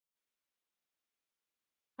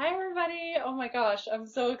Hi everybody! Oh my gosh, I'm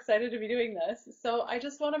so excited to be doing this. So I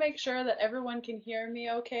just want to make sure that everyone can hear me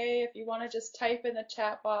okay. If you want to just type in the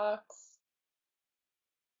chat box.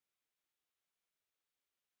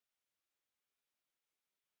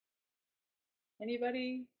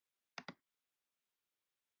 Anybody?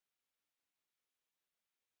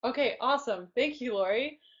 Okay, awesome. Thank you,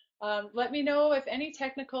 Lori. Let me know if any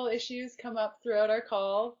technical issues come up throughout our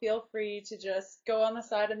call. Feel free to just go on the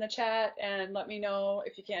side in the chat and let me know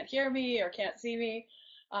if you can't hear me or can't see me.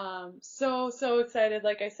 So excited.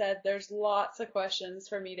 Like I said, there's lots of questions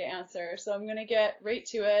for me to answer. So I'm going to get right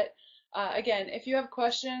to it. Again, if you have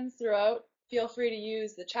questions throughout, feel free to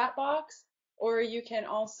use the chat box, or you can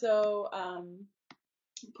also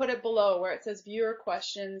put it below where it says viewer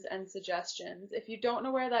questions and suggestions. If you don't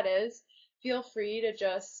know where that is, feel free to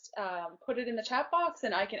just put it in the chat box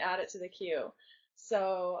and I can add it to the queue.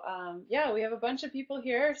 So yeah, we have a bunch of people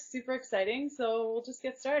here, super exciting. So we'll just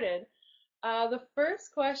get started. The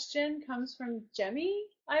first question comes from Jemmy,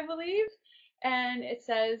 I believe, and it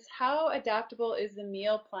says, how adaptable is the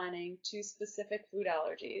meal planning to specific food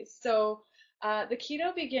allergies? So the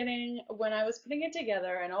keto beginning, when I was putting it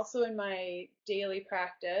together and also in my daily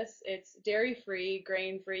practice, it's dairy-free,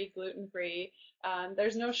 grain-free, gluten-free.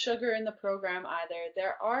 There's no sugar in the program either.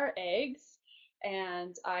 There are eggs,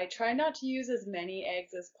 and I try not to use as many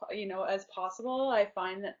eggs as as possible. I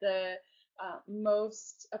find that the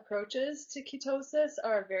most approaches to ketosis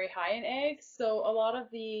are very high in eggs, so a lot of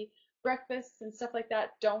the breakfasts and stuff like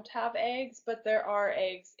that don't have eggs, but there are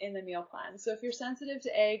eggs in the meal plan. So if you're sensitive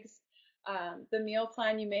to eggs, the meal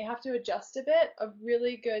plan you may have to adjust a bit. A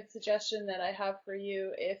really good suggestion that I have for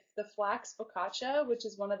you, if the flax focaccia, which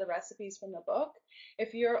is one of the recipes from the book,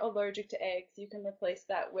 if you're allergic to eggs, you can replace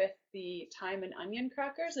that with the thyme and onion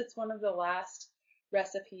crackers. It's one of the last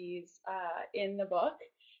recipes in the book,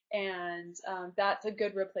 and that's a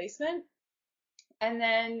good replacement. And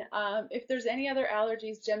then if there's any other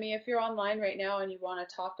allergies, Jemmy, if you're online right now and you want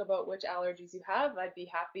to talk about which allergies you have, I'd be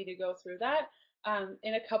happy to go through that.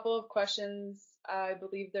 In a couple of questions, I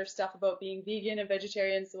believe there's stuff about being vegan and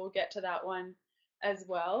vegetarian, so we'll get to that one as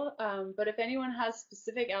well. But if anyone has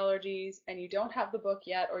specific allergies and you don't have the book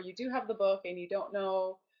yet, or you do have the book and you don't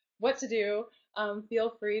know what to do,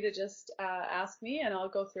 feel free to just ask me and I'll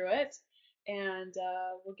go through it. And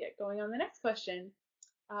we'll get going on the next question.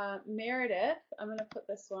 Meredith, I'm going to put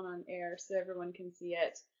this one on air so everyone can see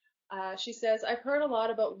it. She says, I've heard a lot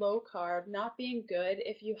about low carb not being good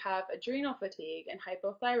if you have adrenal fatigue and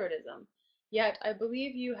hypothyroidism. Yet, I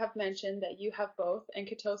believe you have mentioned that you have both and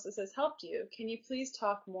ketosis has helped you. Can you please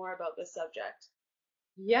talk more about this subject?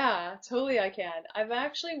 Yeah, totally I can. I'm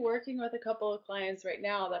actually working with a couple of clients right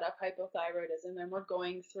now that have hypothyroidism, and we're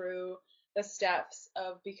going through the steps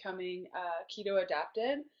of becoming keto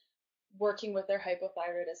adapted, working with their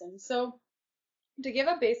hypothyroidism. So to give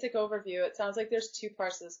a basic overview, it sounds like there's two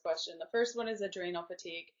parts to this question. The first one is adrenal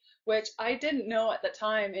fatigue, which I didn't know at the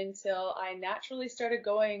time until I naturally started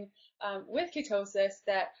going with ketosis,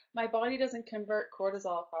 that my body doesn't convert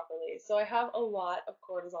cortisol properly. So I have a lot of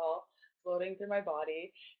cortisol floating through my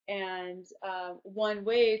body. And one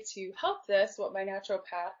way to help this, what my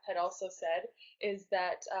naturopath had also said, is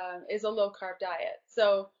that is a low carb diet.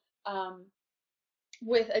 So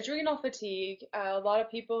with adrenal fatigue, a lot of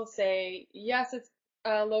people say, yes, it's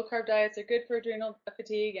low carb diets are good for adrenal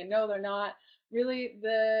fatigue, and no, they're not. Really,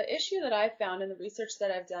 the issue that I've found in the research that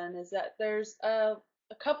I've done is that there's a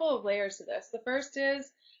couple of layers to this. The first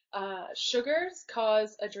is sugars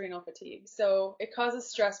cause adrenal fatigue. So it causes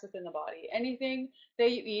stress within the body. Anything that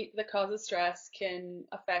you eat that causes stress can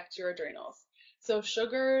affect your adrenals. So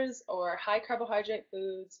sugars or high carbohydrate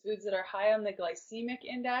foods, foods that are high on the glycemic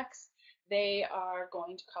index, they are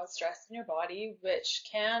going to cause stress in your body, which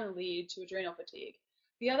can lead to adrenal fatigue.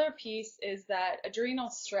 The other piece is that adrenal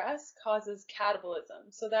stress causes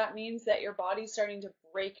catabolism. So that means that your body's starting to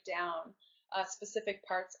break down specific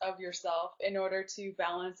parts of yourself in order to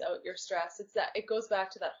balance out your stress. It goes back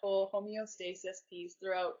to that whole homeostasis piece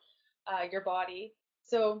throughout your body.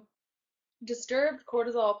 So disturbed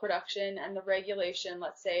cortisol production and the regulation,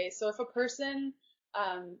 let's say. So if a person,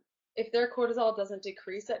 if their cortisol doesn't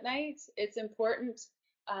decrease at night, it's important,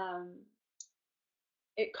 um,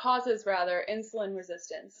 it causes rather insulin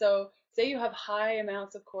resistance. So say you have high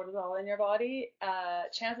amounts of cortisol in your body,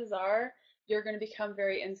 chances are you're going to become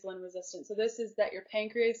very insulin resistant. So this is that your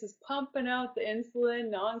pancreas is pumping out the insulin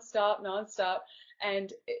nonstop,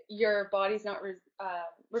 and your body's not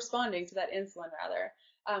responding to that insulin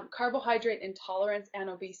rather. Carbohydrate intolerance and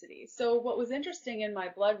obesity. So what was interesting in my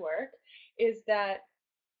blood work is that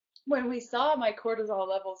when we saw my cortisol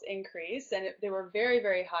levels increase, and they were very,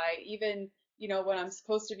 very high, even when I'm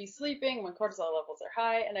supposed to be sleeping, when cortisol levels are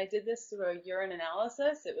high. And I did this through a urine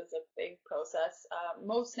analysis. It was a big process.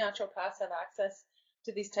 Most naturopaths have access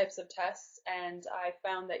to these types of tests, and I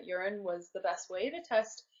found that urine was the best way to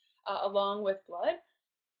test along with blood.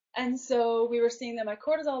 And so we were seeing that my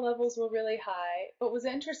cortisol levels were really high. But what's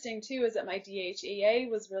interesting too is that my DHEA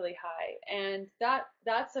was really high, and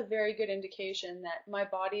that's a very good indication that my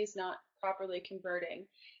body's not properly converting.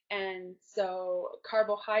 And so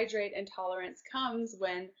carbohydrate intolerance comes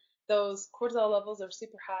when those cortisol levels are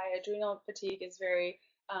super high. Adrenal fatigue is very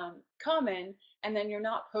common, and then you're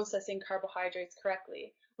not processing carbohydrates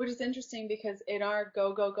correctly. Which is interesting because in our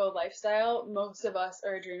go, go, go lifestyle, most of us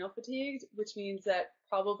are adrenal fatigued, which means that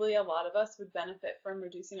probably a lot of us would benefit from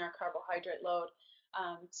reducing our carbohydrate load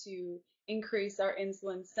to increase our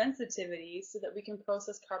insulin sensitivity so that we can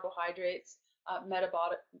process carbohydrates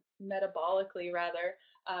metabolically rather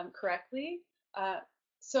correctly.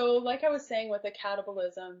 So like I was saying with the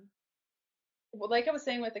catabolism,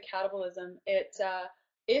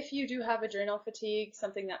 if you do have adrenal fatigue,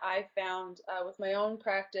 something that I found with my own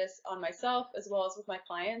practice on myself as well as with my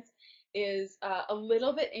clients is a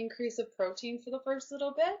little bit increase of protein for the first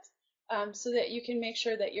little bit, so that you can make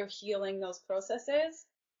sure that you're healing those processes.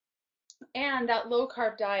 And that low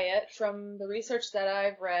carb diet, from the research that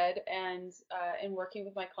I've read and in working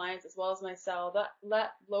with my clients as well as myself,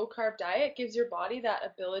 that low carb diet gives your body that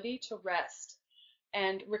ability to rest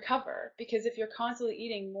and recover. Because if you're constantly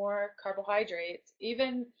eating more carbohydrates,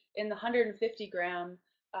 even in the 150 gram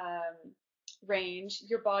range,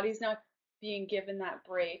 your body's not being given that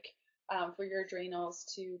break for your adrenals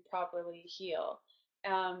to properly heal.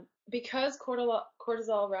 Because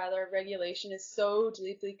cortisol regulation is so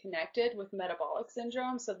deeply connected with metabolic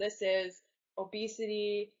syndrome, so this is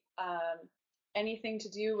obesity, anything to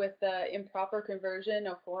do with the improper conversion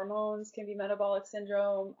of hormones can be metabolic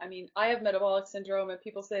syndrome. I mean, I have metabolic syndrome and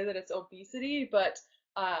people say that it's obesity, but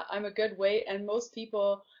I'm a good weight, and most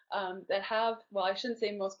people that have, well, I shouldn't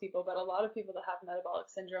say most people, but a lot of people that have metabolic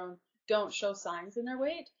syndrome don't show signs in their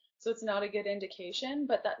weight, so it's not a good indication.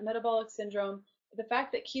 But that metabolic syndrome, the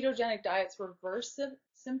fact that ketogenic diets reverse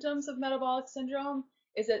symptoms of metabolic syndrome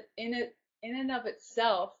is that in and of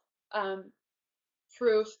itself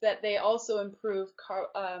proof that they also improve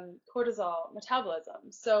cortisol metabolism.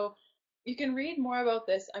 So you can read more about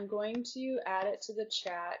this. I'm going to add it to the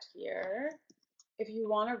chat here. If you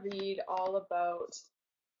want to read all about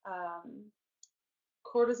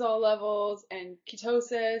cortisol levels and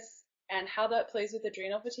ketosis and how that plays with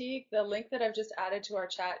adrenal fatigue, the link that I've just added to our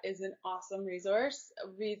chat is an awesome resource.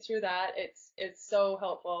 Read through that. It's so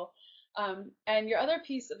helpful. And your other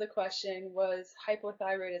piece of the question was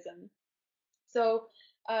hypothyroidism. So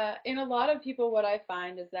in a lot of people, what I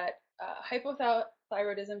find is that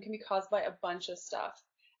hypothyroidism can be caused by a bunch of stuff.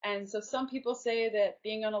 And so some people say that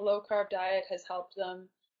being on a low-carb diet has helped them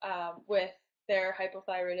with their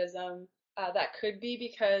hypothyroidism. That could be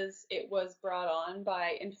because it was brought on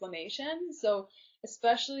by inflammation. So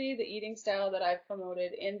especially the eating style that I've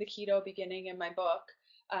promoted in the Keto Beginning in my book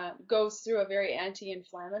goes through a very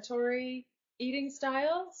anti-inflammatory eating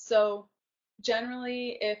style. So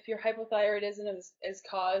generally, if your hypothyroidism is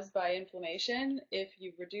caused by inflammation, if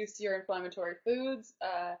you reduce your inflammatory foods,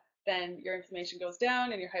 then your inflammation goes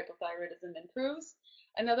down and your hypothyroidism improves.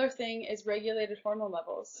 Another thing is regulated hormone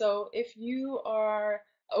levels. So if you are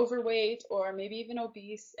overweight or maybe even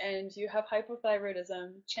obese and you have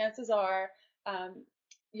hypothyroidism, chances are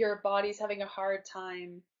your body's having a hard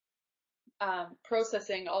time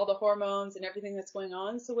processing all the hormones and everything that's going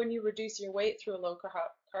on. So when you reduce your weight through a low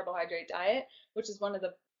carbohydrate diet, which is one of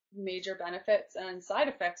the major benefits and side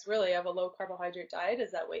effects really of a low carbohydrate diet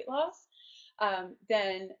is that weight loss,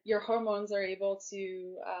 then your hormones are able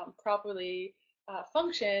to properly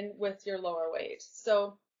function with your lower weight.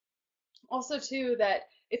 So also too that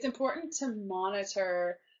it's important to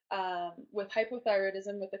monitor with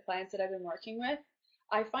hypothyroidism with the clients that I've been working with.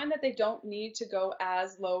 I find that they don't need to go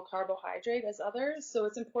as low carbohydrate as others, so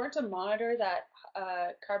it's important to monitor that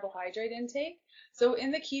carbohydrate intake. So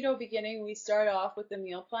in the Keto Beginning, we start off with the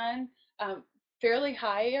meal plan fairly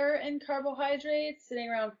higher in carbohydrates, sitting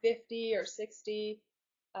around 50 or 60.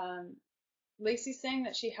 Lacey's saying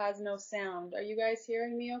that she has no sound. Are you guys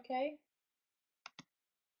hearing me okay?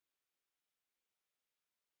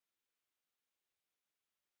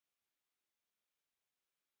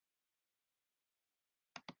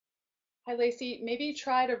 Hi, Lacey. Maybe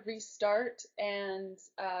try to restart and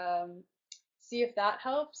see if that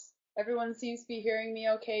helps. Everyone seems to be hearing me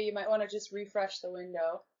okay. You might want to just refresh the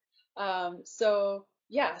window. So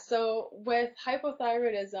yeah, so with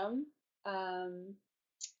hypothyroidism,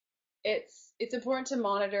 it's important to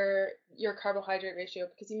monitor your carbohydrate ratio,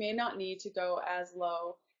 because you may not need to go as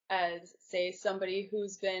low as, say, somebody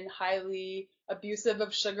who's been highly abusive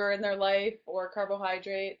of sugar in their life or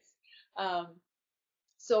carbohydrates. Um,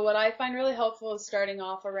 so what I find really helpful is starting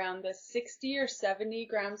off around the 60 or 70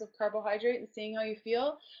 grams of carbohydrate and seeing how you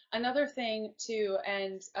feel. Another thing too,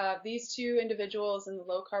 and these two individuals in the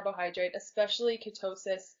low carbohydrate, especially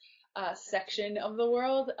ketosis section of the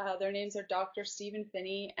world, their names are Dr. Stephen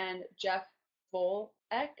Phinney and Jeff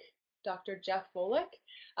Volek. Dr. Jeff Volek.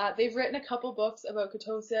 They've written a couple books about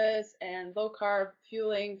ketosis and low carb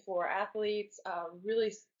fueling for athletes,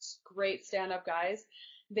 really great stand-up guys.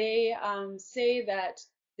 They say that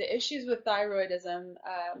the issues with thyroidism,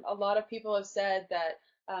 a lot of people have said that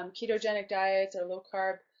ketogenic diets or low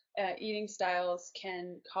carb eating styles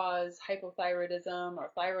can cause hypothyroidism or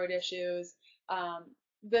thyroid issues.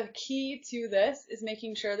 The key to this is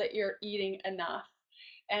making sure that you're eating enough.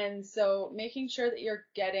 And so making sure that you're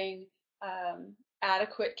getting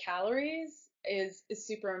adequate calories is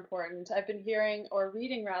super important. I've been hearing or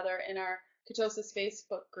reading rather in our ketosis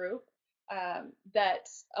Facebook group that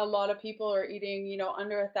a lot of people are eating,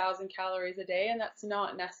 under 1,000 calories a day, and that's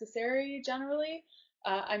not necessary generally.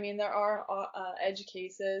 I mean, there are edge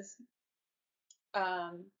cases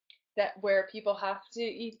that where people have to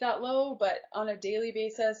eat that low, but on a daily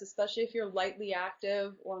basis, especially if you're lightly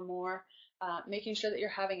active or more, making sure that you're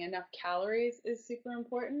having enough calories is super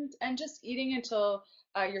important, and just eating until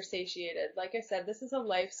you're satiated. Like I said, this is a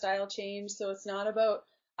lifestyle change, so it's not about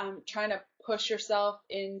trying to push yourself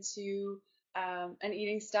into an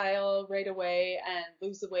eating style right away and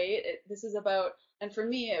lose the weight. This is about, and for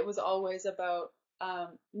me, it was always about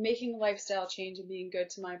making a lifestyle change and being good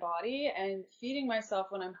to my body and feeding myself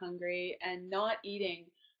when I'm hungry and not eating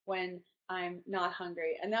when I'm not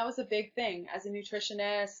hungry. And that was a big thing as a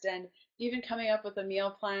nutritionist, and even coming up with a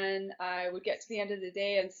meal plan. I would get to the end of the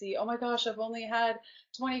day and see, oh my gosh, I've only had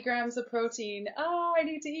 20 grams of protein. Oh, I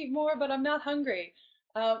need to eat more, but I'm not hungry.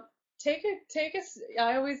 I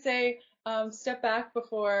always say, step back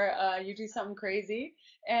before you do something crazy.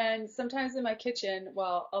 And sometimes in my kitchen,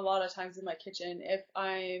 well, a lot of times in my kitchen, if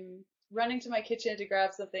I'm running to my kitchen to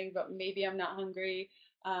grab something, but maybe I'm not hungry,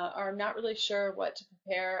 or I'm not really sure what to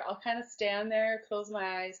prepare, I'll kind of stand there, close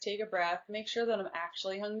my eyes, take a breath, make sure that I'm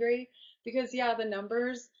actually hungry. Because yeah, the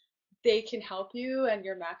numbers, they can help you, and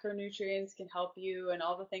your macronutrients can help you, and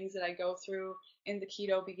all the things that I go through in the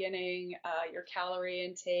keto beginning, your calorie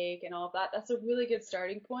intake and all of that, that's a really good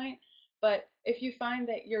starting point. But if you find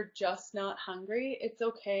that you're just not hungry, it's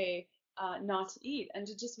okay not to eat, and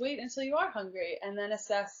to just wait until you are hungry and then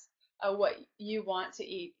assess what you want to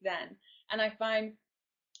eat then. And I find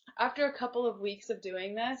after a couple of weeks of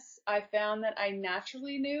doing this, I found that I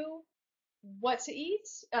naturally knew what to eat.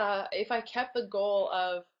 If I kept the goal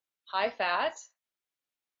of high fat,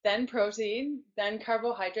 then protein, then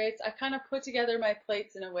carbohydrates, I kind of put together my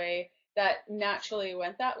plates in a way that naturally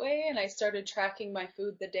went that way, and I started tracking my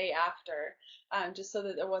food the day after, just so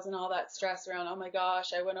that there wasn't all that stress around, oh my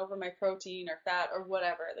gosh, I went over my protein or fat or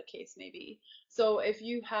whatever the case may be. So if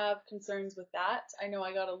you have concerns with that, I know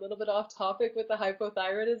I got a little bit off topic with the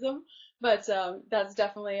hypothyroidism, but that's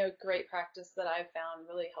definitely a great practice that I've found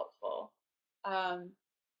really helpful. Um,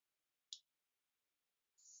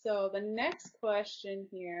 so the next question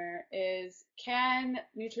here is, can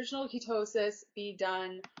nutritional ketosis be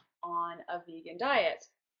done on a vegan diet?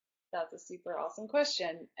 That's a super awesome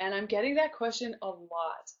question, and I'm getting that question a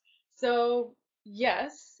lot. So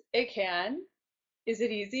yes, it can. Is it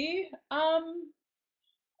easy?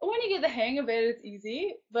 When you get the hang of it, it's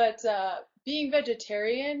easy, but being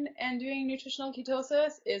vegetarian and doing nutritional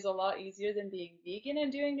ketosis is a lot easier than being vegan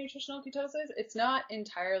and doing nutritional ketosis. It's not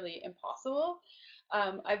entirely impossible.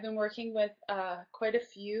 I've been working with quite a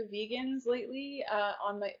few vegans lately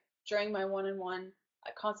during my one-on-one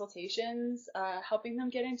consultations, helping them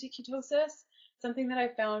get into ketosis. Something that I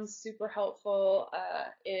found super helpful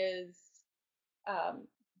is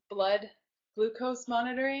blood glucose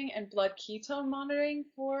monitoring and blood ketone monitoring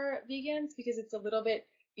for vegans, because it's a little bit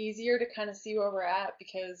easier to kind of see where we're at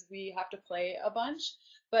because we have to play a bunch.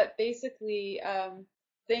 But basically,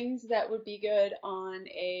 things that would be good on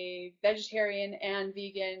a vegetarian and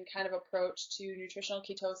vegan kind of approach to nutritional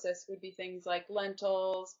ketosis would be things like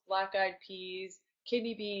lentils, black-eyed peas,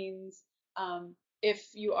 kidney beans. If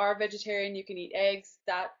you are vegetarian, you can eat eggs.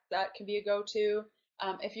 That can be a go-to.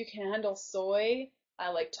 If you can handle soy, I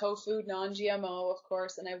like tofu, non-GMO, of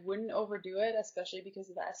course, and I wouldn't overdo it, especially because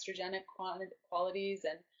of the estrogenic qualities.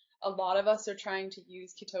 And a lot of us are trying to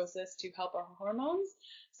use ketosis to help our hormones,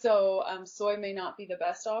 so soy may not be the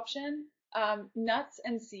best option. Nuts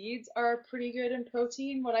and seeds are pretty good in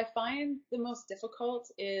protein. What I find the most difficult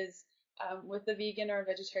is with the vegan or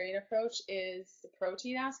vegetarian approach is the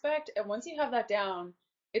protein aspect. And once you have that down,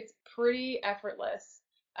 it's pretty effortless.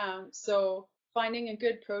 So finding a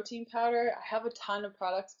good protein powder, I have a ton of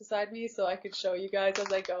products beside me, so I could show you guys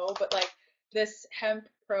as I go, but like this Hemp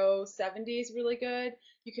Pro 70 is really good.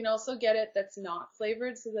 You can also get it that's not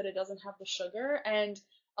flavored so that it doesn't have the sugar. And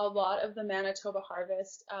a lot of the Manitoba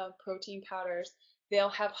Harvest protein powders, they'll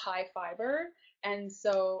have high fiber. And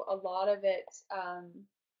so a lot of it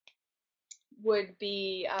would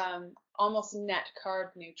be almost net carb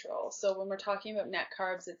neutral. So when we're talking about net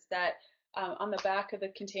carbs, it's that on the back of the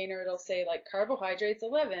container, it'll say like carbohydrates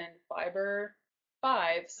 11, fiber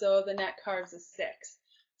 5. So the net carbs is 6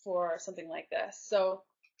 for something like this. So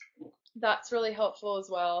that's really helpful as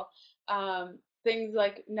well. Things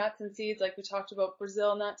like nuts and seeds, like we talked about,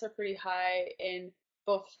 Brazil nuts are pretty high in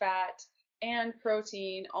both fat and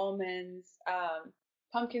protein, almonds,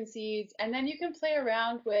 pumpkin seeds, and then you can play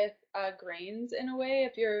around with grains in a way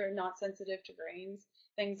if you're not sensitive to grains.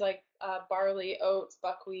 Things like barley, oats,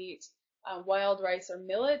 buckwheat, wild rice or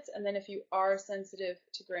millets, and then if you are sensitive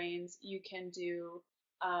to grains, you can do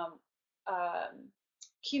um, um,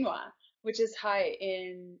 quinoa, which is high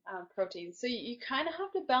in protein. So you kind of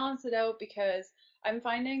have to balance it out because I'm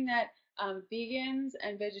finding that vegans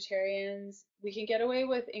and vegetarians, we can get away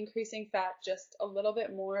with increasing fat just a little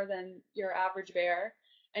bit more than your average bear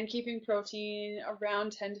and keeping protein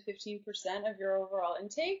around 10 to 15% of your overall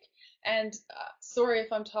intake. And sorry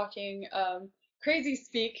if I'm talking crazy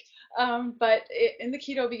speak, but in the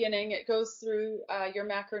keto beginning, it goes through your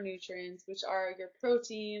macronutrients, which are your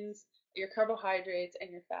proteins, your carbohydrates,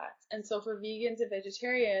 and your fats. And so for vegans and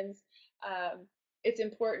vegetarians, it's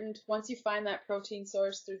important once you find that protein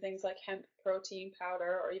source through things like hemp protein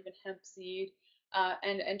powder or even hemp seed,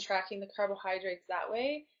 and tracking the carbohydrates that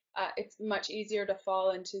way, it's much easier to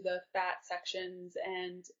fall into the fat sections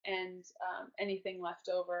and anything left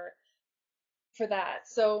over for that.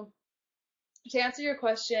 So to answer your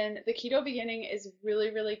question, the keto beginning is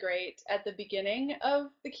really, really great at the beginning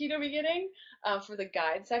of the keto beginning for the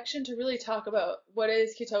guide section to really talk about what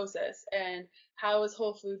is ketosis and how is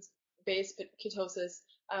whole foods based ketosis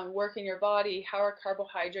work in your body, how are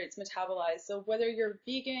carbohydrates metabolized. So whether you're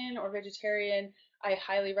vegan or vegetarian, I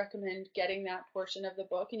highly recommend getting that portion of the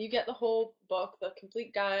book, and you get the whole book, the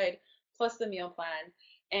complete guide, plus the meal plan.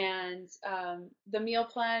 And the meal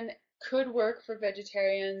plan could work for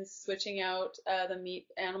vegetarians, switching out the meat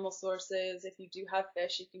animal sources. If you do have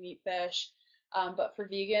fish, you can eat fish. But for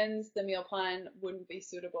vegans, the meal plan wouldn't be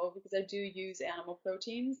suitable because I do use animal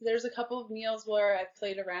proteins. There's a couple of meals where I've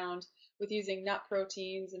played around with using nut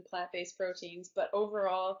proteins and plant-based proteins, but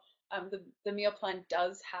overall, the meal plan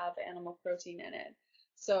does have animal protein in it.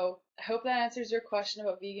 So I hope that answers your question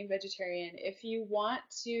about vegan, vegetarian. If you want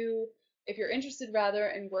to, if you're interested rather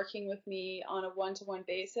in working with me on a one-to-one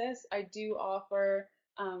basis, I do offer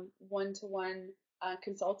one-to-one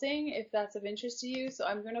consulting if that's of interest to you. So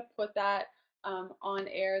I'm going to put that on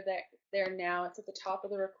air there now. It's at the top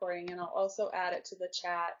of the recording, and I'll also add it to the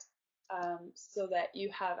chat so that you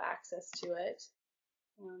have access to it.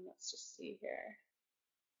 Let's just see here.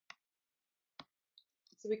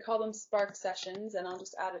 So we call them Spark sessions, and I'll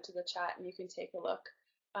just add it to the chat and you can take a look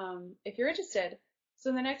if you're interested.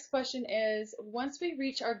 So the next question is, once we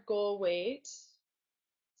reach our goal weight,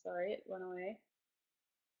 sorry, it went away.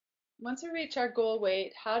 Once we reach our goal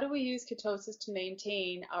weight, how do we use ketosis to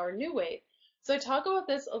maintain our new weight? So I talk about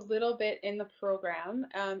this a little bit in the program,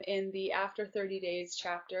 in the After 30 Days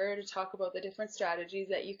chapter, to talk about the different strategies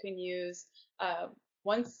that you can use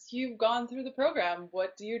once you've gone through the program.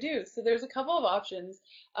 What do you do? So there's a couple of options.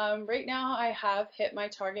 Right now I have hit my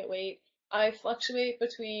target weight. I fluctuate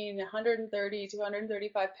between 130 to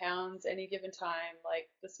 135 pounds any given time. Like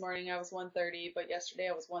this morning I was 130, but yesterday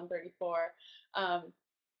I was 134.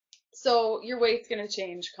 So your weight's going to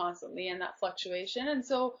change constantly in that fluctuation. And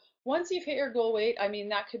so once you've hit your goal weight, I mean,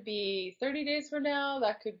 that could be 30 days from now,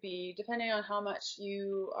 that could be depending on how much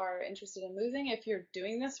you are interested in losing if you're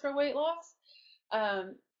doing this for weight loss.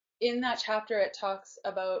 In that chapter, it talks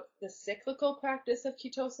about the cyclical practice of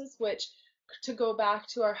ketosis, which, to go back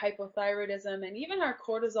to our hypothyroidism and even our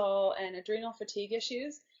cortisol and adrenal fatigue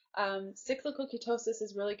issues, cyclical ketosis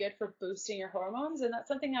is really good for boosting your hormones, and that's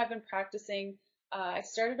something I've been practicing. I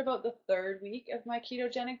started about the 3rd week of my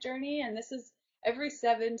ketogenic journey, and this is every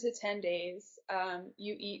 7 to 10 days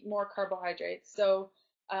you eat more carbohydrates. So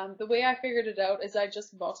the way I figured it out is I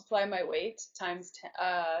just multiply my weight times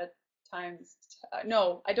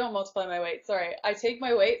no, I don't multiply my weight, sorry. I take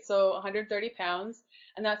my weight, so 130 pounds,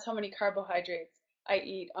 and that's how many carbohydrates I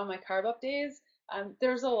eat on my carb up days.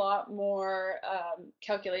 There's a lot more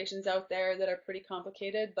calculations out there that are pretty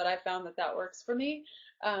complicated, but I found that that works for me.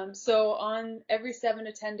 So on every 7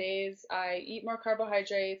 to 10 days, I eat more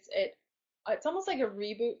carbohydrates. It's almost like a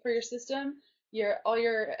reboot for your system. All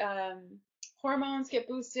your hormones get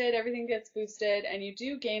boosted, everything gets boosted, and you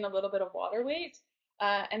do gain a little bit of water weight.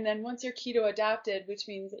 And then once you're keto adapted, which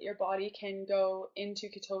means that your body can go into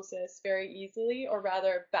ketosis very easily, or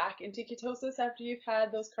rather back into ketosis after you've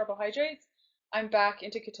had those carbohydrates. I'm back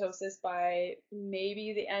into ketosis by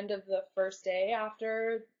maybe the end of the first day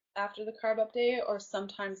after the carb up day, or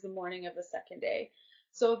sometimes the morning of the second day.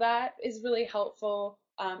 So that is really helpful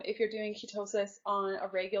if you're doing ketosis on a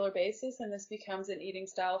regular basis, and this becomes an eating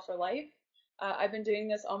style for life. I've been doing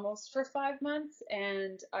this almost for 5 months,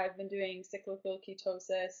 and I've been doing cyclical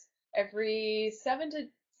ketosis every 7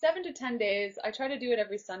 to 10 days. I try to do it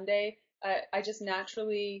every Sunday. I just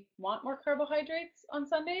naturally want more carbohydrates on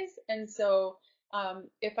Sundays, and so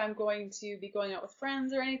if I'm going to be going out with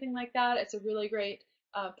friends or anything like that, it's a really great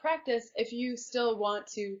practice if you still want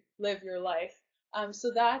to live your life.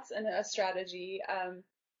 So that's a strategy.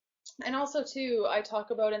 And also too, I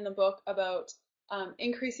talk about in the book about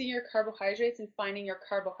increasing your carbohydrates and finding your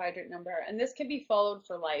carbohydrate number. And this can be followed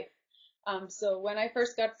for life. So when I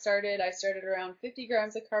first got started, I started around 50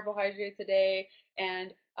 grams of carbohydrates a day,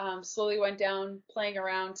 and slowly went down playing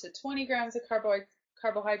around to 20 grams of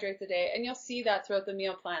carbohydrates a day. And you'll see that throughout the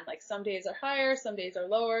meal plan. Like some days are higher, some days are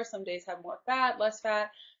lower, some days have more fat, less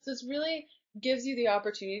fat. So it's really gives you the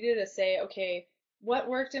opportunity to say, okay, what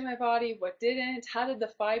worked in my body, what didn't, how did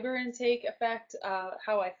the fiber intake affect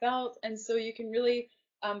how I felt, and so you can really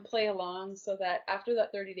play along so that after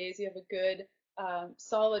that 30 days you have a good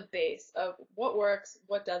solid base of what works,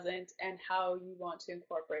 what doesn't, and how you want to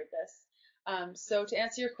incorporate this. So to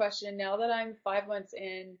answer your question, now that I'm 5 months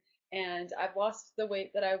in and I've lost the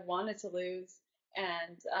weight that I wanted to lose,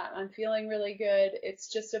 and I'm feeling really good,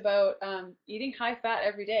 it's just about eating high fat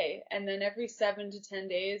every day, and then every 7 to 10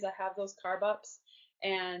 days I have those carb ups.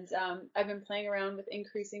 And I've been playing around with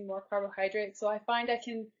increasing more carbohydrates, so I find I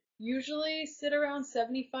can usually sit around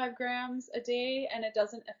 75 grams a day and it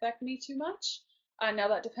doesn't affect me too much. Now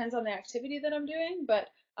that depends on the activity that I'm doing, but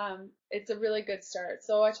it's a really good start.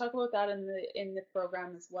 So I talk about that in the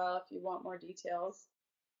program as well if you want more details.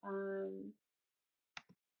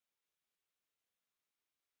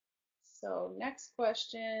 So next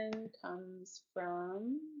question comes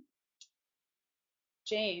from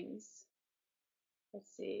James.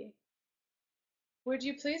 Let's see. Would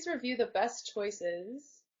you please review the best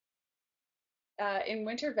choices in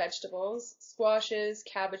winter vegetables, squashes,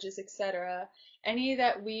 cabbages, etc., any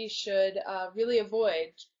that we should really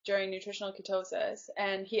avoid during nutritional ketosis?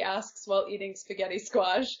 And he asks while eating spaghetti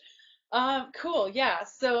squash. Cool, yeah.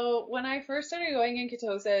 So when I first started going in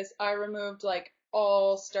ketosis, I removed like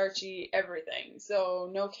all starchy everything. So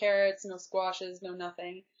no carrots, no squashes, no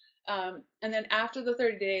nothing. And then after the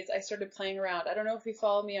 30 days, I started playing around. I don't know if you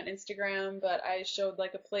follow me on Instagram, but I showed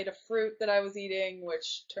like a plate of fruit that I was eating,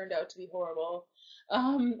 which turned out to be horrible.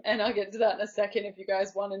 And I'll get to that in a second. If you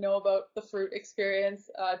guys want to know about the fruit experience,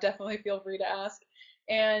 definitely feel free to ask.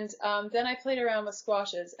 And then I played around with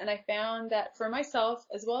squashes, and I found that for myself,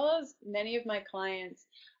 as well as many of my clients,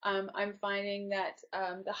 I'm finding that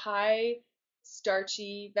the high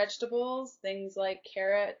starchy vegetables, things like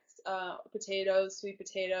carrots, potatoes, sweet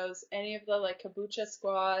potatoes, any of the like kabocha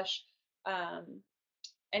squash,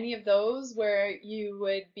 any of those where you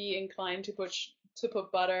would be inclined to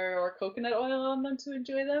put butter or coconut oil on them to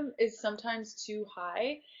enjoy them is sometimes too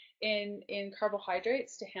high in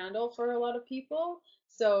carbohydrates to handle for a lot of people.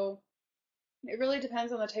 So it really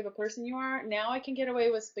depends on the type of person you are. Now I can get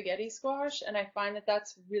away with spaghetti squash, and I find that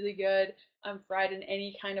that's really good. Fried in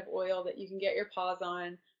any kind of oil that you can get your paws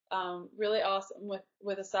on. Really awesome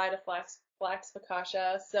with a side of flax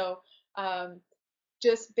focaccia. So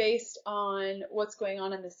just based on what's going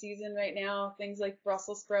on in the season right now, things like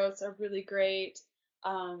Brussels sprouts are really great.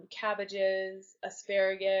 Cabbages,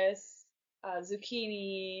 asparagus,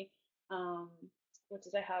 zucchini. What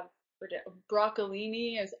did I have?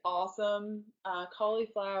 Broccolini is awesome,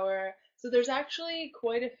 cauliflower. So there's actually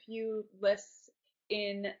quite a few lists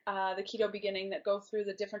in the keto beginning that go through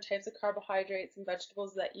the different types of carbohydrates and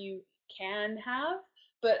vegetables that you can have.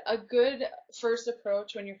 But a good first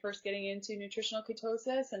approach when you're first getting into nutritional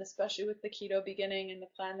ketosis, and especially with the keto beginning and the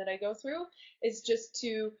plan that I go through, is just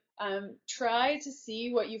to try to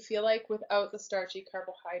see what you feel like without the starchy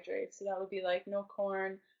carbohydrates. So that would be like no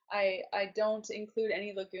corn. I don't include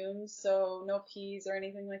any legumes, so no peas or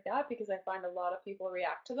anything like that, because I find a lot of people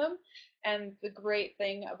react to them. And the great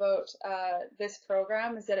thing about this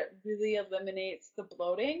program is that it really eliminates the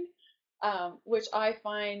bloating. which I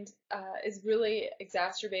find is really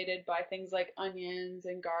exacerbated by things like onions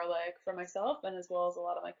and garlic for myself and as well as a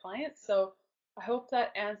lot of my clients. So I hope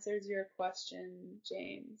that answers your question,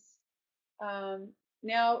 James. Um,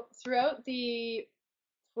 Now, throughout the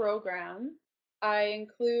program, I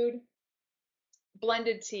include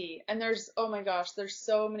blended tea, and there's, oh my gosh, there's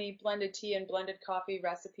so many blended tea and blended coffee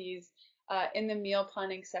recipes in the meal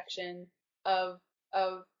planning section of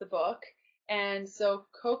the book. And so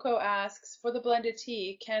Coco asks, for the blended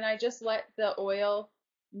tea, can I just let the oil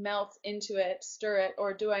melt into it, stir it,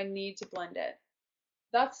 or do I need to blend it?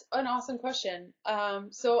 That's an awesome question.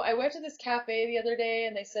 So I went to this cafe the other day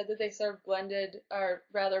and they said that they serve blended, or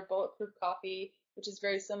rather bulletproof coffee, which is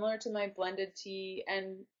very similar to my blended tea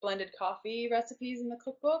and blended coffee recipes in the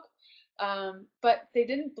cookbook. But they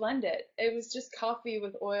didn't blend it. It was just coffee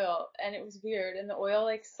with oil and it was weird and the oil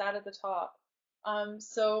like sat at the top.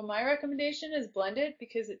 So my recommendation is blended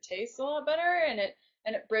because it tastes a lot better and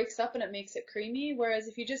it breaks up and it makes it creamy. Whereas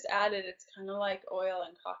if you just add it, it's kind of like oil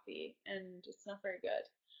and coffee, and it's not very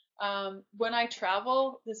good. When I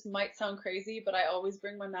travel, this might sound crazy, but I always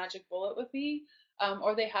bring my magic bullet with me.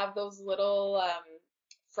 Or they have those little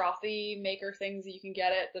frothy maker things that you can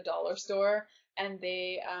get at the dollar store, and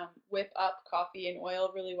they whip up coffee and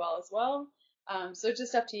oil really well as well. So it's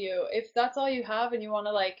just up to you. If that's all you have and you want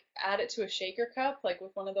to like add it to a shaker cup, like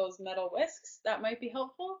with one of those metal whisks, that might be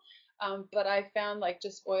helpful. But I found like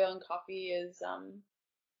just oil and coffee is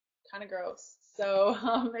kind of gross. So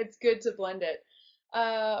it's good to blend it.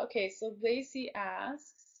 Okay, so Lacey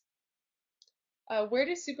asks, where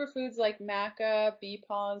do superfoods like maca, bee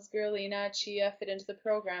pollen, spirulina, chia fit into the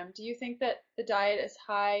program? Do you think that the diet is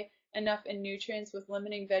high enough in nutrients with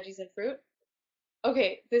limiting veggies and fruit?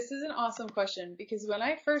 Okay, this is an awesome question because when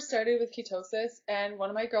I first started with ketosis and one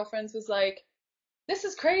of my girlfriends was like, this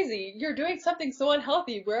is crazy. You're doing something so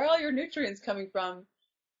unhealthy. Where are all your nutrients coming from?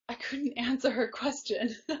 I couldn't answer her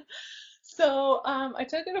question. So I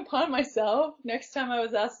took it upon myself next time I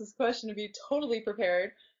was asked this question to be totally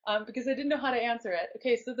prepared because I didn't know how to answer it.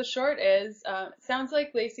 Okay, so the short is, it sounds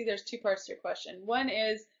like, Lacey, there's two parts to your question. One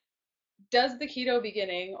is, does the keto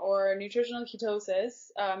beginning or nutritional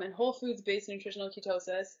ketosis and whole foods based nutritional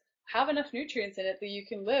ketosis have enough nutrients in it that you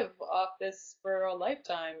can live off this for a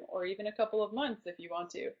lifetime or even a couple of months if you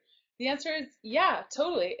want to? The answer is yeah,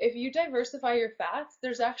 totally. If you diversify your fats,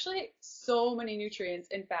 there's actually so many nutrients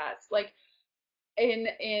in fats. Like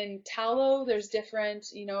in tallow, there's different,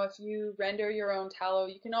 if you render your own tallow,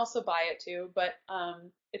 you can also buy it too, but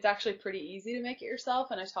it's actually pretty easy to make it yourself,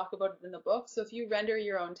 and I talk about it in the book. So if you render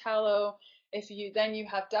your own tallow, then you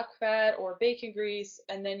have duck fat or bacon grease,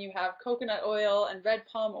 and then you have coconut oil and red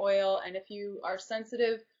palm oil, and if you aren't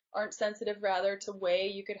sensitive rather to whey,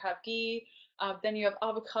 you could have ghee. Then you have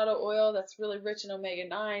avocado oil that's really rich in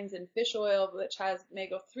omega-9s, and fish oil, which has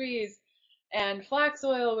omega-3s, and flax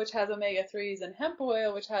oil, which has omega-3s, and hemp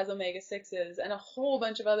oil, which has omega-6s, and a whole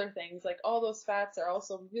bunch of other things. Like all those fats are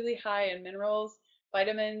also really high in minerals,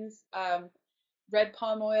 vitamins. Red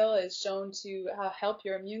palm oil is shown to help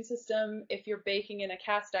your immune system. If you're baking in a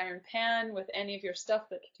cast iron pan with any of your stuff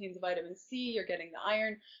that contains vitamin C, you're getting the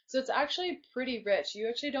iron. So it's actually pretty rich. You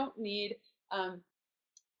actually don't need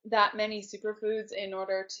that many superfoods in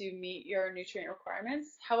order to meet your nutrient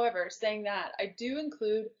requirements. However, saying that, I do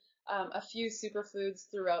include a few superfoods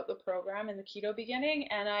throughout the program in the keto beginning,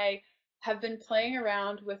 and I have been playing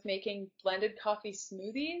around with making blended coffee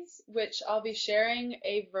smoothies, which I'll be sharing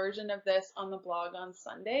a version of this on the blog on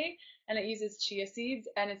Sunday, and it uses chia seeds,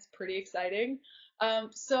 and it's pretty exciting.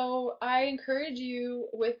 So I encourage you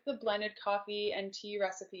with the blended coffee and tea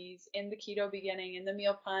recipes in the keto beginning, in the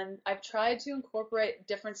meal plan. I've tried to incorporate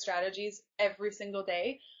different strategies every single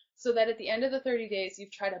day so that at the end of the 30 days,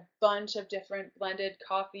 you've tried a bunch of different blended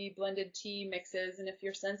coffee, blended tea mixes. And if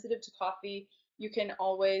you're sensitive to coffee, you can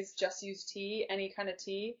always just use tea, any kind of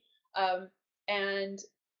tea. And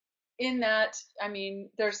in that, I mean,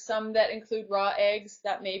 there's some that include raw eggs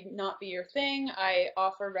that may not be your thing. I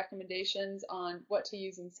offer recommendations on what to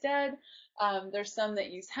use instead. There's some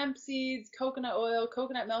that use hemp seeds, coconut oil,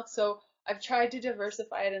 coconut milk. So I've tried to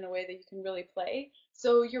diversify it in a way that you can really play.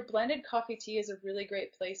 So your blended coffee tea is a really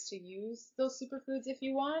great place to use those superfoods if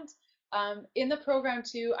you want. In the program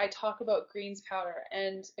too, I talk about greens powder.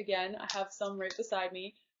 And again, I have some right beside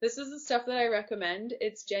me. This is the stuff that I recommend.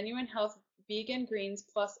 It's genuine health vegan greens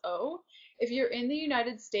plus O. If you're in the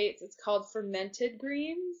United States, it's called fermented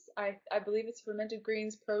greens. I believe it's fermented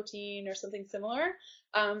greens protein or something similar.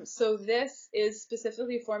 So this is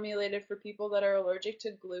specifically formulated for people that are allergic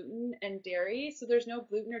to gluten and dairy. So there's no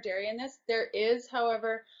gluten or dairy in this. There is,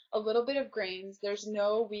 however, a little bit of grains. There's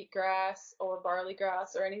no wheatgrass or barley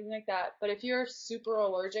grass or anything like that. But if you're super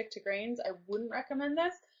allergic to grains, I wouldn't recommend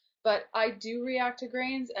this. But I do react to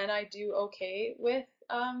grains and I do okay with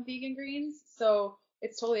vegan greens. So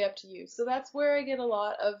it's totally up to you. So that's where I get a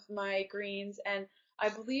lot of my greens. And I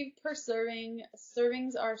believe per serving,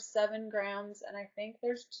 servings are 7 grams, and I think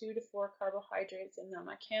there's 2 to 4 carbohydrates in them.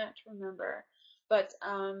 I can't remember. But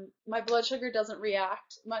my blood sugar doesn't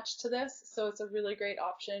react much to this, so it's a really great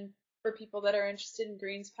option for people that are interested in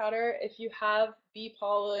greens powder. If you have bee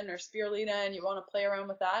pollen or spirulina and you want to play around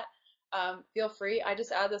with that, feel free. I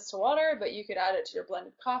just add this to water, but you could add it to your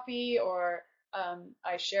blended coffee, or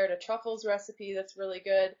I shared a truffles recipe that's really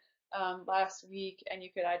good last week, and you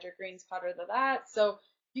could add your greens powder to that. So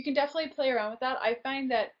you can definitely play around with that. I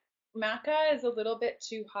find that maca is a little bit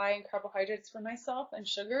too high in carbohydrates for myself and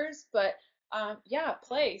sugars, but yeah,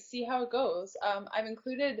 see how it goes. I've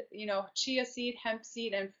included, chia seed, hemp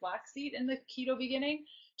seed, and flax seed in the keto beginning,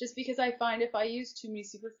 just because I find if I use too many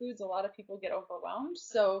superfoods, a lot of people get overwhelmed.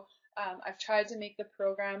 So I've tried to make the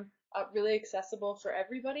program really accessible for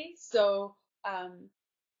everybody. So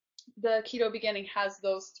the keto beginning has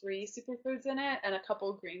those 3 superfoods in it and a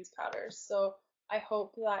couple greens powders. So I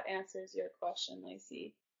hope that answers your question,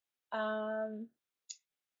 Lacey. One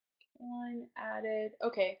added.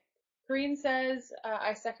 Okay. Corrine says,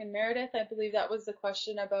 I second Meredith. I believe that was the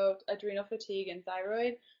question about adrenal fatigue and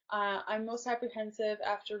thyroid. I'm most apprehensive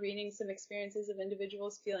after reading some experiences of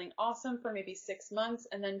individuals feeling awesome for maybe 6 months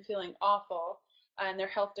and then feeling awful and their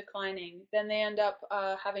health declining. Then they end up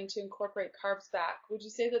having to incorporate carbs back. Would you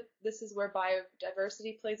say that this is where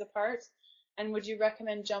biodiversity plays a part? And would you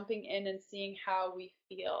recommend jumping in and seeing how we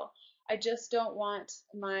feel? I just don't want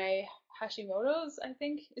my Hashimoto's, I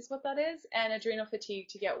think is what that is, and adrenal fatigue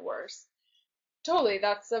to get worse. Totally,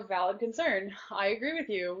 that's a valid concern. I agree with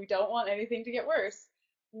you. We don't want anything to get worse.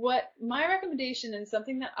 What my recommendation and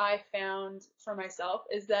something that I found for myself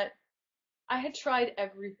is that I had tried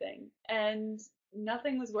everything and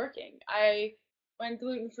nothing was working. I went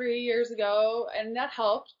gluten-free years ago and that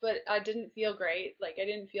helped, but I didn't feel great. Like I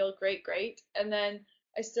didn't feel great. And then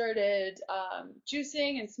I started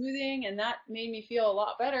juicing and smoothing and that made me feel a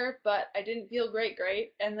lot better, but I didn't feel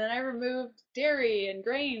great. And then I removed dairy and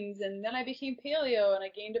grains and then I became paleo and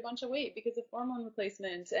I gained a bunch of weight because of hormone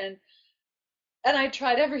replacement. And I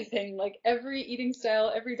tried everything, like every eating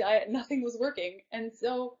style, every diet, nothing was working. And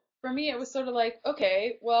so for me, it was sort of like,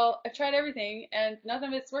 okay, well, I've tried everything and none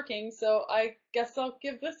of it's working, so I guess I'll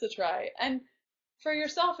give this a try. And for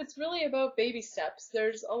yourself, it's really about baby steps.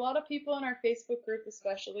 There's a lot of people in our Facebook group,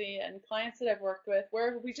 especially, and clients that I've worked with,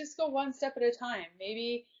 where we just go one step at a time.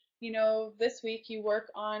 Maybe, this week you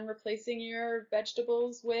work on replacing your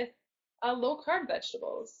vegetables with low-carb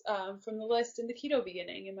vegetables from the list in the keto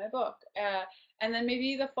beginning in my book. And then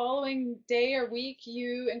maybe the following day or week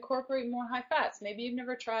you incorporate more high fats. Maybe you've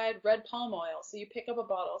never tried red palm oil, so you pick up a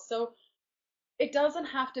bottle. So it doesn't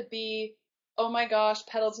have to be, oh my gosh,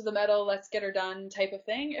 pedal to the metal, let's get her done type of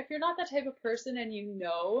thing. If you're not that type of person and you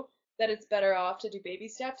know that it's better off to do baby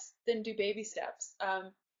steps, then do baby steps.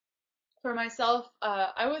 For myself,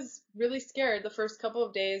 I was really scared the first couple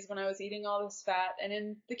of days when I was eating all this fat. And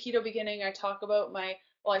in the keto beginning, I talk about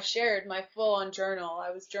I shared my full-on journal.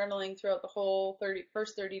 I was journaling throughout the whole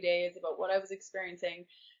first 30 days about what I was experiencing.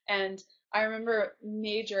 And I remember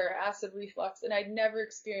major acid reflux, and I'd never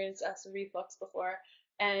experienced acid reflux before.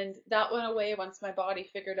 And that went away once my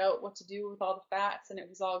body figured out what to do with all the fats, and it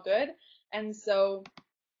was all good. And so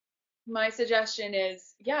my suggestion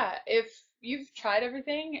is, yeah, if you've tried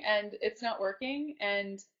everything and it's not working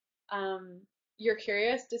and you're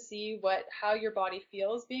curious to see how your body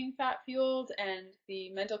feels being fat fueled and the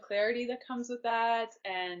mental clarity that comes with that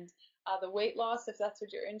and the weight loss, if that's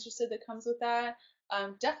what you're interested, that comes with that,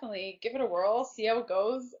 definitely give it a whirl, see how it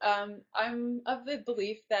goes. I'm of the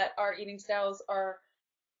belief that our eating styles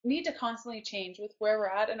need to constantly change with where we're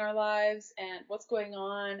at in our lives and what's going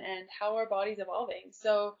on and how our body's evolving.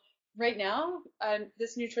 So right now,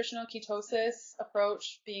 this nutritional ketosis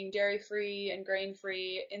approach, being dairy-free and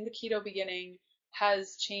grain-free in the keto beginning,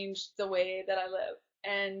 has changed the way that I live.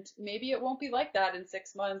 And maybe it won't be like that in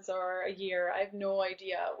 6 months or a year. I have no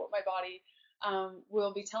idea what my body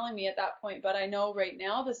will be telling me at that point, but I know right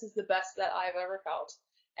now this is the best that I've ever felt.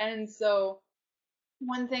 And so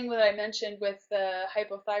one thing that I mentioned with the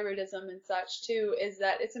hypothyroidism and such too is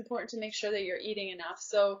that it's important to make sure that you're eating enough.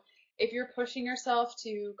 So if you're pushing yourself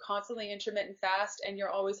to constantly intermittent fast and you're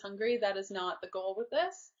always hungry, that is not the goal with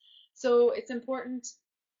this. So it's important,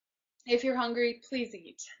 if you're hungry, please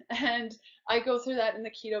eat. And I go through that in the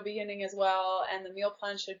keto beginning as well, and the meal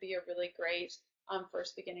plan should be a really great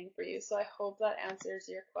first beginning for you. So I hope that answers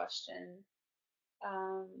your question.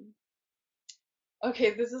 Um,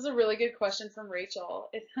 okay, this is a really good question from Rachel.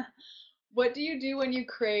 What do you do when you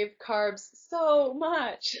crave carbs so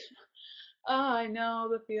much? Ah, I know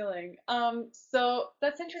the feeling. So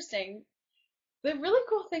that's interesting. The really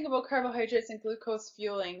cool thing about carbohydrates and glucose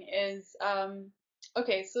fueling is,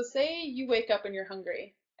 okay, so say you wake up and you're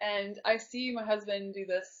hungry, and I see my husband do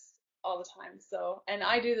this all the time. So, and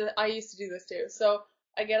I used to do this too. So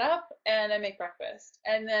I get up and I make breakfast,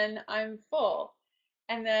 and then I'm full,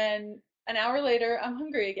 and then an hour later I'm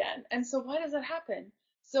hungry again. And so why does that happen?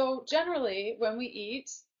 So generally, when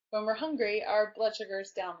we're hungry, our blood sugar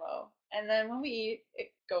is down low, and then when we eat,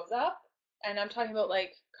 it goes up, and I'm talking about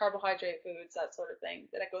like carbohydrate foods, that sort of thing,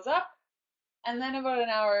 that it goes up, and then about an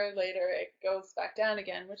hour later it goes back down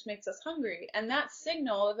again, which makes us hungry. And that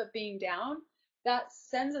signal of it being down, that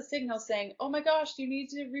sends a signal saying, oh my gosh, you need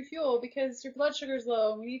to refuel because your blood sugar's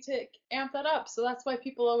low. We need to amp that up. So that's why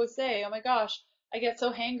people always say, oh my gosh, I get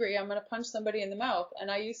so hangry, I'm going to punch somebody in the mouth. And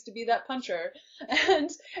I used to be that puncher. And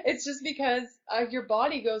it's just because your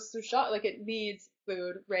body goes through shock, like it needs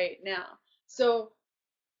food right now. So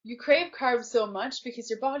you crave carbs so much because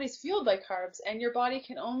your body's fueled by carbs, and your body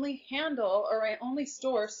can only handle or only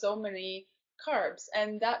store so many carbs,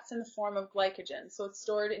 and that's in the form of glycogen. So it's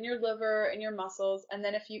stored in your liver, in your muscles, and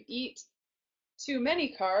then if you eat too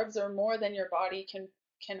many carbs or more than your body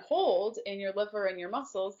can hold in your liver and your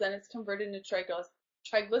muscles, then it's converted into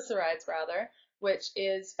triglycerides rather, which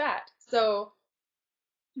is fat. So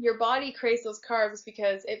your body craves those carbs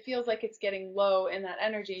because it feels like it's getting low in that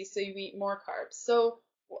energy, so you eat more carbs. So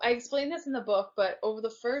I explain this in the book, but over the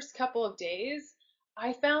first couple of days,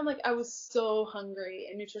 I found like I was so hungry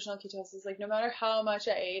in nutritional ketosis. Like no matter how much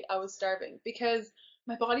I ate, I was starving because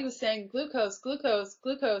my body was saying glucose, glucose,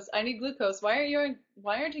 glucose. I need glucose. Why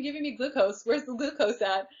aren't you giving me glucose? Where's the glucose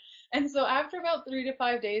at? And so after about 3 to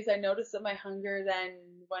 5 days, I noticed that my hunger then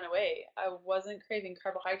went away. I wasn't craving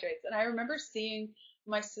carbohydrates. And I remember seeing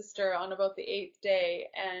my sister on about the 8th day,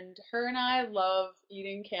 and her and I love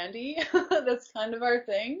eating candy. That's kind of our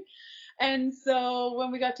thing. And so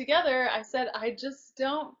when we got together, I said, I just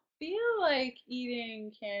don't feel like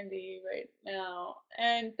eating candy right now.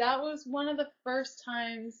 And that was one of the first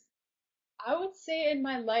times I would say in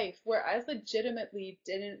my life where I legitimately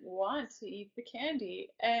didn't want to eat the candy.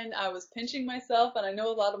 And I was pinching myself, and I know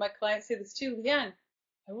a lot of my clients say this too, Leanne,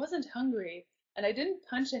 I wasn't hungry, and I didn't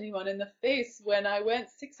punch anyone in the face when I went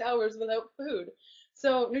 6 hours without food.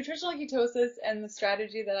 So nutritional ketosis and the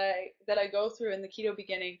strategy that I go through in the keto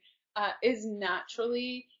beginning is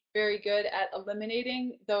naturally very good at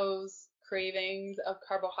eliminating those cravings of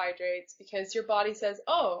carbohydrates because your body says,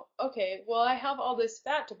 oh, okay, well, I have all this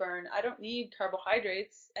fat to burn. I don't need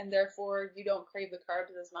carbohydrates, and therefore you don't crave the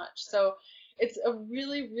carbs as much. So it's a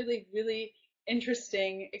really, really, really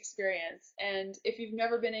interesting experience. And if you've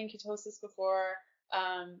never been in ketosis before,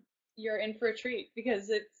 you're in for a treat because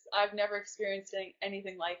I've never experienced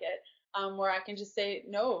anything like it. Where I can just say,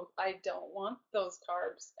 no, I don't want those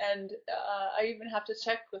carbs. And I even have to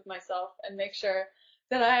check with myself and make sure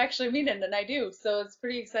that I actually mean it, and I do. So it's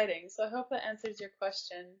pretty exciting. So I hope that answers your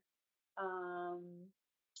question. Um,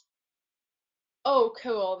 oh,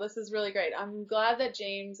 cool. This is really great. I'm glad that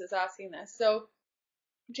James is asking this. So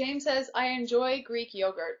James says, I enjoy Greek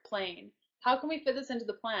yogurt, plain. How can we fit this into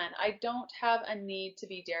the plan? I don't have a need to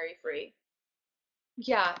be dairy free.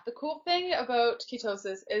 Yeah, the cool thing about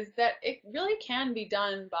ketosis is that it really can be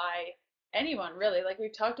done by anyone, really. Like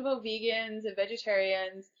we've talked about vegans and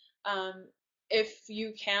vegetarians. Um, if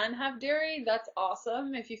you can have dairy, that's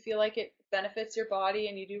awesome. If you feel like it benefits your body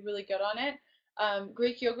and you do really good on it.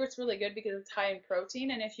 Greek yogurt's really good because it's high in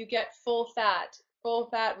protein, and if you get full fat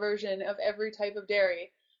version of every type of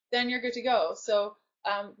dairy, then you're good to go. So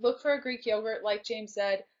look for a Greek yogurt, like James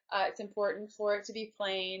said. It's important for it to be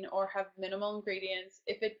plain or have minimal ingredients.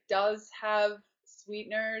 If it does have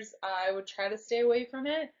sweeteners, I would try to stay away from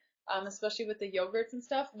it, especially with the yogurts and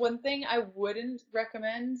stuff. One thing I wouldn't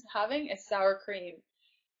recommend having is sour cream.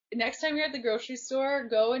 Next time you're at the grocery store,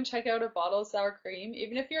 go and check out a bottle of sour cream,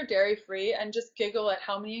 even if you're dairy free, and just giggle at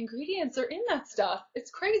how many ingredients are in that stuff.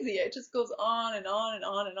 It's crazy. It just goes on and on and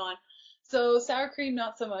on and on. So sour cream,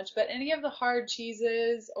 not so much, but any of the hard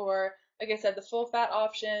cheeses or like I said, the full fat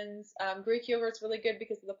options. Greek yogurt's really good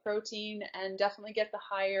because of the protein, and definitely get the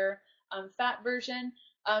higher fat version.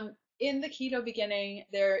 in the keto beginning,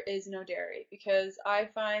 there is no dairy because I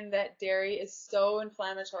find that dairy is so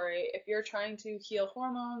inflammatory. If you're trying to heal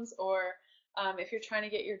hormones or if you're trying to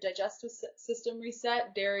get your digestive system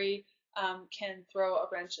reset, dairy can throw a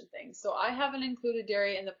wrench in things. So I haven't included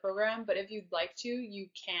dairy in the program, but if you'd like to, you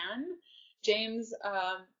can. James,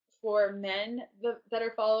 for men that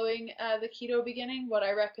are following the keto beginning, what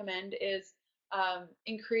I recommend is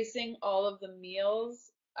increasing all of the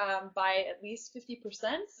meals by at least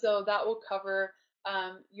 50%. So that will cover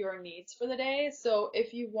your needs for the day. So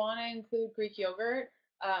if you want to include Greek yogurt,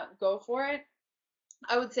 go for it.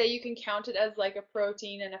 I would say you can count it as like a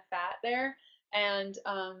protein and a fat there. And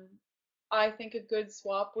I think a good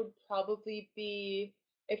swap would probably be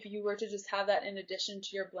if you were to just have that in addition to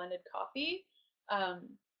your blended coffee, um,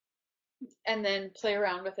 and then play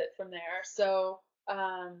around with it from there. So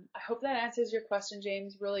I hope that answers your question,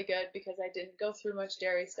 James. Really good because I didn't go through much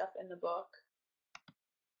dairy stuff in the book.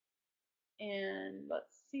 And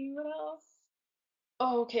let's see what else.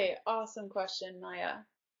 Oh, okay, awesome question, Maya.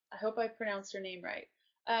 I hope I pronounced your name right.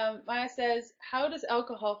 Maya says, how does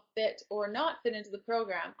alcohol fit or not fit into the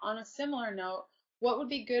program? On a similar note, what would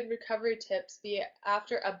be good recovery tips be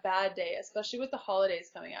after a bad day, especially with the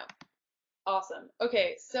holidays coming up? Awesome.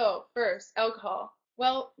 Okay, so first, alcohol.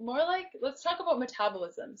 Well, more like, let's talk about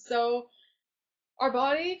metabolism. So our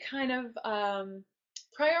body kind of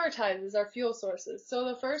prioritizes our fuel sources. So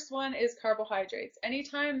the first one is carbohydrates.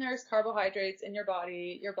 Anytime there's carbohydrates in your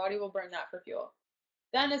body will burn that for fuel.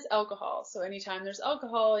 Then is alcohol. So anytime there's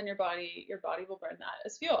alcohol in your body will burn that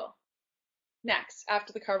as fuel. Next,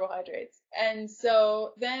 after the carbohydrates. And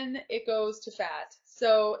so then it goes to fat.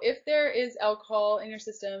 So if there is alcohol in your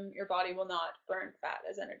system, your body will not burn fat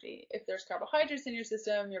as energy. If there's carbohydrates in your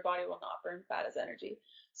system, your body will not burn fat as energy.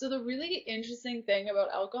 So the really interesting thing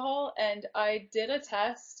about alcohol, and I did a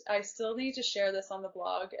test, I still need to share this on the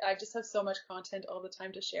blog. I just have so much content all the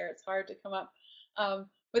time to share. It's hard to come up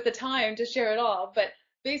with the time to share it all. But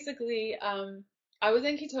basically, I was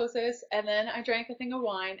in ketosis and then I drank a thing of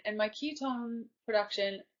wine and my ketone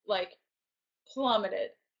production like plummeted.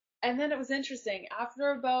 And then it was interesting.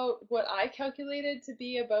 After about what I calculated to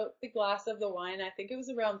be about the glass of the wine, I think it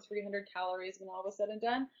was around 300 calories when all was said and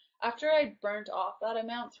done. After I burnt off that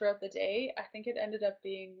amount throughout the day, I think it ended up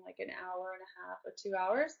being like an hour and a half or 2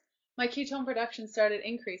 hours. My ketone production started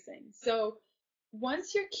increasing. So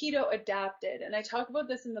once you're keto adapted, and I talk about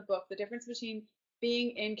this in the book, the difference between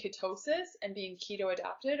being in ketosis and being keto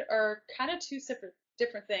adapted are kind of two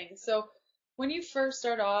different things. So when you first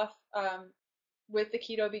start off with the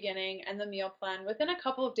keto beginning and the meal plan, within a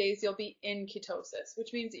couple of days you'll be in ketosis,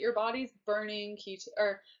 which means that your body's burning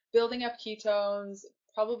or building up ketones,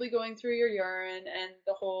 probably going through your urine and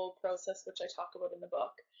the whole process which I talk about in the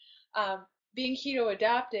book. Being keto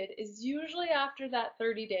adapted is usually after that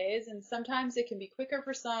 30 days, and sometimes it can be quicker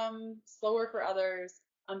for some, slower for others.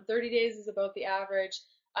 30 days is about the average.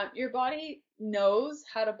 Your body knows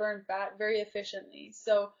how to burn fat very efficiently.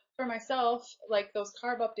 So for myself, like those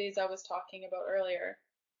carb up days I was talking about earlier,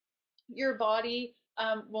 your body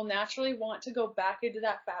will naturally want to go back into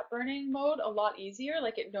that fat burning mode a lot easier,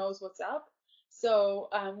 like it knows what's up. So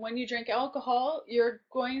when you drink alcohol, you're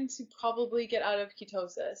going to probably get out of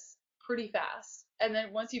ketosis pretty fast. And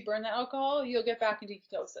then once you burn the alcohol, you'll get back into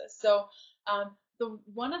ketosis. So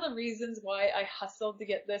one of the reasons why I hustled to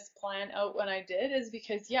get this plan out when I did is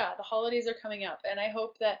because, yeah, the holidays are coming up, and I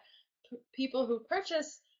hope that people who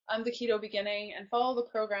purchase the keto beginning and follow the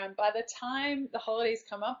program, by the time the holidays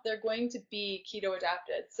come up, they're going to be keto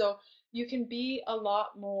adapted. So you can be a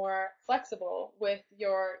lot more flexible with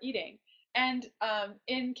your eating. And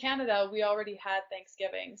in Canada, we already had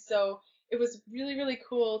Thanksgiving. So it was really, really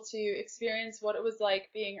cool to experience what it was like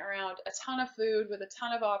being around a ton of food with a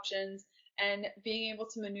ton of options and being able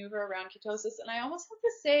to maneuver around ketosis. And I almost have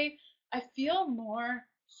to say, I feel more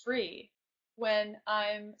free when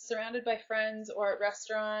I'm surrounded by friends or at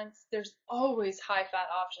restaurants. There's always high fat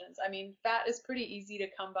options. I mean, fat is pretty easy to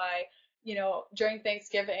come by, during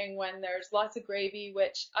Thanksgiving when there's lots of gravy,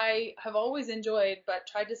 which I have always enjoyed but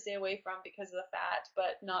tried to stay away from because of the fat,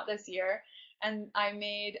 but not this year. And I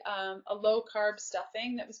made a low carb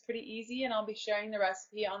stuffing that was pretty easy, and I'll be sharing the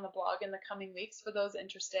recipe on the blog in the coming weeks for those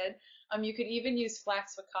interested. You could even use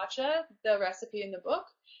flax focaccia, the recipe in the book,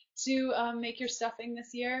 to make your stuffing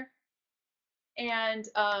this year. And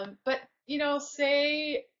but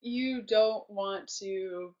say you don't want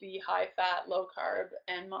to be high fat, low carb,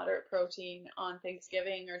 and moderate protein on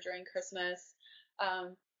Thanksgiving or during Christmas.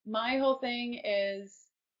 My whole thing is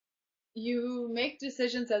you make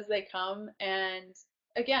decisions as they come, and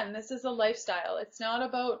again, this is a lifestyle. It's not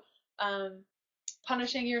about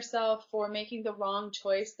punishing yourself for making the wrong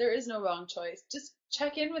choice. There is no wrong choice. Just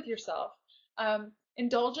check in with yourself.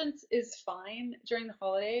 Indulgence is fine during the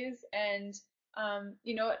holidays, and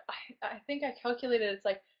you know, I think I calculated it's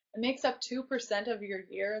like it makes up 2% of your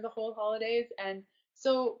year, the whole holidays, and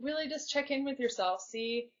so really just check in with yourself.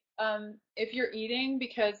 See if you're eating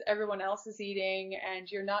because everyone else is eating and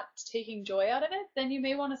you're not taking joy out of it, then you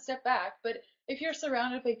may want to step back. But if you're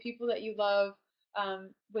surrounded by people that you love,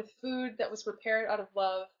 with food that was prepared out of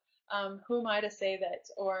love, who am I to say that?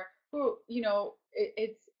 Or who, you know,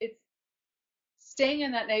 it's staying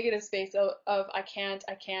in that negative space of I can't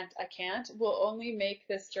will only make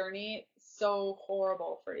this journey so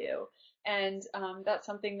horrible for you. And that's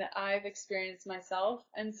something that I've experienced myself.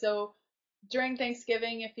 And so during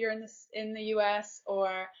Thanksgiving, if you're in the US,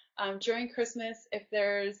 or during Christmas, if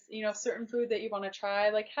there's, you know, certain food that you want to try,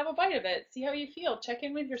 like have a bite of it, see how you feel, check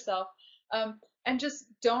in with yourself, and just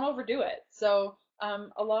don't overdo it. So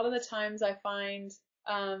a lot of the times I find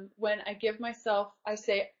when I give myself, I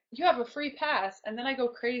say, you have a free pass, and then I go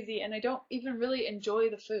crazy and I don't even really enjoy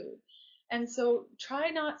the food. And so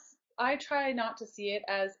I try not to see it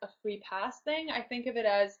as a free pass thing. I think of it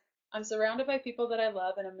as I'm surrounded by people that I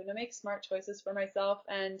love, and I'm going to make smart choices for myself.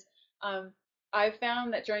 And um, I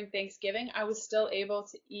found that during Thanksgiving, I was still able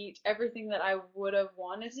to eat everything that I would have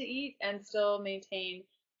wanted to eat and still maintain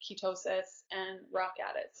ketosis and rock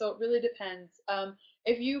at it. So it really depends.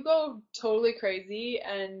 If you go totally crazy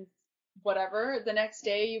and whatever, the next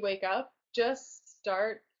day you wake up, just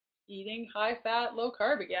start eating high fat, low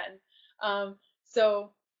carb again.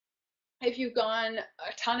 So if you've gone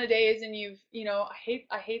a ton of days and you've, you know,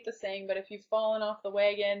 I hate the saying, but if you've fallen off the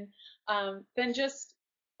wagon, then just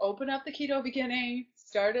open up the keto beginning,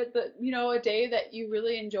 start at the, you know, a day that you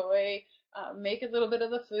really enjoy, make a little bit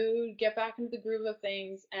of the food, get back into the groove of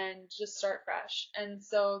things, and just start fresh. And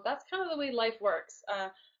so that's kind of the way life works.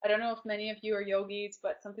 I don't know if many of you are yogis,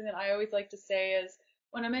 but something that I always like to say is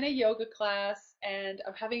when I'm in a yoga class and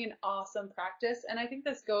I'm having an awesome practice, and I think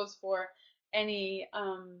this goes for any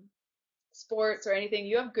sports or anything,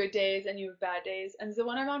 you have good days and you have bad days. And so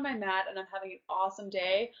when I'm on my mat and I'm having an awesome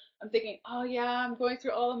day, I'm thinking, oh yeah, I'm going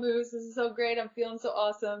through all the moves. This is so great. I'm feeling so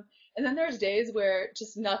awesome. And then there's days where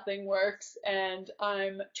just nothing works and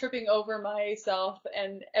I'm tripping over myself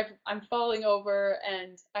and I'm falling over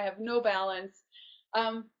and I have no balance.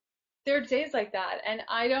 Um, there are days like that, and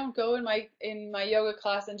I don't go in my yoga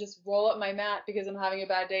class and just roll up my mat because I'm having a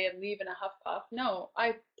bad day and leave in a huff puff. No,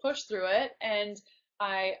 I push through it and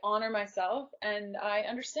I honor myself, and I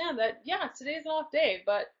understand that yeah, today's an off day,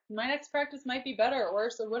 but my next practice might be better or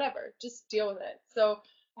worse or whatever. Just deal with it. So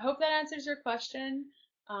I hope that answers your question.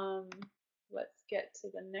 Um, let's get to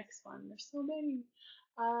the next one. There's so many.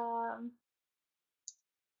 Um,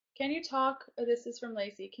 can you talk, this is from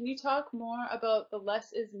Lacey, can you talk more about the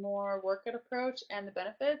less is more workout approach and the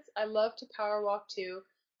benefits? I love to power walk too,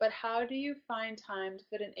 but how do you find time to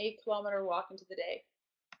fit an 8-kilometer walk into the day?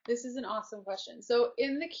 This is an awesome question. So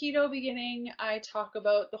in the keto beginning, I talk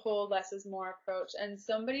about the whole less is more approach, and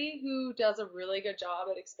somebody who does a really good job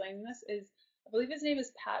at explaining this is, I believe his name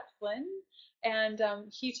is Pat Flynn, and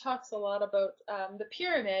he talks a lot about the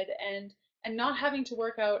pyramid and not having to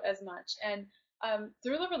work out as much. And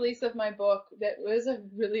through the release of my book, that was a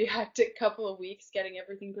really hectic couple of weeks getting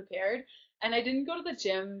everything prepared. And I didn't go to the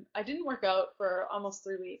gym. I didn't work out for almost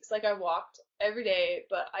 3 weeks. Like I walked every day,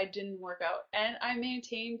 but I didn't work out. And I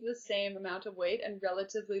maintained the same amount of weight and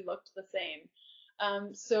relatively looked the same.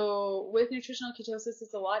 So with nutritional ketosis,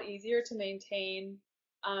 it's a lot easier to maintain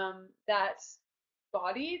that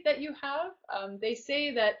body that you have. They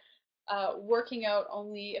say that working out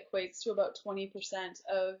only equates to about 20%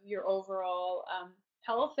 of your overall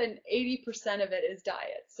health, and 80% of it is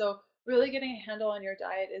diet. So really getting a handle on your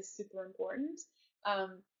diet is super important.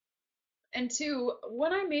 And two,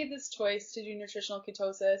 when I made this choice to do nutritional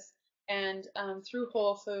ketosis and through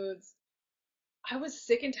Whole Foods, I was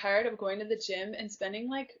sick and tired of going to the gym and spending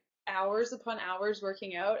like hours upon hours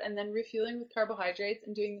working out and then refueling with carbohydrates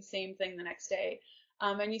and doing the same thing the next day.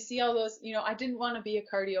 And you see all those, you know, I didn't want to be a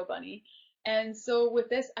cardio bunny. And so with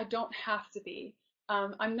this, I don't have to be.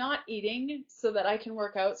 I'm not eating so that I can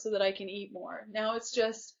work out so that I can eat more. Now it's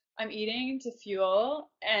just I'm eating to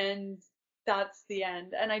fuel, and that's the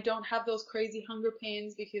end. And I don't have those crazy hunger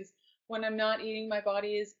pains because when I'm not eating, my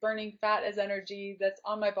body is burning fat as energy that's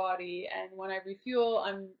on my body. And when I refuel,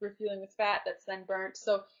 I'm refueling with fat that's then burnt.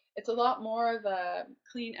 So it's a lot more of a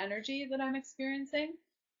clean energy that I'm experiencing.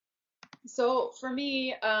 So for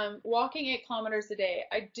me, walking 8 kilometers a day,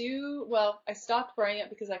 well, I stopped wearing it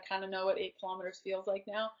because I kind of know what 8 kilometers feels like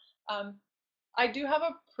now. Um, I do have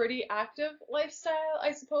a pretty active lifestyle,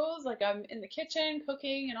 I suppose. Like I'm in the kitchen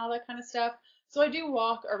cooking and all that kind of stuff. So I do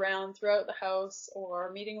walk around throughout the house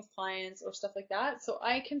or meeting with clients or stuff like that. So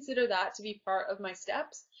I consider that to be part of my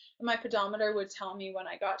steps. And my pedometer would tell me when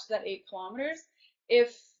I got to that 8 kilometers.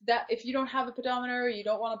 If you don't have a pedometer, you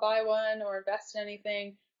don't want to buy one or invest in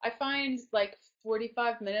anything, I find like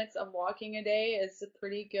 45 minutes of walking a day is a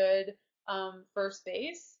pretty good first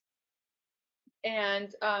base.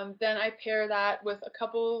 And then I pair that with a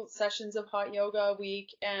couple sessions of hot yoga a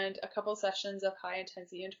week and a couple sessions of high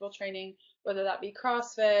intensity interval training, whether that be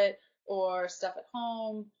CrossFit or stuff at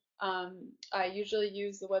home. I usually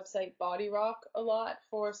use the website Body Rock a lot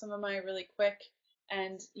for some of my really quick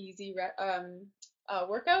and easy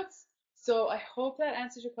workouts. So I hope that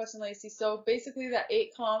answers your question, Lacey. So basically, that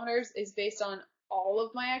 8 kilometers is based on all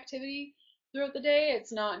of my activity throughout the day.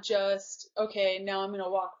 It's not just, okay, now I'm going to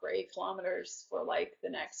walk for 8 kilometers for like the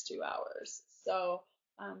next 2 hours. So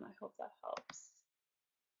I hope that helps.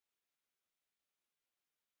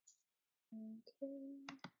 Okay.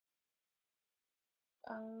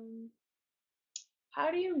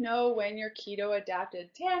 How do you know when you're keto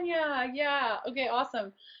adapted? Tanya, yeah. Okay,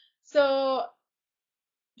 awesome. So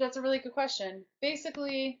that's a really good question.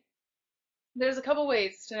 Basically, there's a couple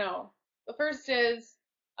ways to know. The first is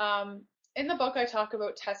um, in the book, I talk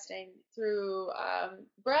about testing through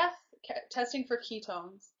breath, testing for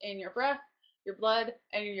ketones in your breath, your blood,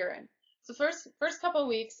 and your urine. So first couple of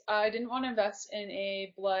weeks, I didn't want to invest in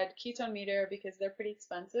a blood ketone meter because they're pretty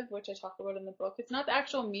expensive, which I talk about in the book. It's not the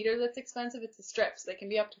actual meter that's expensive, it's the strips. They can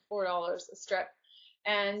be up to $4 a strip.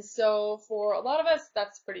 And so for a lot of us,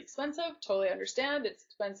 that's pretty expensive. Totally understand. It's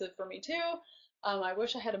expensive for me too. I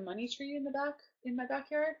wish I had a money tree in my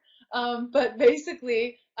backyard. But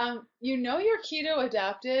basically, you know you're keto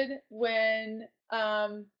adapted when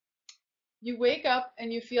you wake up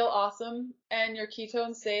and you feel awesome, and your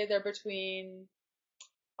ketones say they're between,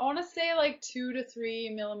 I want to say like 2 to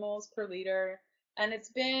 3 millimoles per liter, and it's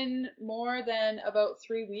been more than about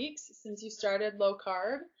 3 weeks since you started low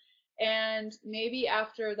carb. And maybe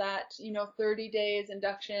after that, 30 days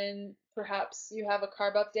induction, perhaps you have a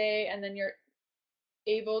carb up day, and then you're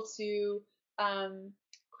able to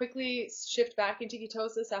quickly shift back into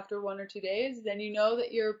ketosis after 1 or 2 days, then you know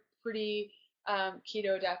that you're pretty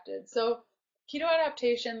keto adapted. So keto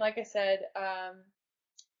adaptation, like I said,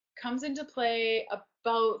 comes into play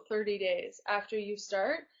about 30 days after you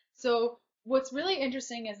start. So what's really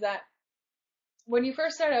interesting is that when you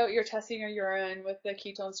first start out, you're testing your urine with the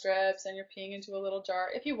ketone strips and you're peeing into a little jar.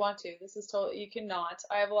 If you want to, this is totally, you cannot.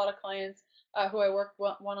 I have a lot of clients who I work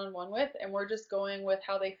one-on-one with, and we're just going with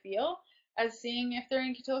how they feel as seeing if they're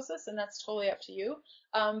in ketosis, and that's totally up to you.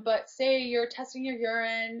 But say you're testing your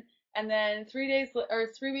urine, and then 3 days or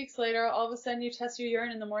 3 weeks later, all of a sudden you test your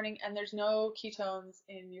urine in the morning and there's no ketones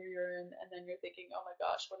in your urine, and then you're thinking, oh my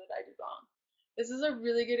gosh, what did I do wrong? This is a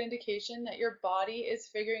really good indication that your body is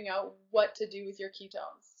figuring out what to do with your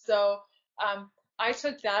ketones. So I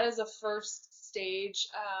took that as a first stage,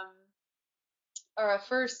 or a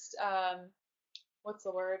first, what's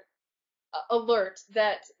the word? Alert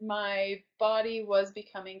that my body was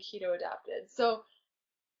becoming keto adapted. So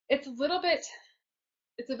it's a little bit,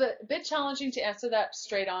 it's a bit challenging to answer that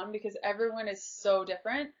straight on because everyone is so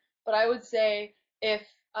different. But I would say if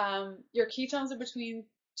your ketones are between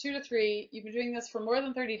 2 to 3, you've been doing this for more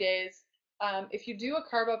than 30 days. If you do a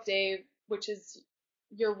carb up day, which is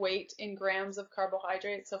your weight in grams of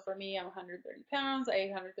carbohydrates, so for me, I'm 130 pounds, I ate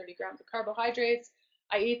 130 grams of carbohydrates.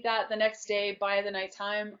 I eat that the next day. By the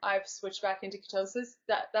nighttime, I've switched back into ketosis.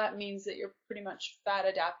 That means that you're pretty much fat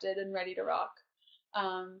adapted and ready to rock.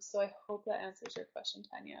 So I hope that answers your question,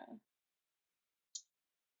 Tanya.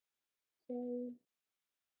 Okay.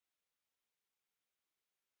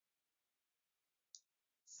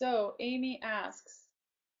 So Amy asks,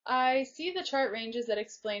 I see the chart ranges that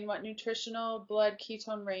explain what nutritional blood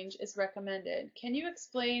ketone range is recommended. Can you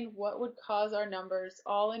explain what would cause our numbers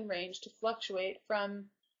all in range to fluctuate from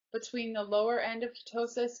between the lower end of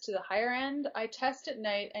ketosis to the higher end? I test at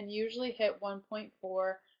night and usually hit 1.4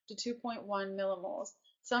 to 2.1 millimoles.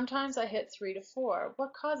 Sometimes I hit 3 to 4.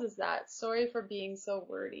 What causes that? Sorry for being so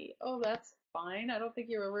wordy. Oh, that's fine. I don't think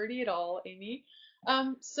you were wordy at all, Amy.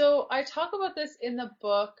 So I talk about this in the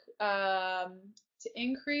book, to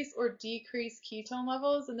increase or decrease ketone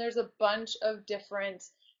levels, and there's a bunch of different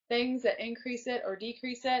things that increase it or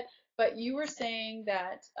decrease it. But you were saying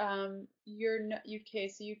that okay,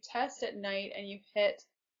 so you test at night and you hit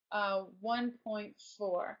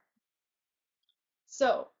 1.4.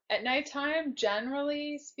 So at nighttime,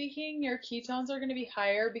 generally speaking, your ketones are going to be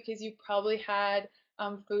higher because you probably had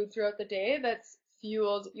food throughout the day that's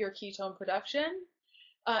fueled your ketone production.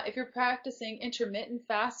 If you're practicing intermittent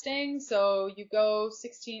fasting, so you go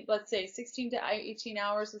 16, let's say 16 to 18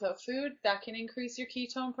 hours without food, that can increase your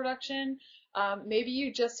ketone production. Maybe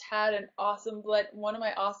you just had an awesome one of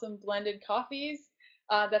my awesome blended coffees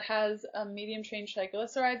that has medium chain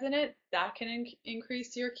triglycerides in it, that can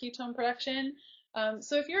increase your ketone production.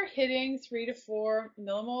 So if you're hitting 3 to 4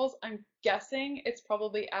 millimoles, I'm guessing it's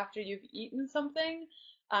probably after you've eaten something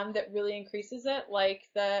that really increases it, like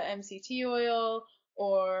the MCT oil,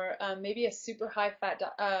 or maybe a super high fat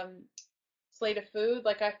plate of food.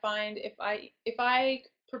 Like I find if I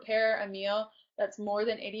prepare a meal that's more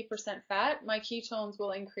than 80% fat, my ketones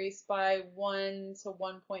will increase by 1 to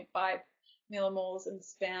 1.5 millimoles in the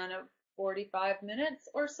span of 45 minutes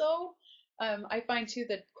or so. I find too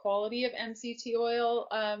the quality of MCT oil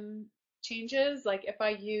changes. Like if I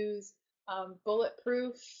use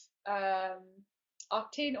bulletproof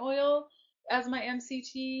octane oil as my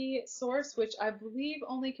MCT source, which I believe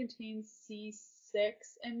only contains C6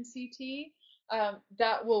 MCT,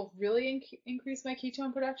 that will really increase my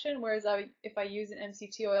ketone production. Whereas if I use an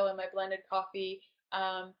MCT oil in my blended coffee,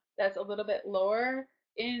 that's a little bit lower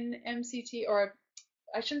in MCT, or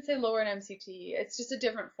I shouldn't say lower in MCT, it's just a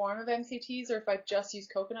different form of MCTs, or if I just use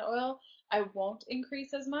coconut oil, I won't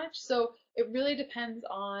increase as much. So it really depends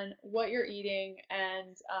on what you're eating,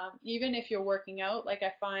 and even if you're working out, like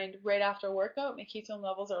I find right after workout, my ketone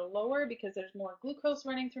levels are lower because there's more glucose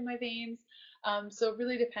running through my veins. So it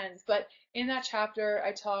really depends. But in that chapter,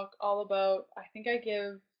 I talk all about, I think I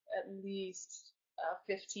give at least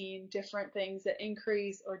 15 different things that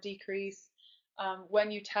increase or decrease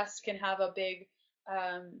when you test can have a big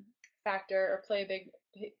factor, or play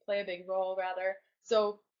a big role rather.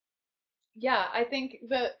 So yeah, I think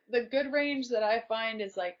the good range that I find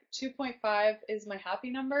is like 2.5 is my happy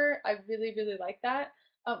number. I really, really like that.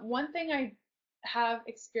 One thing I have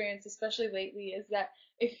experienced, especially lately, is that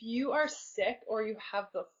if you are sick or you have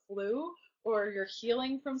the flu or you're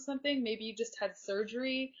healing from something, maybe you just had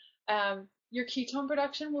surgery, your ketone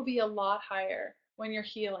production will be a lot higher when you're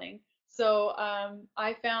healing. So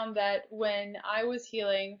I found that when I was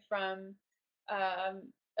healing from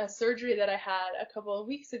a surgery that I had a couple of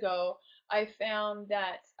weeks ago, I found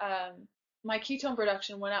that my ketone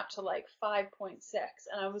production went up to like 5.6,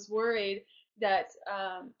 and I was worried that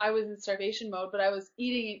I was in starvation mode, but I was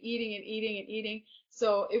eating and eating and eating and eating.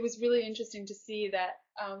 So it was really interesting to see that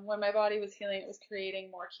when my body was healing, it was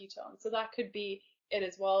creating more ketones. So that could be it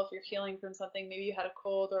as well. If you're healing from something, maybe you had a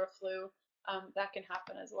cold or a flu, that can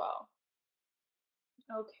happen as well.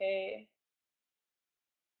 Okay.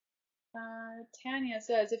 Tanya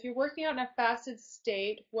says, if you're working out in a fasted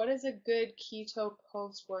state, what is a good keto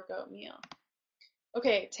post-workout meal?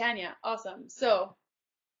 Okay, Tanya, awesome. So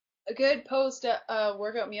a good post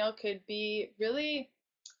workout meal could be it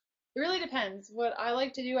really depends. What I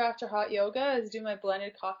like to do after hot yoga is do my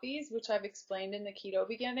blended coffees, which I've explained in the keto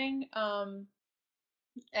beginning.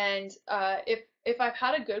 And if I've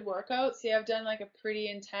had a good workout, say I've done like a pretty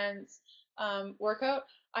intense workout,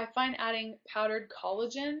 I find adding powdered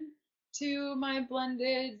collagen to my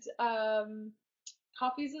blended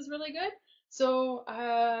coffees is really good. So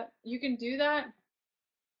you can do that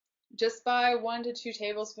just by 1 to 2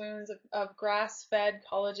 tablespoons of grass-fed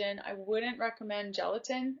collagen. I wouldn't recommend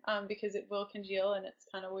gelatin because it will congeal and it's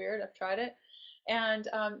kind of weird. I've tried it. And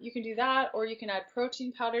you can do that, or you can add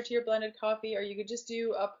protein powder to your blended coffee, or you could just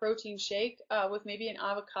do a protein shake with maybe an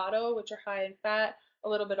avocado, which are high in fat, a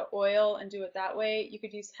little bit of oil, and do it that way. You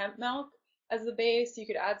could use hemp milk as the base. You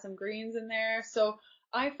could add some greens in there. So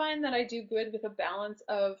I find that I do good with a balance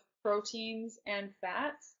of proteins and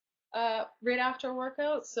fats right after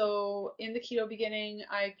workout. So in the keto beginning,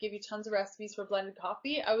 I give you tons of recipes for blended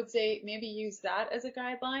coffee. I would say maybe use that as a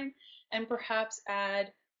guideline, and perhaps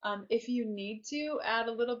add, if you need to, add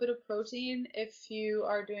a little bit of protein if you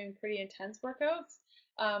are doing pretty intense workouts.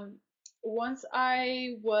 Once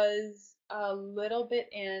I was a little bit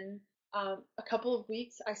in, a couple of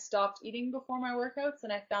weeks, I stopped eating before my workouts,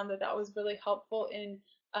 and I found that that was really helpful in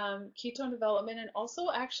ketone development, and also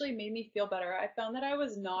actually made me feel better. I found that I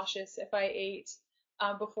was nauseous if I ate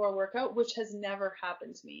before a workout, which has never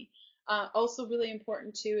happened to me. Also really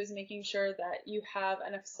important too is making sure that you have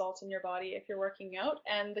enough salt in your body if you're working out,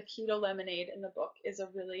 and the keto lemonade in the book is a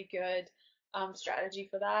really good strategy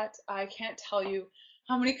for that. I can't tell you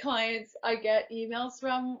how many clients I get emails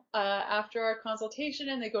from after our consultation,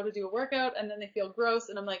 and they go to do a workout and then they feel gross,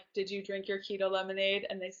 and I'm like, did you drink your keto lemonade?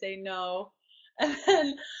 And they say no. And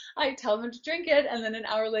then I tell them to drink it, and then an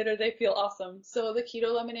hour later they feel awesome. So the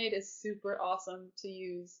keto lemonade is super awesome to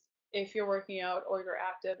use if you're working out or you're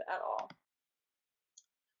active at all.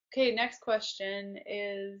 Okay, next question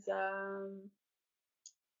is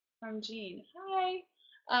from Jean.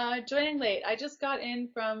 Hi. Joining late. I just got in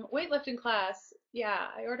from weightlifting class. Yeah,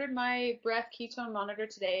 I ordered my breath ketone monitor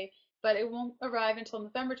today, but it won't arrive until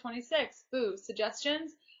November 26th. Boo.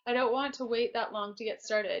 Suggestions? I don't want to wait that long to get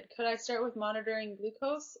started. Could I start with monitoring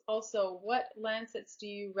glucose? Also, what lancets do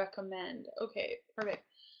you recommend? Okay, perfect.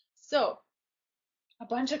 So, a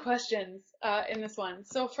bunch of questions in this one.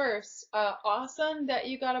 So first, awesome that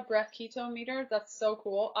you got a breath ketone meter. That's so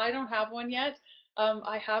cool. I don't have one yet.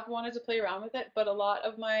 I have wanted to play around with it, but a lot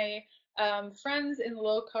of my friends in the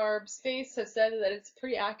low carb space have said that it's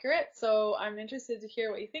pretty accurate. So I'm interested to hear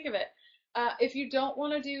what you think of it. If you don't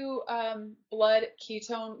want to do blood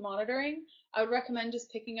ketone monitoring, I would recommend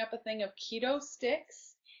just picking up a thing of keto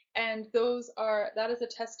sticks. And that is a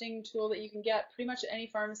testing tool that you can get pretty much at any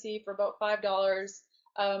pharmacy for about $5.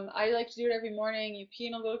 I like to do it every morning. You pee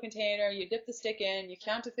in a little container, you dip the stick in, you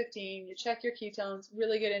count to 15, you check your ketones,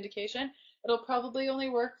 really good indication. It'll probably only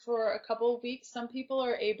work for a couple of weeks. Some people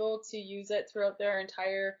are able to use it throughout their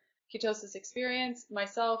entire ketosis experience.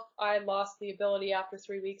 Myself, I lost the ability after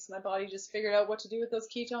 3 weeks. My body just figured out what to do with those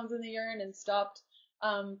ketones in the urine and stopped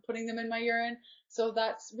putting them in my urine. So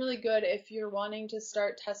that's really good if you're wanting to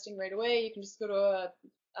start testing right away. You can just go to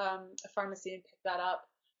a pharmacy and pick that up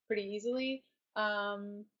pretty easily.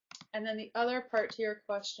 And then the other part to your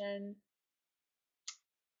question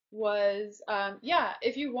was, yeah,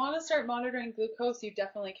 if you want to start monitoring glucose, you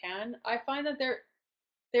definitely can. I find that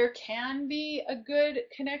there can be a good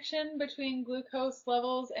connection between glucose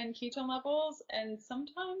levels and ketone levels, and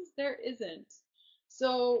sometimes there isn't.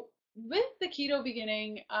 So with the keto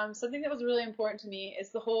beginning, something that was really important to me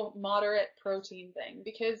is the whole moderate protein thing,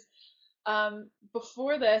 because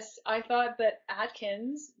before this, I thought that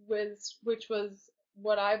Atkins which was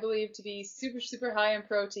what I believe to be super, super high in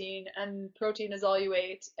protein, and protein is all you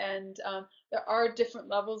ate. And there are different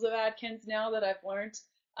levels of Atkins now that I've learned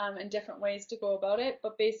and different ways to go about it.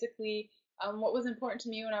 But basically, what was important to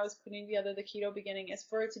me when I was putting together the keto beginning is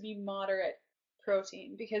for it to be moderate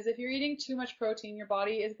protein, because if you're eating too much protein, your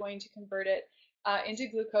body is going to convert it into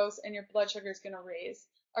glucose, and your blood sugar is going to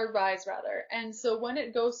rise rather. And so when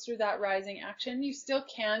it goes through that rising action, you still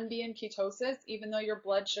can be in ketosis, even though your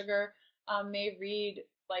blood sugar may read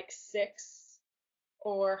like 6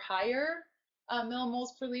 or higher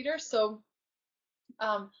millimoles per liter. So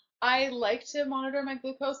I like to monitor my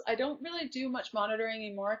glucose. I don't really do much monitoring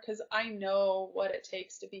anymore because I know what it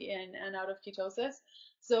takes to be in and out of ketosis.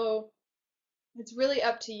 So it's really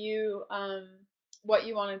up to you what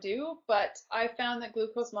you want to do, but I found that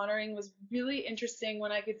glucose monitoring was really interesting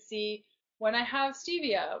when I could see when I have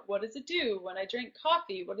stevia, what does it do? When I drink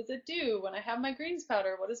coffee, what does it do? When I have my greens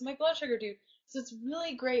powder, what does my blood sugar do? So it's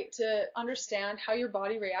really great to understand how your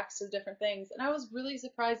body reacts to different things. And I was really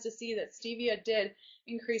surprised to see that stevia did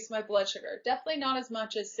increase my blood sugar. Definitely not as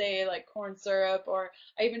much as, say, like corn syrup, or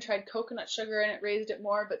I even tried coconut sugar and it raised it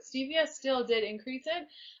more, but stevia still did increase it.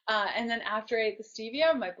 And then after I ate the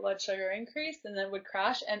stevia, my blood sugar increased and then would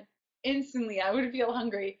crash, and instantly I would feel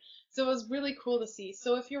hungry. So it was really cool to see.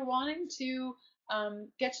 So if you're wanting to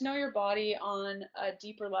get to know your body on a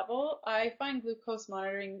deeper level, I find glucose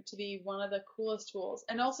monitoring to be one of the coolest tools.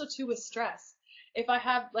 And also too with stress. If I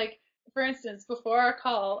have, like, for instance, before our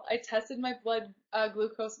call, I tested my blood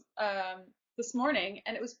glucose this morning,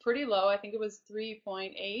 and it was pretty low. I think it was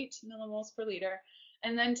 3.8 millimoles per liter.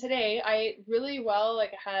 And then today I ate really well,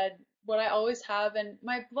 like I had what I always have, and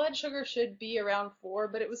my blood sugar should be around 4,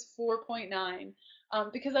 but it was 4.9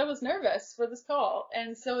 because I was nervous for this call.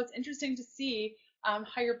 And so it's interesting to see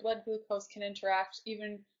how your blood glucose can interact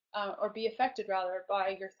even or be affected rather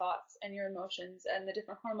by your thoughts and your emotions and the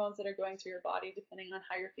different hormones that are going through your body depending on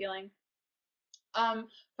how you're feeling.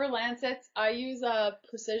 For lancets, I use a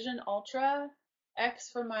Precision Ultra X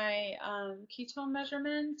for my ketone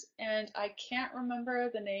measurement, and I can't remember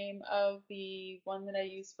the name of the one that I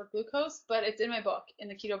use for glucose, but it's in my book. In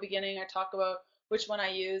the Keto Beginning, I talk about which one I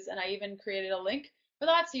use, and I even created a link for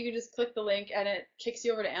that, so you can just click the link and it kicks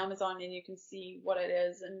you over to Amazon and you can see what it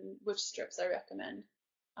is and which strips I recommend.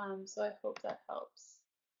 So I hope that helps.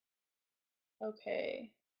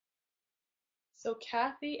 Okay, so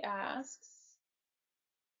Kathy asks,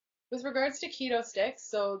 with regards to keto sticks,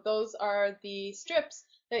 so those are the strips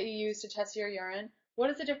that you use to test your urine. What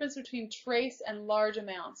is the difference between trace and large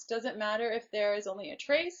amounts? Does it matter if there is only a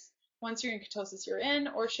trace? Once you're in ketosis, you're in,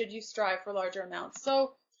 or should you strive for larger amounts?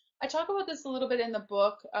 So I talk about this a little bit in the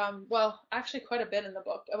book. Well, actually, quite a bit in the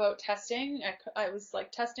book about testing. I was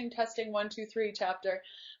like testing, 1, 2, 3 chapter.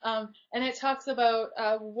 And it talks about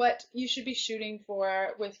what you should be shooting for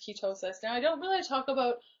with ketosis. Now, I don't really talk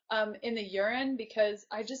about in the urine because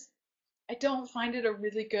I don't find it a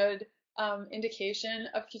really good indication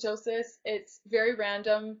of ketosis. It's very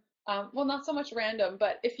random. Well, not so much random,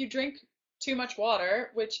 but if you drink too much water,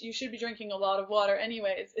 which you should be drinking a lot of water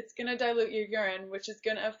anyways, it's going to dilute your urine, which is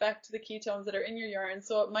going to affect the ketones that are in your urine.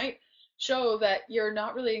 So it might show that you're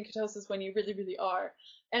not really in ketosis when you really, really are.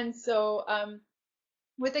 And so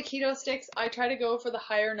with the keto sticks, I try to go for the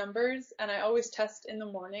higher numbers, and I always test in the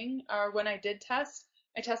morning. Or when I did test,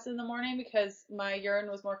 I tested in the morning because my urine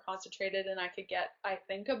was more concentrated and I could get, I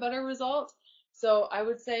think, a better result. So I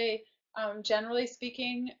would say, generally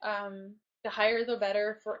speaking, the higher the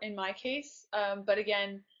better for in my case. But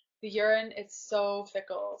again, the urine, it's so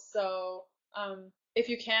fickle. So if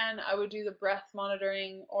you can, I would do the breath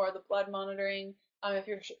monitoring or the blood monitoring. If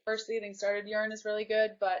you're first getting started, urine is really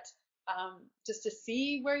good, but just to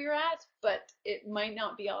see where you're at, but it might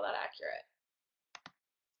not be all that accurate.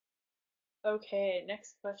 Okay,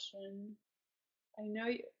 next question. I know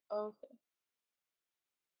you, okay.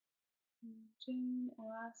 Jane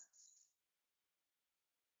asks,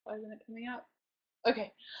 why isn't it coming up?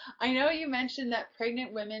 Okay, I know you mentioned that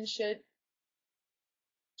pregnant women should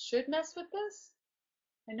mess with this.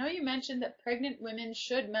 I know you mentioned that pregnant women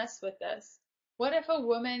should mess with this. What if a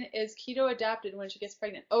woman is keto adapted when she gets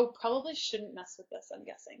pregnant? Oh, probably shouldn't mess with this, I'm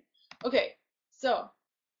guessing. Okay, so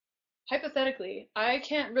hypothetically, I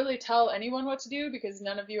can't really tell anyone what to do because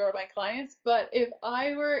none of you are my clients, but if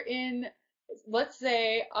I were in, let's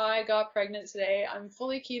say I got pregnant today, I'm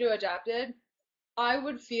fully keto adapted, I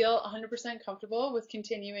would feel 100% comfortable with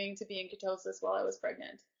continuing to be in ketosis while I was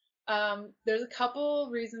pregnant. There's a couple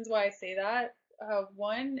reasons why I say that.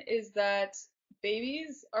 One is that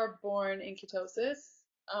babies are born in ketosis.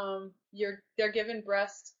 They're given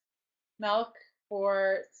breast milk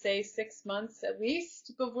for say 6 months at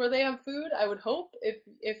least before they have food. I would hope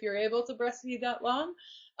if you're able to breastfeed that long.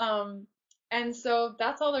 Um, and so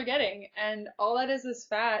that's all they're getting, and all that is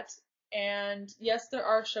fat. And yes, there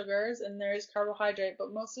are sugars and there is carbohydrate,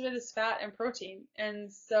 but most of it is fat and protein.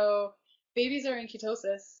 And so babies are in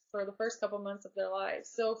ketosis for the first couple months of their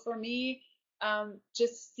lives. So for me,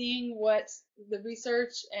 just seeing what the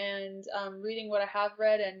research and reading what I have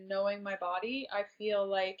read and knowing my body, I feel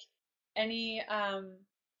like any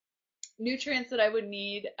nutrients that I would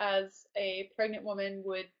need as a pregnant woman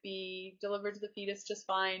would be delivered to the fetus just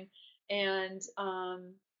fine. And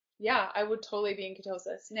yeah, I would totally be in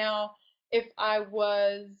ketosis. Now, if I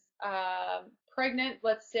was pregnant,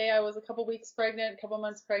 let's say I was a couple weeks pregnant, a couple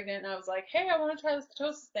months pregnant, and I was like, hey, I want to try this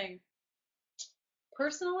ketosis thing.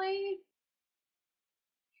 Personally,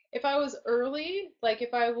 if I was early, like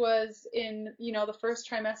if I was in, the first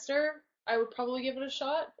trimester, I would probably give it a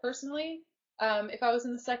shot personally. If I was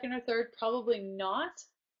in the second or third, probably not,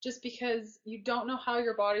 just because you don't know how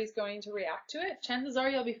your body's going to react to it. Chances are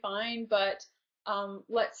you'll be fine, but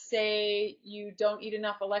let's say you don't eat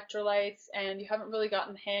enough electrolytes and you haven't really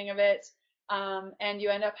gotten the hang of it, and you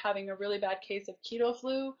end up having a really bad case of keto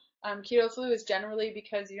flu. Keto flu is generally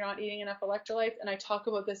because you're not eating enough electrolytes, and I talk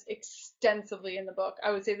about this extensively in the book.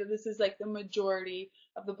 I would say that this is like the majority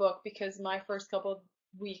of the book because my first couple of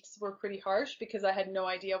weeks were pretty harsh because I had no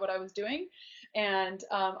idea what I was doing, and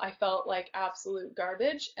I felt like absolute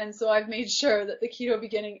garbage. And so I've made sure that the keto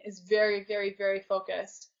beginning is very, very, very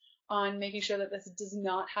focused on making sure that this does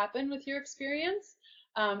not happen with your experience.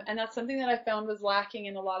 And that's something that I found was lacking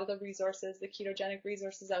in a lot of the resources, the ketogenic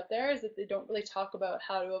resources out there, is that they don't really talk about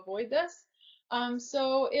how to avoid this.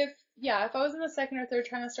 So if I was in the second or third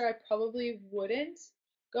trimester, I probably wouldn't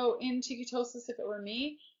go into ketosis if it were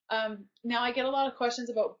me. Now I get a lot of questions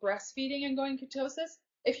about breastfeeding and going ketosis.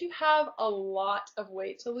 If you have a lot of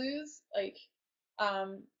weight to lose, like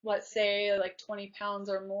let's say like 20 pounds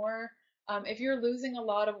or more, if you're losing a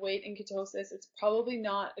lot of weight in ketosis, it's probably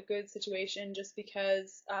not a good situation just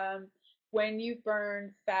because when you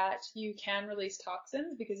burn fat, you can release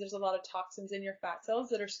toxins because there's a lot of toxins in your fat cells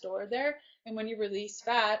that are stored there. And when you release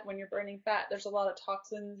fat, when you're burning fat, there's a lot of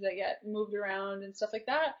toxins that get moved around and stuff like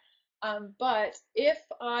that. But if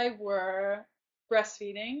I were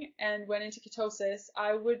breastfeeding and went into ketosis,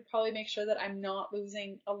 I would probably make sure that I'm not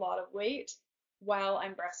losing a lot of weight while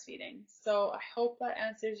I'm breastfeeding. So I hope that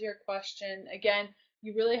answers your question. Again,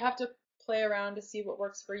 you really have to play around to see what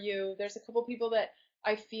works for you. There's a couple people that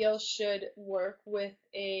I feel should work with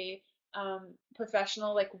a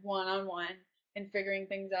professional, like one-on-one. in figuring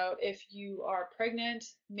things out. If you are pregnant,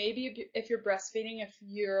 maybe if you're breastfeeding, if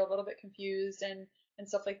you're a little bit confused and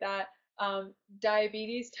stuff like that.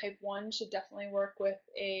 Diabetes type 1 should definitely work with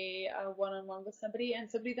a one-on-one with somebody, and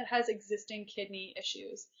somebody that has existing kidney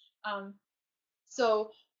issues.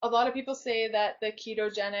 So a lot of people say that the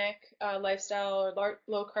ketogenic lifestyle or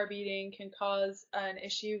low carb eating can cause an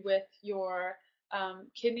issue with your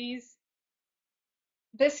kidneys.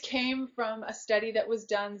 This came from a study that was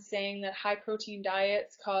done saying that high protein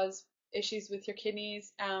diets cause issues with your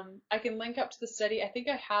kidneys. I can link up to the study. I think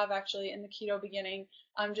I have actually in the keto beginning.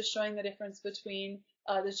 I'm just showing the difference between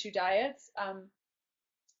the two diets.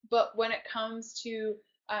 But when it comes to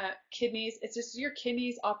kidneys, it's just your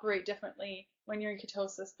kidneys operate differently when you're in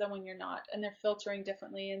ketosis than when you're not, and they're filtering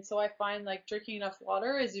differently. And so I find like drinking enough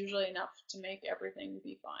water is usually enough to make everything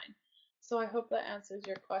be fine. So I hope that answers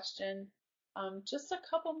your question. Just a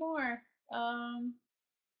couple more.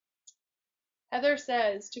 Heather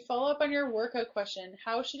says, to follow up on your workout question,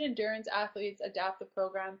 how should endurance athletes adapt the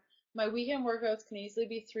program? My weekend workouts can easily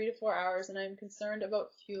be 3 to 4 hours, and I'm concerned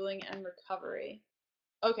about fueling and recovery.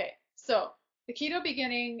 Okay, so the keto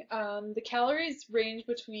beginning, the calories range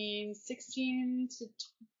between 16 to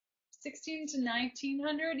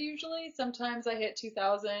 1900 usually. Sometimes I hit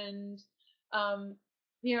 2000.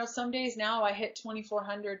 Some days now I hit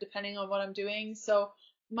 2400 depending on what I'm doing. So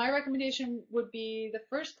my recommendation would be the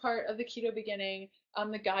first part of the keto beginning,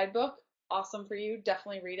 the guidebook, awesome for you,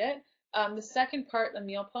 definitely read it. The second part, the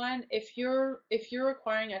meal plan, if you're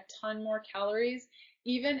requiring a ton more calories,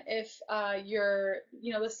 even if you're,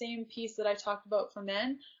 the same piece that I talked about for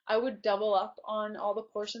men, I would double up on all the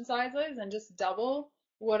portion sizes and just double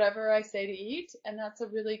whatever I say to eat, and that's a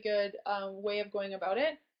really good way of going about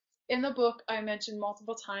it. In the book, I mentioned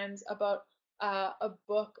multiple times about a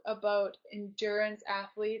book about endurance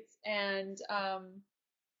athletes and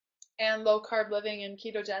low carb living and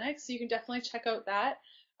ketogenic, so you can definitely check out that.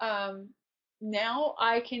 Now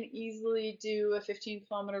I can easily do a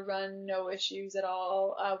 15-kilometer run, no issues at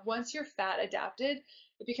all. Once you're fat adapted,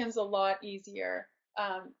 it becomes a lot easier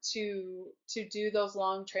to do those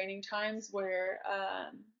long training times where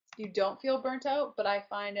you don't feel burnt out. But I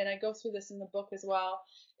find, and I go through this in the book as well,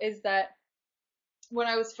 is that when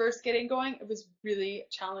I was first getting going, it was really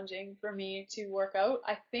challenging for me to work out.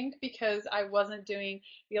 I think because I wasn't doing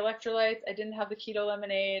the electrolytes, I didn't have the keto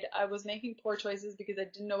lemonade, I was making poor choices because I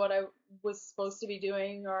didn't know what I was supposed to be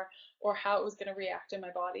doing or how it was going to react in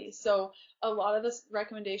my body. So a lot of the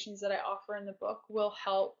recommendations that I offer in the book will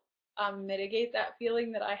help mitigate that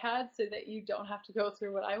feeling that I had so that you don't have to go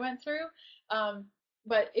through what I went through.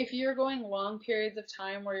 But if you're going long periods of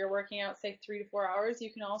time where you're working out, say 3 to 4 hours,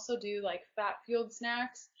 you can also do like fat-fueled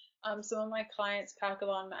snacks. Some of my clients pack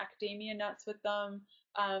along macadamia nuts with them.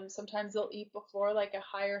 Sometimes they'll eat before like a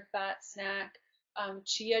higher fat snack.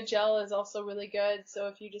 Chia gel is also really good. So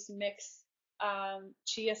if you just mix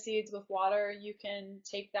chia seeds with water, you can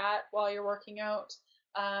take that while you're working out.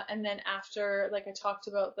 And then after, like I talked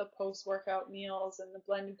about the post-workout meals and the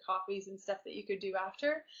blended coffees and stuff that you could do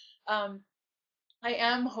after. I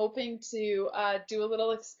am hoping to do a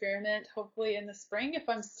little experiment, hopefully in the spring, if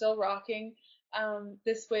I'm still rocking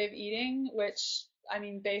this way of eating, which, I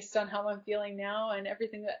mean, based on how I'm feeling now and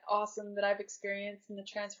everything that awesome that I've experienced and the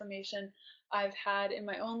transformation I've had in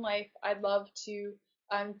my own life, I'd love to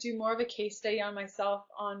do more of a case study on myself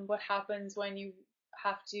on what happens when you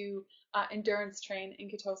have to endurance train in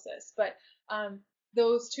ketosis. But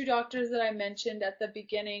those two doctors that I mentioned at the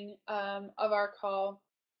beginning of our call,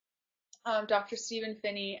 Dr. Stephen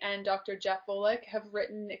Finney and Dr. Jeff Volek, have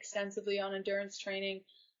written extensively on endurance training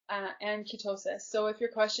and ketosis. So if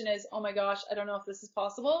your question is, oh my gosh, I don't know if this is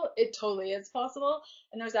possible, it totally is possible.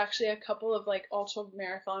 And there's actually a couple of like ultra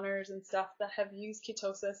marathoners and stuff that have used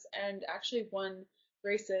ketosis and actually won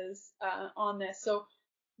races on this. So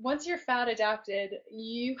once you're fat adapted,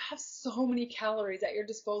 you have so many calories at your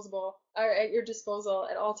disposal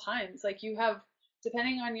at all times. Like you have,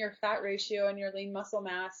 depending on your fat ratio and your lean muscle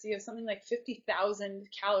mass, you have something like 50,000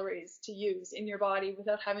 calories to use in your body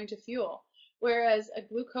without having to fuel. Whereas a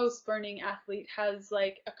glucose burning athlete has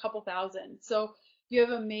like a couple thousand. So you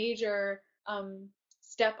have a major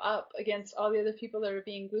step up against all the other people that are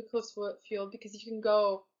being glucose fueled because you can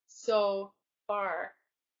go so far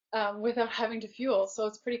without having to fuel. So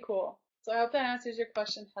it's pretty cool. So I hope that answers your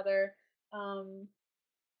question, Heather.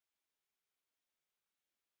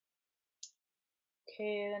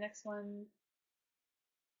 Okay, the next one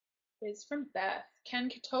is from Beth. Can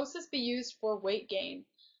ketosis be used for weight gain?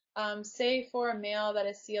 Say for a male that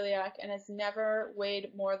is celiac and has never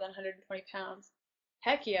weighed more than 120 pounds.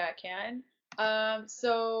 Heck yeah, it can.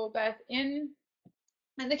 So Beth, in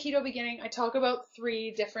In the keto beginning, I talk about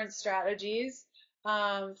 3 different strategies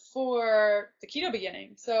for the keto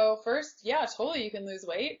beginning. So first, yeah, totally, you can lose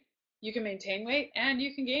weight, you can maintain weight, and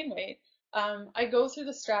you can gain weight. I go through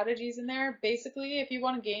the strategies in there. Basically, if you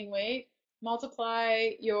want to gain weight,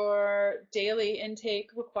 multiply your daily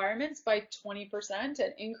intake requirements by 20%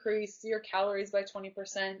 and increase your calories by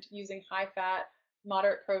 20% using high fat,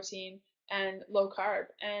 moderate protein, and low carb,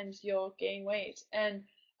 and you'll gain weight. And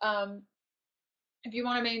um, if you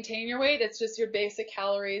want to maintain your weight, it's just your basic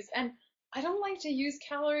calories. And I don't like to use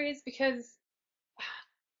calories because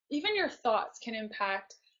even your thoughts can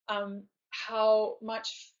impact how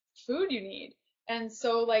much food you need. And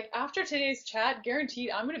so, like, after today's chat,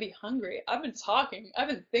 guaranteed I'm going to be hungry. I've been talking, I've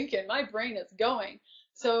been thinking, my brain is going.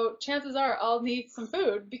 So, chances are I'll need some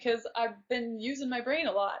food because I've been using my brain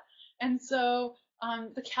a lot. And so,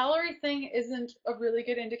 the calorie thing isn't a really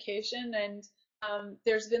good indication. And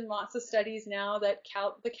there's been lots of studies now that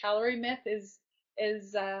the calorie myth is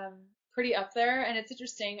pretty up there. And it's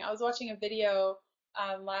interesting. I was watching a video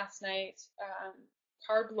last night,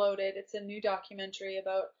 Carb Loaded. It's a new documentary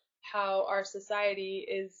about how our society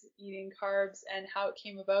is eating carbs and how it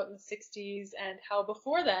came about in the 60s, and how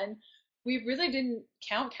before then we really didn't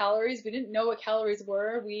count calories. We didn't know what calories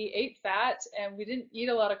were. We ate fat and we didn't eat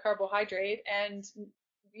a lot of carbohydrate, and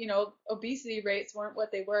obesity rates weren't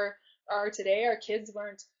what they are today. Our kids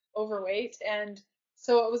weren't overweight, and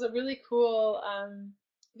so it was a really cool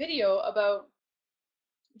video about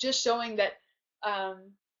just showing that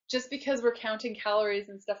just because we're counting calories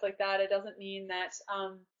and stuff like that, it doesn't mean that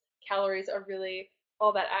calories are really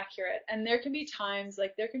all that accurate. And there can be times,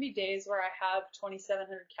 like there can be days where I have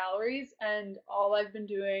 2,700 calories and all I've been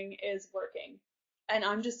doing is working and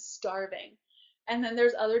I'm just starving. And then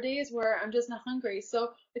there's other days where I'm just not hungry.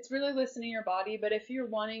 So it's really listening to your body. But if you're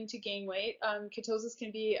wanting to gain weight, ketosis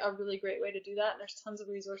can be a really great way to do that. And there's tons of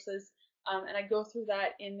resources. And I go through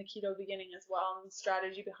that in the keto beginning as well, and the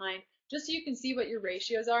strategy behind, just so you can see what your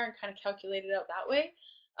ratios are and kind of calculate it out that way.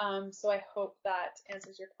 So I hope that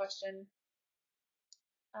answers your question.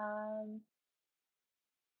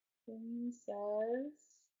 Says,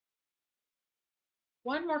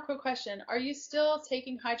 one more quick question. Are you still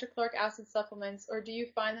taking hydrochloric acid supplements, or do you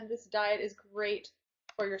find that this diet is great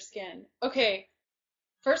for your skin? Okay,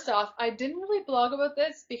 first off, I didn't really blog about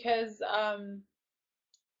this because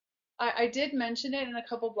I did mention it in a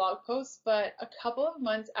couple blog posts, but a couple of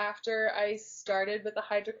months after I started with the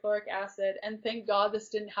hydrochloric acid, and thank God this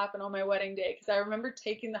didn't happen on my wedding day, because I remember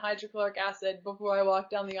taking the hydrochloric acid before I walked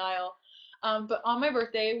down the aisle. But on my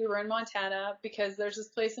birthday, we were in Montana because there's this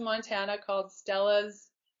place in Montana called Stella's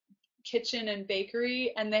Kitchen and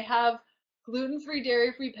Bakery, and they have gluten-free,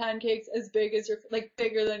 dairy-free pancakes as big as like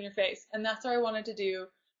bigger than your face, and that's what I wanted to do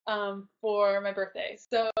for my birthday.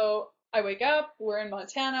 So I wake up, we're in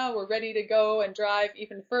Montana, we're ready to go and drive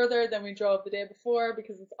even further than we drove the day before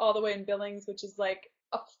because it's all the way in Billings, which is like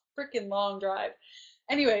a freaking long drive.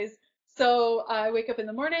 Anyways, so I wake up in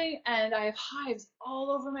the morning and I have hives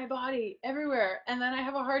all over my body, everywhere, and then I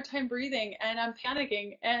have a hard time breathing and I'm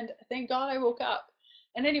panicking, and thank God I woke up.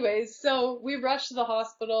 And anyways, so we rushed to the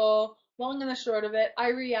hospital. Long and the short of it, I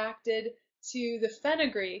reacted to the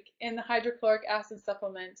fenugreek in the hydrochloric acid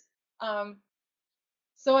supplement.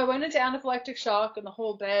 So I went into anaphylactic shock and the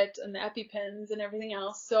whole bit and the EpiPens and everything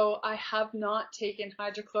else. So I have not taken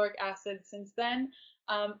hydrochloric acid since then.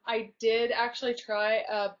 I did actually try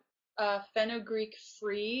a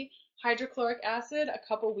fenugreek-free hydrochloric acid a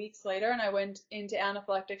couple weeks later, and I went into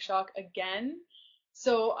anaphylactic shock again.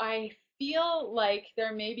 So I feel like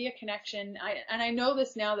there may be a connection, and I know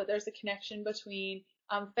this now, that there's a connection between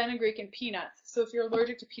fenugreek and peanuts. So if you're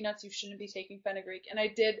allergic to peanuts, you shouldn't be taking fenugreek. And I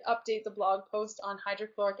did update the blog post on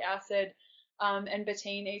hydrochloric acid and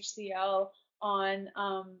betaine HCl on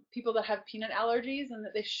people that have peanut allergies, and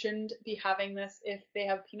that they shouldn't be having this if they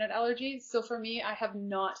have peanut allergies. So for me, I have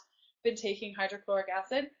not been taking hydrochloric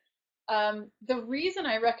acid. The reason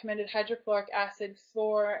I recommended hydrochloric acid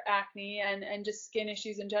for acne and just skin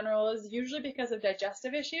issues in general is usually because of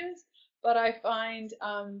digestive issues. But I find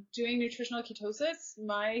doing nutritional ketosis,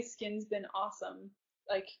 my skin's been awesome,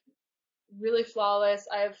 like really flawless.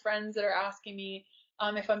 I have friends that are asking me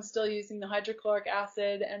if I'm still using the hydrochloric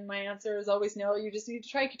acid, and my answer is always no. You just need to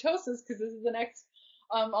try ketosis because this is the next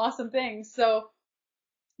awesome thing. So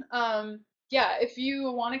yeah, if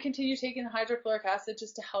you want to continue taking the hydrochloric acid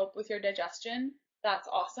just to help with your digestion, that's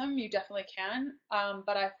awesome. You definitely can.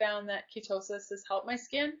 But I found that ketosis has helped my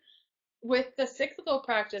skin. With the cyclical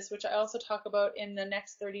practice, which I also talk about in the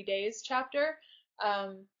next 30 days chapter,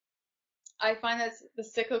 I find that the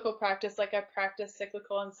cyclical practice, like I practice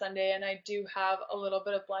cyclical on Sunday, and I do have a little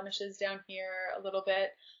bit of blemishes down here, a little bit.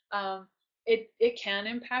 Um, it can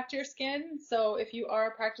impact your skin. So if you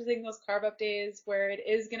are practicing those carb up days where it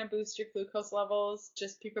is going to boost your glucose levels,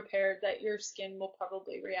 just be prepared that your skin will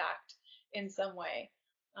probably react in some way.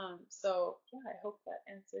 So yeah, I hope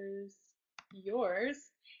that answers yours.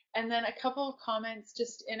 And then a couple of comments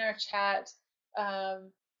just in our chat. Um,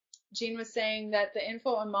 Jean was saying that the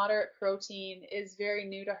info on moderate protein is very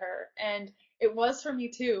new to her, and it was for me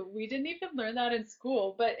too. We didn't even learn that in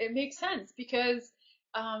school, but it makes sense because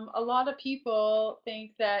a lot of people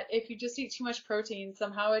think that if you just eat too much protein,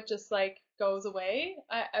 somehow it just like goes away.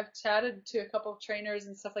 I've chatted to a couple of trainers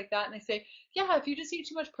and stuff like that, and they say, yeah, if you just eat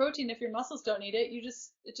too much protein, if your muscles don't need it,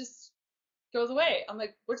 it just goes away. I'm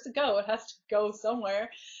like, where's it go? It has to go somewhere.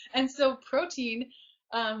 And so protein,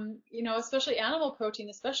 especially animal protein,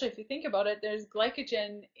 especially if you think about it, there's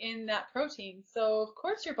glycogen in that protein. So of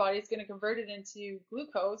course your body's going to convert it into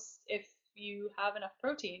glucose if you have enough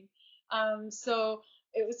protein. So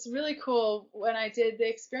it was really cool when I did the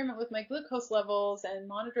experiment with my glucose levels and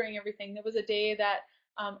monitoring everything. There was a day that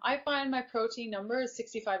I find my protein number is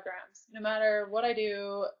 65 grams. No matter what I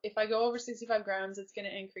do, if I go over 65 grams, it's going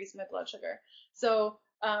to increase my blood sugar. So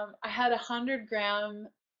I had a 100-gram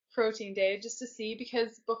protein day just to see,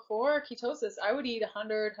 because before ketosis, I would eat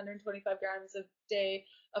 100, 125 grams a day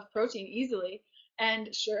of protein easily.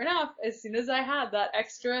 And sure enough, as soon as I had that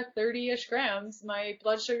extra 30-ish grams, my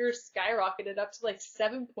blood sugar skyrocketed up to like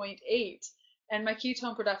 7.8, and my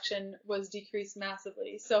ketone production was decreased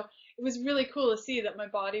massively. So it was really cool to see that my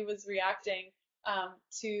body was reacting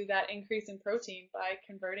to that increase in protein by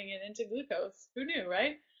converting it into glucose. Who knew,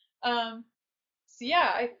 right? So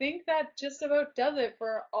yeah, I think that just about does it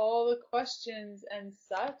for all the questions and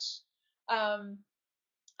such. Um,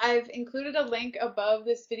 I've included a link above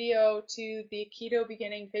this video to the Keto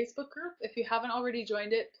Beginning Facebook group. If you haven't already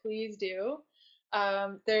joined it, please do.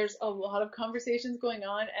 There's a lot of conversations going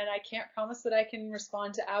on, and I can't promise that I can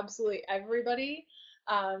respond to absolutely everybody,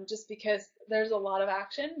 just because there's a lot of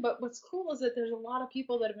action. But what's cool is that there's a lot of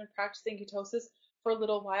people that have been practicing ketosis for a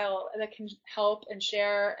little while that can help and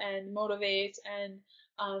share and motivate. And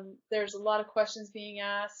there's a lot of questions being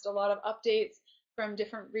asked, a lot of updates from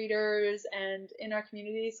different readers and in our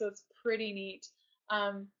community, so it's pretty neat.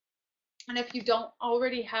 And if you don't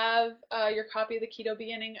already have your copy of the Keto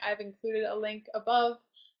Beginning, I've included a link above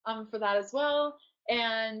for that as well.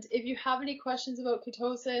 And if you have any questions about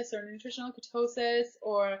ketosis or nutritional ketosis,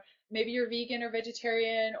 or maybe you're vegan or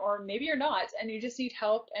vegetarian, or maybe you're not and you just need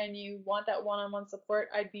help and you want that one-on-one support,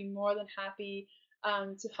 I'd be more than happy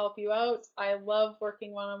to help you out. I love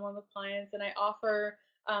working one-on-one with clients, and I offer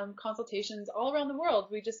consultations all around the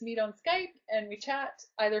world. We just meet on Skype and we chat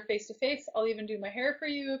either face to face. I'll even do my hair for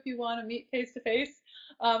you if you want to meet face to face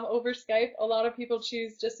over Skype. A lot of people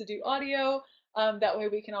choose just to do audio. That way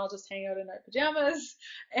we can all just hang out in our pajamas.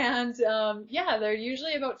 And yeah, they're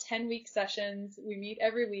usually about 10-week sessions. We meet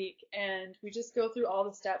every week and we just go through all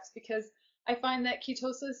the steps, because I find that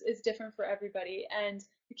ketosis is different for everybody. And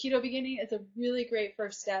the Keto Beginning is a really great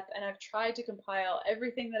first step. And I've tried to compile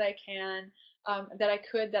everything that I can,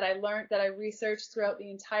 that I learned, that I researched throughout the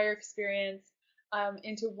entire experience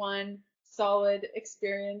into one solid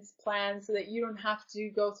experience plan, so that you don't have to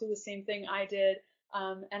go through the same thing I did.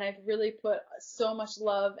 And I've really put so much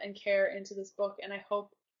love and care into this book, and I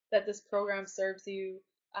hope that this program serves you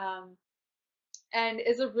and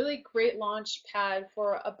is a really great launch pad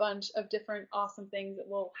for a bunch of different awesome things that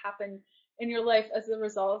will happen in your life as a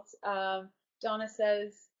result. Donna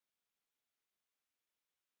says,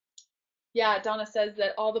 yeah, Donna says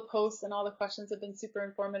that all the posts and all the questions have been super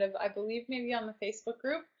informative, I believe maybe on the Facebook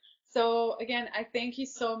group. So again, I thank you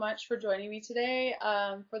so much for joining me today.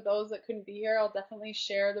 For those that couldn't be here, I'll definitely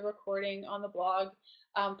share the recording on the blog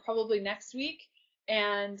probably next week.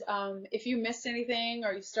 And if you missed anything,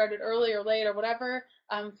 or you started early or late or whatever,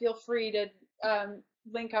 feel free to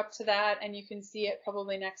link up to that, and you can see it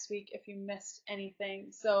probably next week if you missed anything.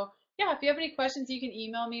 So yeah, if you have any questions, you can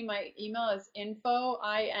email me. My email is info,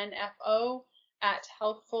 at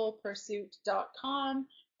healthfulpursuit.com.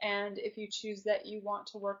 And if you choose that you want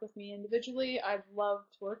to work with me individually, I'd love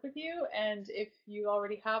to work with you. And if you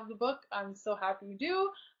already have the book, I'm so happy you do.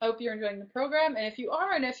 I hope you're enjoying the program. And if you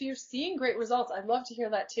are, and if you're seeing great results, I'd love to hear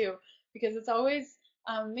that too, because it's always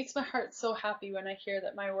makes my heart so happy when I hear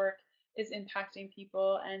that my work is impacting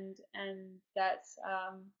people, and that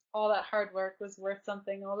all that hard work was worth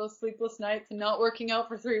something, all those sleepless nights and not working out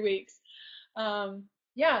for 3 weeks.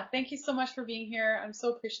 Yeah, thank you so much for being here. I'm so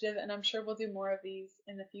appreciative, and I'm sure we'll do more of these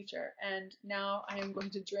in the future. And now I am going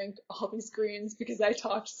to drink all these greens because I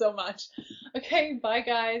talked so much. Okay, bye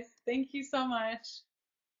guys. Thank you so much.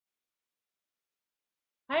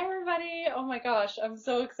 Hi everybody. Oh my gosh, I'm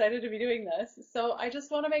so excited to be doing this. So I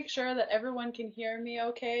just want to make sure that everyone can hear me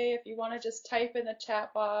okay. If you want to just type in the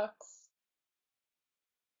chat box.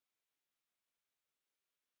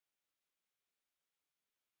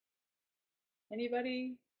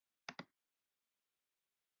 Anybody?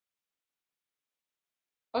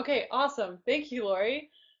 Okay, awesome. Thank you, Lori.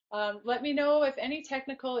 Let me know if any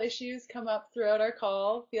technical issues come up throughout our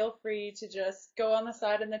call. Feel free to just go on the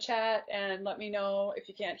side in the chat and let me know if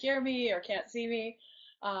you can't hear me or can't see me.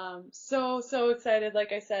 So excited.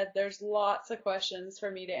 Like I said, there's lots of questions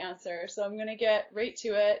for me to answer. So I'm going to get right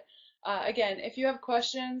to it. Again, if you have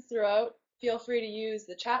questions throughout, feel free to use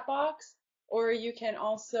the chat box, or you can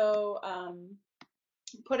also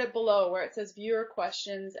put it below where it says viewer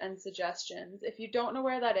questions and suggestions. If you don't know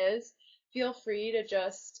where that is, feel free to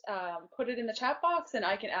just put it in the chat box and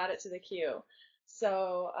I can add it to the queue.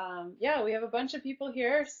 So yeah, we have a bunch of people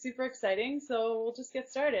here, super exciting. So we'll just get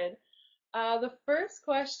started. The first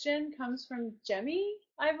question comes from Jemmy,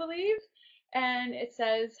 I believe, and it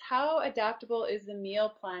says, how adaptable is the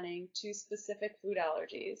meal planning to specific food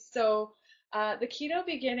allergies? So the keto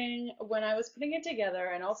beginning, when I was putting it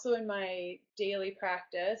together and also in my daily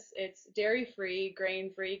practice, it's dairy-free,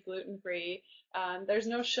 grain-free, gluten-free. There's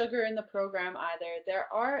no sugar in the program either. There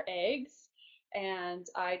are eggs, and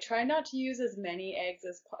I try not to use as many eggs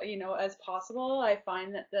as as possible. I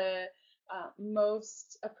find that the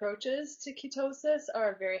most approaches to ketosis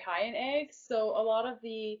are very high in eggs, so a lot of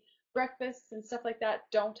the breakfasts and stuff like that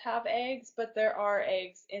don't have eggs, but there are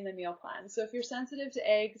eggs in the meal plan. So if you're sensitive to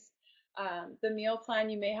eggs, the meal plan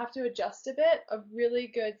you may have to adjust a bit. A really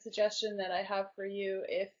good suggestion that I have for you,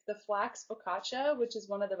 if the flax focaccia, which is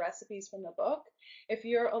one of the recipes from the book, if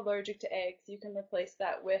you're allergic to eggs, you can replace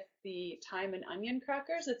that with the thyme and onion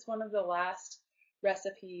crackers. It's one of the last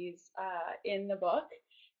recipes in the book,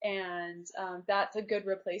 and that's a good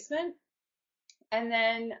replacement. And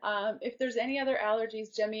then if there's any other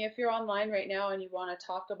allergies, Jemmy, if you're online right now and you want to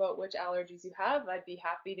talk about which allergies you have, I'd be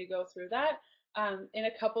happy to go through that. In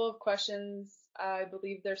a couple of questions, I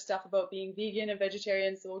believe there's stuff about being vegan and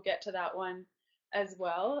vegetarian, so we'll get to that one as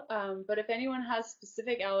well. But if anyone has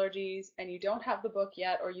specific allergies and you don't have the book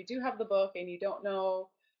yet, or you do have the book and you don't know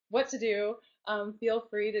what to do, feel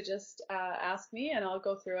free to just ask me and I'll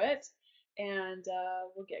go through it. And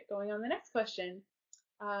we'll get going on the next question.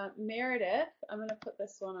 Meredith, I'm going to put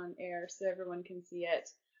this one on air so everyone can see it.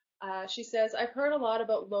 She says, I've heard a lot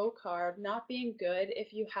about low carb not being good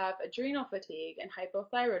if you have adrenal fatigue and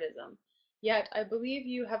hypothyroidism. Yet, I believe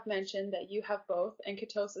you have mentioned that you have both and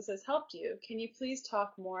ketosis has helped you. Can you please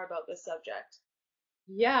talk more about this subject?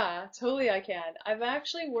 Yeah, totally I can. I'm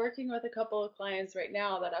actually working with a couple of clients right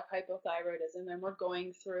now that have hypothyroidism, and we're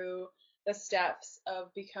going through the steps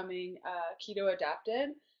of becoming keto adapted,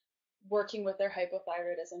 working with their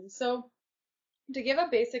hypothyroidism. So to give a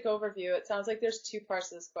basic overview, it sounds like there's two parts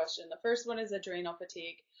to this question. The first one is adrenal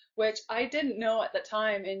fatigue, which I didn't know at the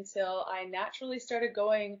time until I naturally started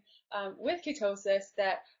going with ketosis,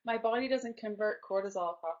 that my body doesn't convert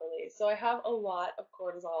cortisol properly. So I have a lot of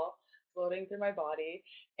cortisol floating through my body.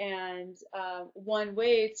 And one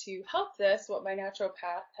way to help this, what my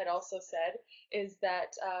naturopath had also said, is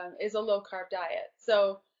that is a low carb diet.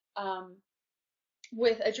 So um,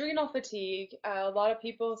 with adrenal fatigue, a lot of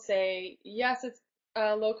people say, yes, it's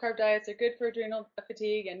low carb diets are good for adrenal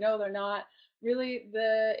fatigue, and no, they're not. Really,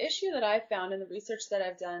 the issue that I've found in the research that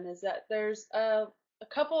I've done is that there's a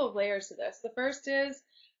couple of layers to this. The first is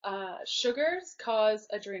sugars cause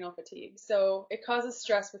adrenal fatigue, so it causes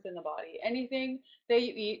stress within the body. Anything that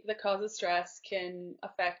you eat that causes stress can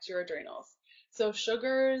affect your adrenals. So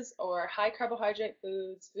sugars or high carbohydrate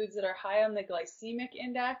foods, foods that are high on the glycemic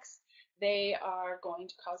index, they are going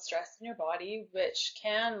to cause stress in your body, which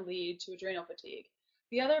can lead to adrenal fatigue.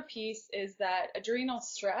 The other piece is that adrenal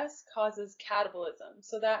stress causes catabolism.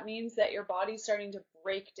 So that means that your body's starting to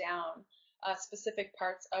break down specific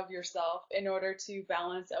parts of yourself in order to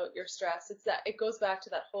balance out your stress. It goes back to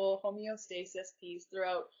that whole homeostasis piece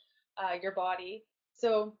throughout your body.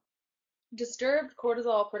 So disturbed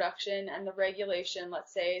cortisol production and the regulation,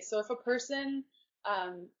 let's say. So if a person,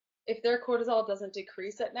 if their cortisol doesn't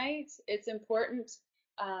decrease at night, it's important,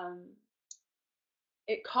 um,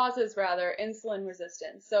 it causes rather insulin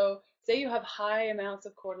resistance. So say you have high amounts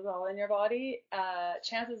of cortisol in your body,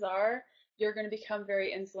 chances are you're going to become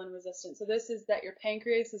very insulin resistant. So this is that your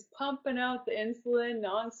pancreas is pumping out the insulin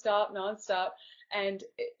nonstop, and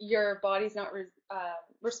your body's not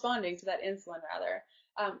responding to that insulin rather.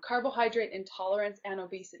 Carbohydrate intolerance and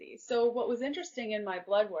obesity. So what was interesting in my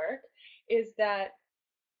blood work is that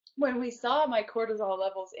when we saw my cortisol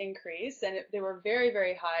levels increase, and they were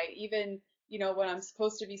very high, even when I'm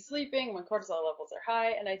supposed to be sleeping, my cortisol levels are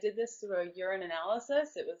high, and I did this through a urine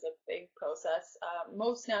analysis. It was a big process.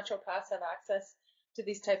 Most naturopaths have access to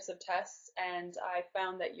these types of tests, and I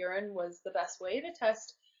found that urine was the best way to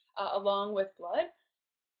test along with blood.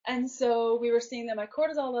 And so we were seeing that my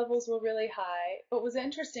cortisol levels were really high. What was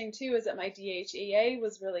interesting too is that my DHEA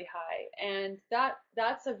was really high, and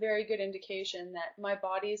that's a very good indication that my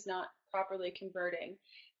body is not properly converting.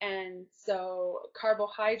 And so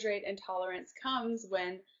carbohydrate intolerance comes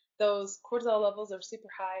when those cortisol levels are super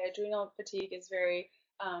high, adrenal fatigue is very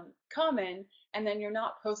common, and then you're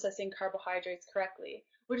not processing carbohydrates correctly.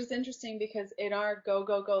 Which is interesting because in our go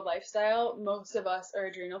lifestyle, most of us are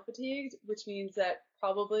adrenal fatigued, which means that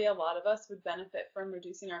probably a lot of us would benefit from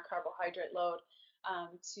reducing our carbohydrate load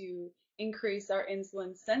to increase our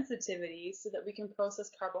insulin sensitivity so that we can process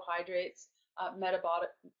carbohydrates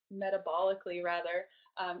metabolically rather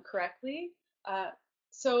correctly.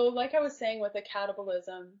 So like I was saying with the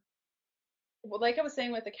catabolism,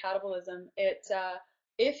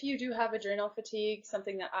 if you do have adrenal fatigue,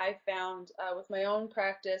 something that I found with my own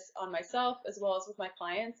practice on myself as well as with my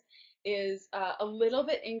clients is a little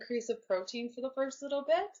bit increase of protein for the first little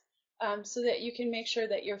bit so that you can make sure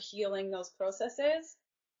that you're healing those processes.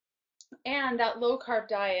 And that low carb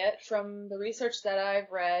diet, from the research that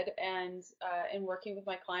I've read and in working with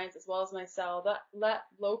my clients as well as myself, that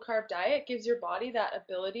low carb diet gives your body that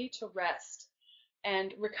ability to rest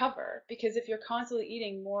and recover, because if you're constantly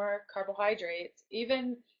eating more carbohydrates,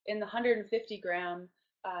 even in the 150 gram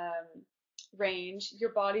range,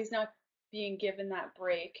 your body's not being given that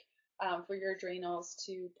break for your adrenals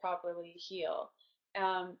to properly heal.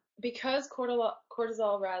 Because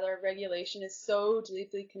cortisol regulation is so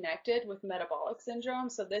deeply connected with metabolic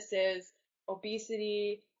syndrome, so this is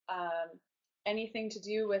obesity, anything to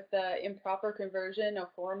do with the improper conversion of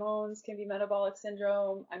hormones can be metabolic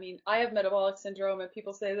syndrome. I mean, I have metabolic syndrome and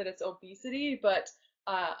people say that it's obesity, but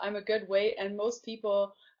I'm a good weight, and most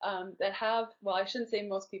people that have, well, I shouldn't say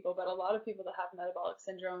most people, but a lot of people that have metabolic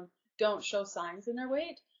syndrome don't show signs in their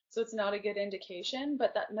weight, so it's not a good indication.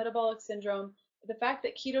 But that metabolic syndrome, the fact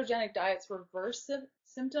that ketogenic diets reverse the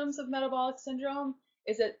symptoms of metabolic syndrome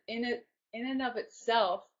is that in and of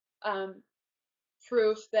itself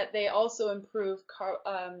proof that they also improve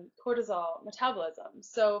cortisol metabolism.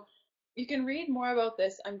 So you can read more about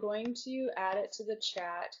this. I'm going to add it to the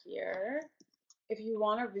chat here if you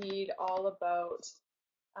want to read all about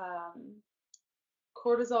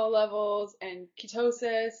cortisol levels and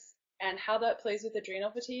ketosis and how that plays with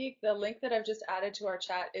adrenal fatigue. The link that I've just added to our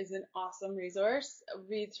chat is an awesome resource.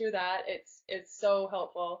 Read through that. It's so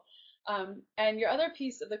helpful. And your other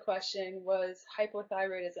piece of the question was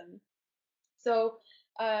hypothyroidism. So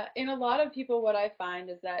in a lot of people, what I find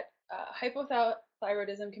is that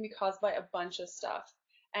hypothyroidism can be caused by a bunch of stuff.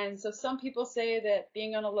 And so some people say that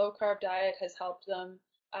being on a low-carb diet has helped them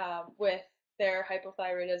with their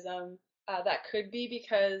hypothyroidism. That could be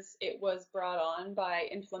because it was brought on by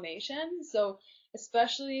inflammation. So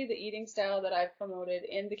especially the eating style that I've promoted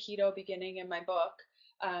in the Keto Beginning in my book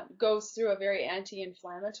goes through a very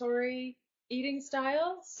anti-inflammatory eating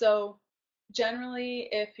style. So generally,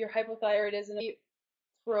 if your hypothyroidism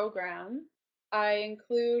program, I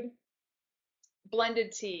include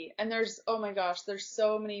blended tea. And oh my gosh, there's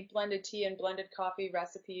so many blended tea and blended coffee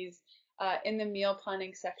recipes in the meal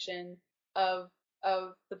planning section of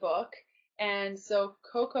the book. And so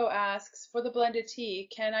Coco asks, for the blended tea,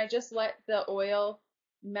 can I just let the oil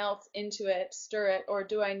melt into it, stir it, or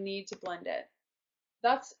do I need to blend it?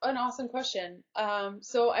 That's an awesome question.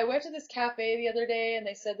 So I went to this cafe the other day and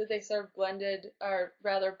they said that they serve blended, or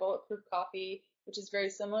rather bulletproof coffee, which is very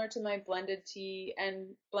similar to my blended tea and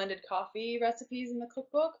blended coffee recipes in the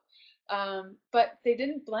cookbook. But they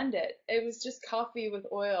didn't blend it. It was just coffee with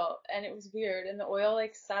oil, and it was weird, and the oil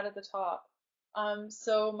like sat at the top.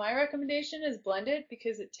 So my recommendation is blended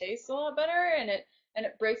because it tastes a lot better, and it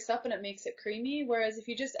breaks up and it makes it creamy, whereas if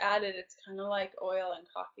you just add it, it's kind of like oil and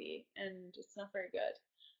coffee, and it's not very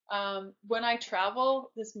good. When I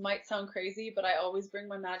travel, this might sound crazy, but I always bring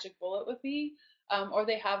my magic bullet with me, or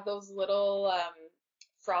they have those little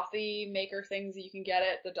frothy maker things that you can get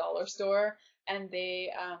at the dollar store, and they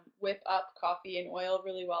whip up coffee and oil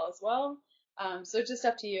really well as well. So it's just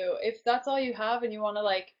up to you. If that's all you have and you want to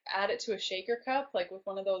like add it to a shaker cup, like with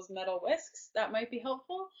one of those metal whisks, that might be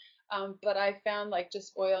helpful. But I found like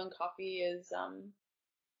just oil and coffee is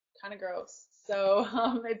kind of gross. So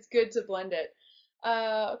it's good to blend it.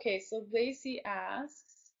 Okay, so Lacey asks,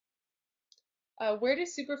 where do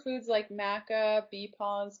superfoods like maca, bee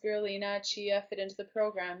pollen, spirulina, chia fit into the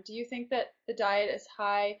program? Do you think that the diet is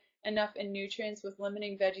high enough in nutrients with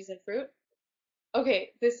limiting veggies and fruit? Okay,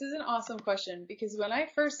 this is an awesome question because when I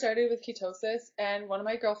first started with ketosis and one of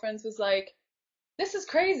my girlfriends was like, this is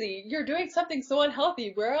crazy. You're doing something so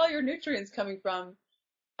unhealthy. Where are all your nutrients coming from?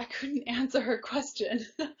 I couldn't answer her question.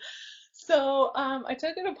 So I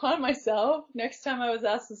took it upon myself next time I was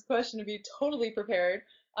asked this question to be totally prepared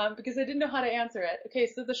because I didn't know how to answer it. Okay,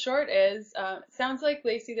 so the short is, sounds like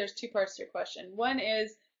Lacey, there's two parts to your question. One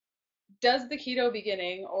is, does the keto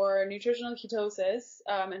beginning or nutritional ketosis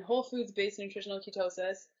and whole foods based nutritional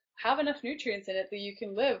ketosis have enough nutrients in it that you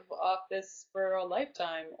can live off this for a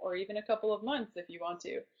lifetime or even a couple of months if you want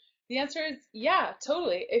to? The answer is yeah,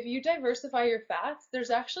 totally. If you diversify your fats,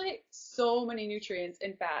 there's actually so many nutrients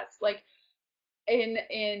in fats. Like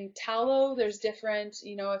in tallow, there's different,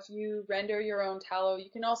 if you render your own tallow, you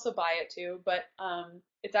can also buy it too, but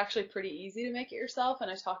it's actually pretty easy to make it yourself,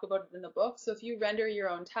 and I talk about it in the book. So if you render your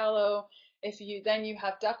own tallow, then you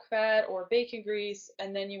have duck fat or bacon grease,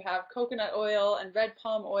 and then you have coconut oil and red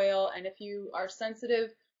palm oil, and if you aren't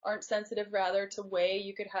sensitive rather to whey,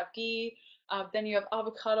 you could have ghee. Then you have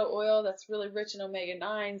avocado oil that's really rich in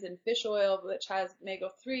omega-9s, and fish oil which has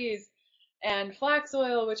omega-3s, and flax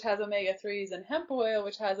oil, which has omega-3s, and hemp oil,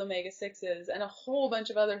 which has omega-6s, and a whole bunch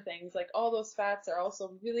of other things. Like all those fats are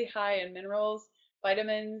also really high in minerals,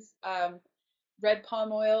 vitamins. Red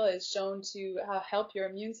palm oil is shown to help your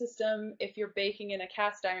immune system. If you're baking in a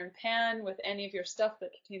cast iron pan with any of your stuff that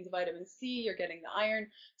contains vitamin C, you're getting the iron.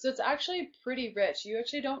 So it's actually pretty rich. You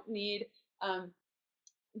actually don't need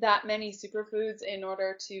that many superfoods in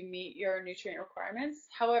order to meet your nutrient requirements.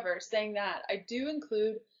 However, saying that, I do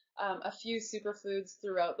include a few superfoods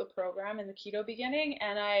throughout the program in the keto beginning,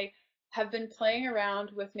 and I have been playing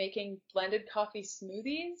around with making blended coffee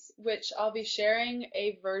smoothies, which I'll be sharing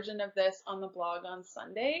a version of this on the blog on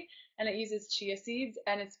Sunday, and it uses chia seeds,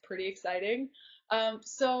 and it's pretty exciting.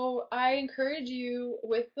 So I encourage you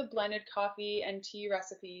with the blended coffee and tea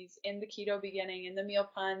recipes in the keto beginning, in the meal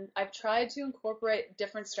plan. I've tried to incorporate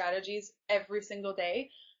different strategies every single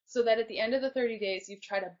day so that at the end of the 30 days, you've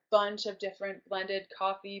tried a bunch of different blended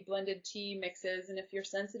coffee, blended tea mixes. And if you're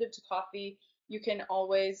sensitive to coffee, you can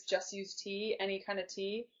always just use tea, any kind of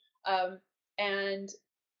tea. And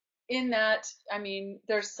in that, I mean,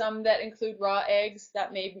 there's some that include raw eggs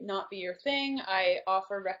that may not be your thing. I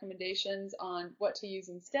offer recommendations on what to use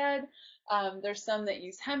instead. There's some that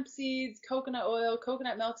use hemp seeds, coconut oil,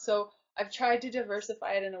 coconut milk. So I've tried to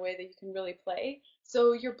diversify it in a way that you can really play.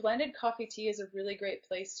 So your blended coffee tea is a really great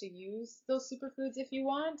place to use those superfoods if you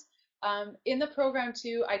want. In the program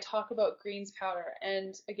too, I talk about greens powder.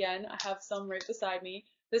 And again, I have some right beside me.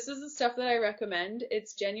 This is the stuff that I recommend.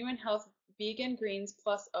 It's Genuine Health Vegan Greens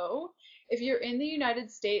Plus O. If you're in the United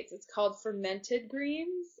States, it's called fermented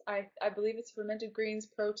greens. I believe it's fermented greens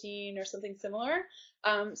protein or something similar.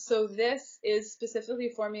 So this is specifically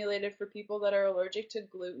formulated for people that are allergic to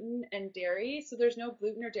gluten and dairy. So there's no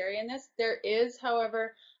gluten or dairy in this. There is,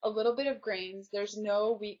 however, a little bit of grains. There's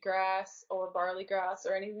no wheatgrass or barley grass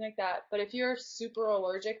or anything like that. But if you're super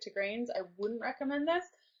allergic to grains, I wouldn't recommend this.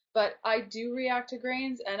 But I do react to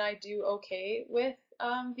grains, and I do okay with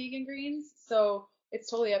vegan greens, so it's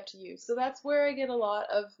totally up to you. So that's where I get a lot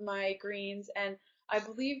of my greens, and I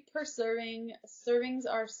believe per servings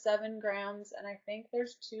are 7 grams, and I think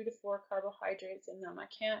there's 2 to 4 carbohydrates in them. I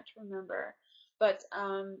can't remember, but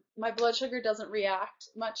my blood sugar doesn't react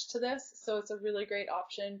much to this, so it's a really great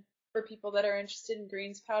option for people that are interested in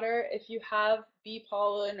greens powder. If you have bee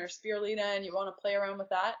pollen or spirulina and you want to play around with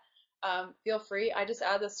that, feel free. I just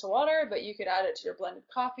add this to water, but you could add it to your blended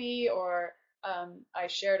coffee, or I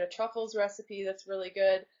shared a truffles recipe that's really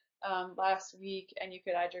good last week, and you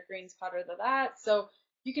could add your greens powder to that. So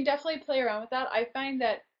you can definitely play around with that. I find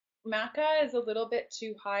that maca is a little bit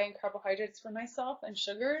too high in carbohydrates for myself and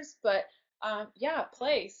sugars, but yeah,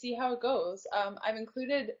 see how it goes. I've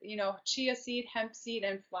included, chia seed, hemp seed,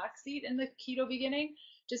 and flax seed in the keto beginning,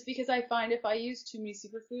 just because I find if I use too many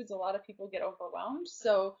superfoods, a lot of people get overwhelmed.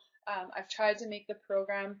 So I've tried to make the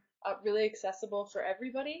program really accessible for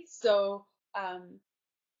everybody. So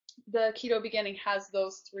the keto beginning has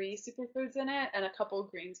those 3 superfoods in it and a couple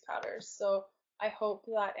greens powders. So I hope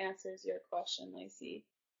that answers your question, Lacey.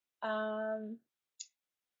 One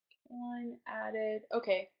added.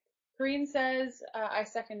 Okay. Corrine says, I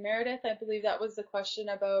second Meredith. I believe that was the question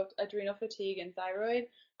about adrenal fatigue and thyroid.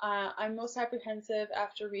 I'm most apprehensive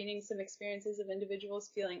after reading some experiences of individuals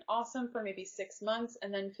feeling awesome for maybe 6 months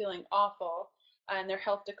and then feeling awful and their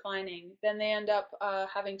health declining. Then they end up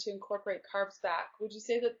having to incorporate carbs back. Would you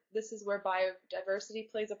say that this is where biodiversity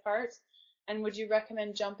plays a part? And would you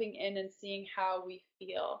recommend jumping in and seeing how we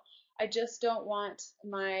feel? I just don't want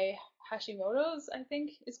my Hashimoto's, I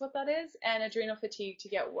think is what that is, and adrenal fatigue to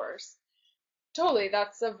get worse. Totally,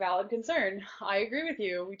 that's a valid concern. I agree with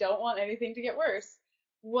you. We don't want anything to get worse.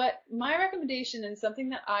 What my recommendation and something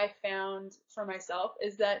that I found for myself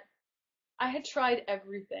is that I had tried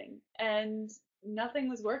everything and nothing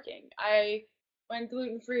was working. I went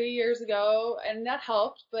gluten-free years ago and that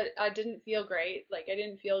helped, but I didn't feel great. Like I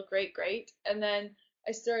didn't feel great. And then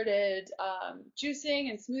I started juicing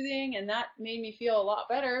and smoothing and that made me feel a lot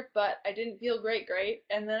better, but I didn't feel great.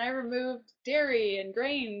 And then I removed dairy and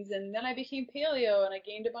grains and then I became paleo and I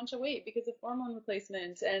gained a bunch of weight because of hormone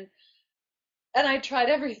replacement. And I tried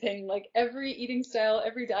everything, like every eating style,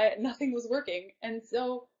 every diet, nothing was working. And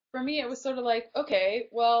so for me, it was sort of like, okay,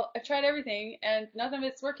 well, I've tried everything and none of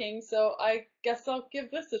it's working, so I guess I'll give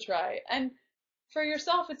this a try. And for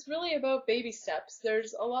yourself, it's really about baby steps.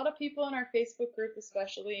 There's a lot of people in our Facebook group,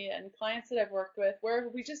 especially, and clients that I've worked with, where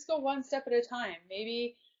we just go one step at a time.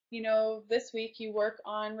 Maybe, this week you work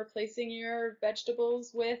on replacing your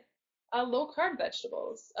vegetables with low carb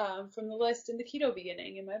vegetables from the list in the keto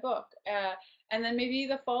beginning in my book. And then maybe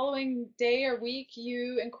the following day or week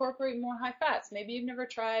you incorporate more high fats. Maybe you've never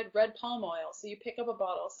tried red palm oil, so you pick up a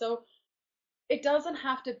bottle. So it doesn't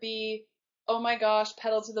have to be, oh my gosh,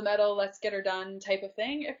 pedal to the metal, let's get her done type of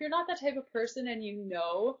thing. If you're not that type of person and you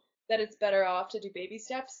know that it's better off to do baby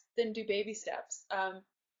steps, then do baby steps.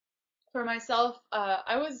 For myself,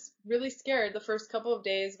 I was really scared the first couple of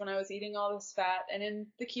days when I was eating all this fat. And in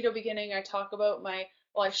the keto beginning, I talk about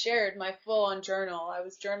I shared my full on journal. I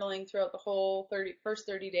was journaling throughout the whole first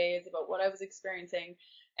 30 days about what I was experiencing.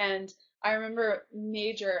 And I remember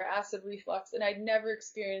major acid reflux, and I'd never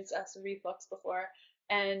experienced acid reflux before.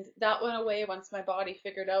 And that went away once my body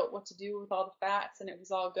figured out what to do with all the fats, and it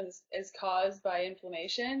was all is caused by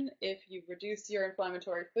inflammation. If you reduce your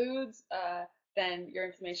inflammatory foods, then your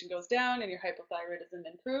inflammation goes down and your hypothyroidism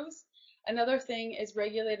improves. Another thing is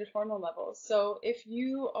regulated hormone levels. So if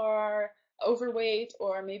you are overweight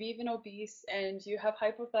or maybe even obese and you have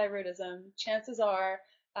hypothyroidism, chances are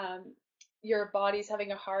your body's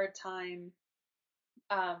having a hard time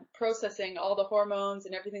processing all the hormones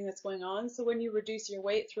and everything that's going on. So when you reduce your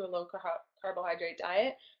weight through a low carbohydrate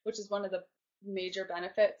diet, which is one of the major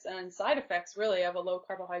benefits and side effects really of a low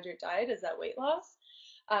carbohydrate diet is that weight loss,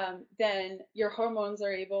 then your hormones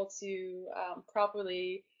are able to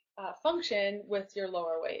properly function with your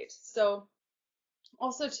lower weight. So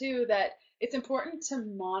also too that it's important to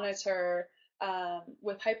monitor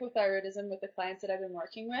with hypothyroidism with the clients that I've been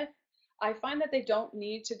working with. I find that they don't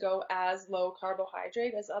need to go as low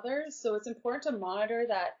carbohydrate as others, so it's important to monitor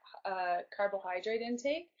that carbohydrate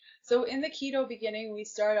intake. So in the keto beginning, we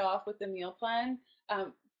start off with the meal plan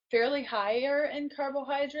fairly higher in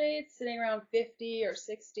carbohydrates, sitting around 50 or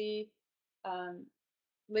 60.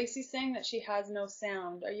 Lacey's saying that she has no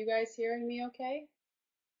sound. Are you guys hearing me okay?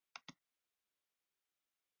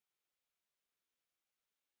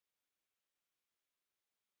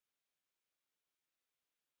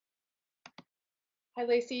 Hi,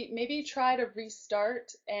 Lacey. Maybe try to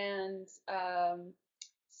restart and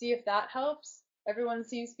see if that helps. Everyone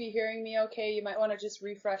seems to be hearing me okay. You might want to just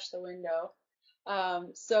refresh the window.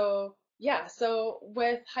 So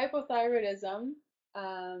with hypothyroidism,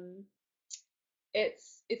 um,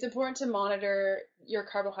 it's important to monitor your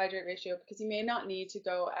carbohydrate ratio because you may not need to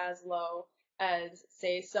go as low as,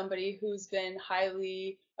 say, somebody who's been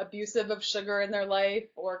highly abusive of sugar in their life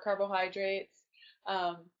or carbohydrates.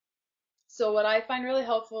 Um, so what I find really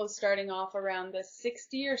helpful is starting off around the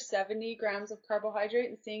 60 or 70 grams of carbohydrate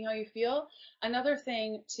and seeing how you feel. Another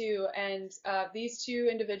thing too, and these two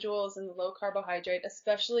individuals in the low carbohydrate,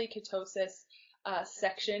 especially ketosis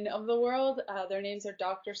section of the world, their names are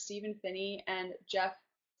Dr. Stephen Finney and Jeff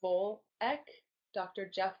Volek, Dr.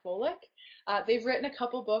 Jeff Volek. They've written a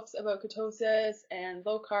couple books about ketosis and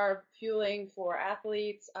low carb fueling for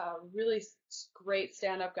athletes, really great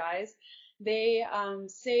stand-up guys. They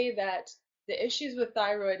say that the issues with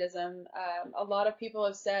thyroidism, a lot of people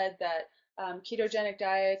have said that ketogenic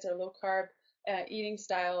diets or low carb eating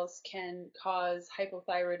styles can cause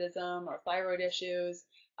hypothyroidism or thyroid issues.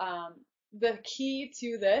 The key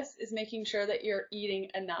to this is making sure that you're eating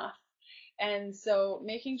enough. And so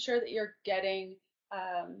making sure that you're getting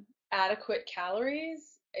adequate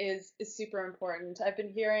calories is super important. I've been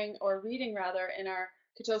hearing or reading rather in our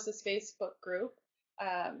ketosis Facebook group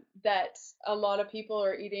that a lot of people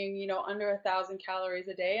are eating, under 1,000 calories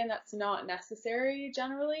a day, and that's not necessary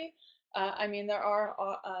generally. I mean, there are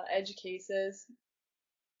edge cases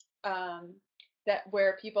um, that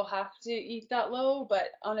where people have to eat that low, but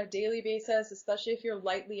on a daily basis, especially if you're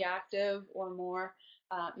lightly active or more,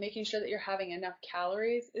 making sure that you're having enough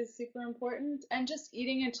calories is super important, and just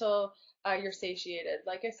eating until you're satiated.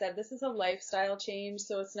 Like I said, this is a lifestyle change,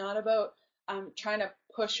 so it's not about trying to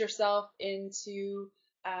push yourself into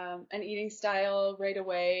an eating style right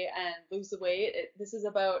away and lose the weight. This is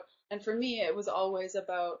about, and for me, it was always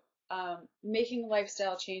about making a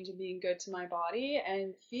lifestyle change and being good to my body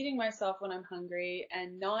and feeding myself when I'm hungry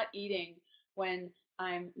and not eating when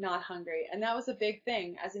I'm not hungry. And that was a big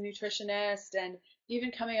thing as a nutritionist, and even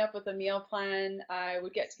coming up with a meal plan. I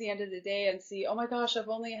would get to the end of the day and see, oh my gosh, I've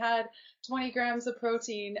only had 20 grams of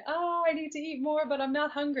protein. Oh, I need to eat more, but I'm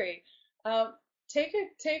not hungry. Um,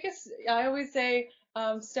 I always say,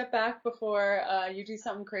 step back before you do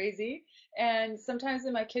something crazy. And sometimes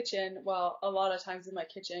in my kitchen, well, a lot of times in my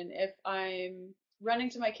kitchen, if I'm running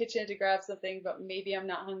to my kitchen to grab something, but maybe I'm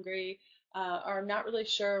not hungry, or I'm not really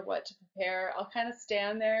sure what to prepare, I'll kind of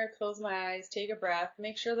stand there, close my eyes, take a breath,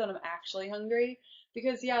 make sure that I'm actually hungry.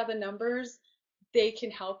 Because yeah, the numbers, they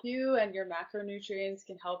can help you, and your macronutrients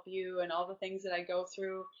can help you, and all the things that I go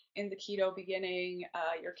through in the keto beginning,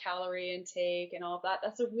 your calorie intake and all of that,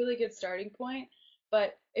 that's a really good starting point.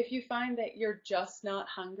 But if you find that you're just not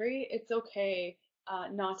hungry, it's okay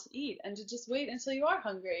not to eat, and to just wait until you are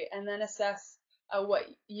hungry and then assess what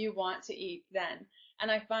you want to eat then. And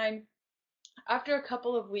I find after a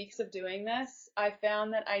couple of weeks of doing this, I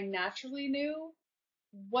found that I naturally knew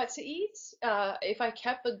what to eat. If I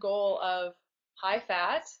kept the goal of high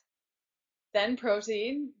fat, then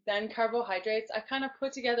protein, then carbohydrates. I kind of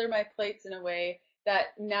put together my plates in a way that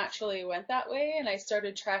naturally went that way, and I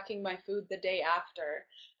started tracking my food the day after,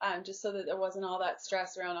 just so that there wasn't all that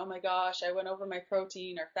stress around, oh my gosh, I went over my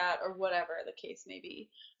protein or fat or whatever the case may be.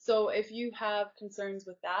 So if you have concerns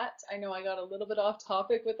with that, I know I got a little bit off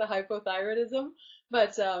topic with the hypothyroidism,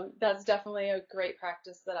 but that's definitely a great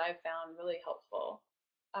practice that I've found really helpful.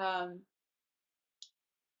 Um,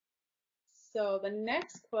 so the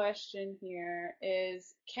next question here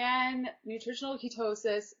is, can nutritional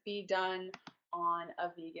ketosis be done on a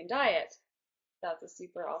vegan diet? That's a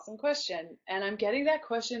super awesome question, and I'm getting that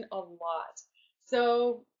question a lot.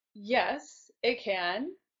 So yes, it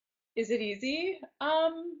can. Is it easy?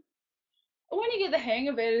 When you get the hang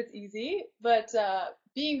of it, it's easy, but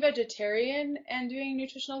being vegetarian and doing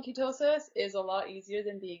nutritional ketosis is a lot easier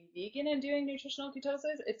than being vegan and doing nutritional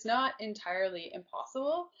ketosis. It's not entirely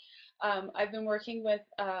impossible. I've been working with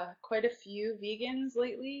quite a few vegans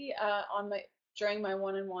lately during my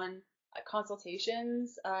one-on-one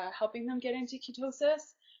consultations, helping them get into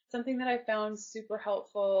ketosis. Something that I found super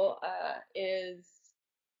helpful is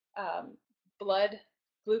um, blood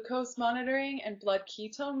glucose monitoring and blood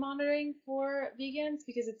ketone monitoring for vegans,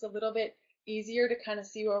 because it's a little bit easier to kind of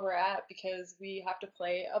see where we're at because we have to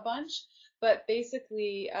play a bunch. But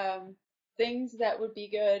basically, things that would be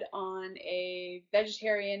good on a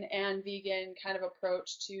vegetarian and vegan kind of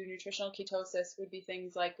approach to nutritional ketosis would be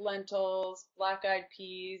things like lentils, black-eyed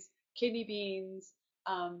peas, kidney beans.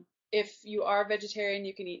 If you are vegetarian,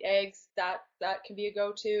 you can eat eggs. That can be a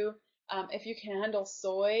go-to. If you can handle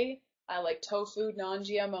soy, I like tofu,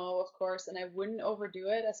 non-GMO, of course, and I wouldn't overdo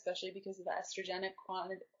it, especially because of the estrogenic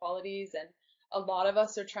qualities. And a lot of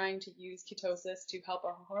us are trying to use ketosis to help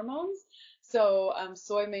our hormones, so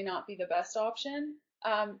soy may not be the best option.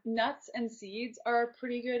 Nuts and seeds are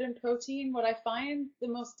pretty good in protein. What I find the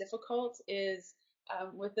most difficult is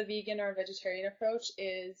with the vegan or vegetarian approach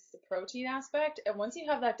is the protein aspect. And once you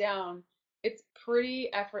have that down, it's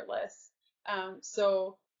pretty effortless.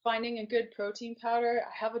 So finding a good protein powder,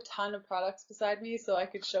 I have a ton of products beside me, so I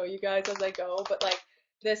could show you guys as I go, but like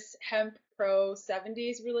this Hemp Pro 70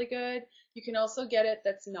 is really good. You can also get it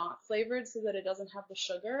that's not flavored so that it doesn't have the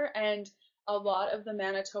sugar, and a lot of the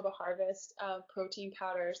Manitoba Harvest protein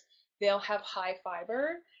powders, they'll have high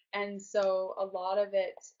fiber, and so a lot of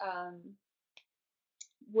it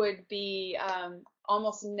would be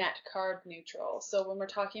almost net carb neutral. So when we're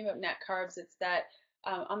talking about net carbs, it's that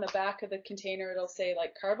on the back of the container, it'll say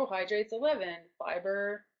like carbohydrates 11,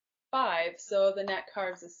 fiber 5. So the net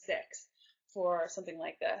carbs is 6 for something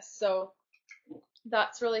like this. So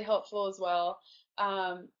that's really helpful as well.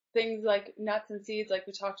 Things like nuts and seeds, like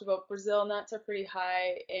we talked about, Brazil nuts are pretty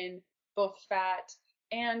high in both fat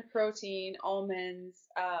and protein. Almonds,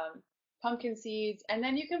 pumpkin seeds, and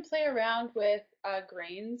then you can play around with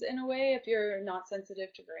grains in a way if you're not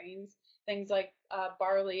sensitive to grains. Things like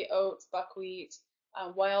barley, oats, buckwheat,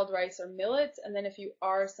 wild rice, or millets. And then if you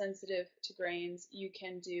are sensitive to grains, you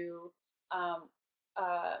can do um,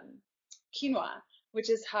 um, quinoa, which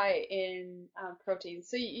is high in protein.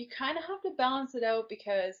 So you kind of have to balance it out,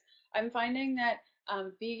 because I'm finding that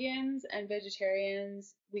vegans and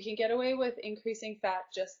vegetarians, we can get away with increasing fat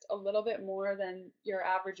just a little bit more than your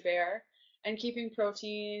average bear and keeping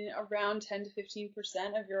protein around 10 to 15%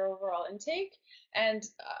 of your overall intake. And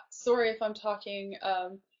sorry if I'm talking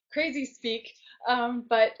crazy speak,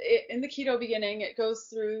 but in the keto beginning, it goes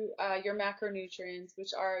through your macronutrients,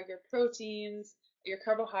 which are your proteins, your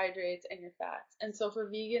carbohydrates, and your fats. And so for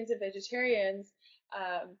vegans and vegetarians,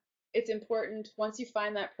 it's important, once you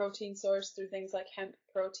find that protein source through things like hemp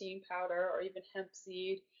protein powder or even hemp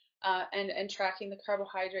seed, and tracking the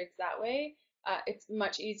carbohydrates that way, it's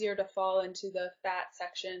much easier to fall into the fat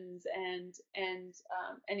sections and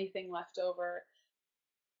anything left over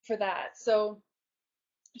for that. So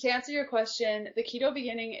to answer your question, the keto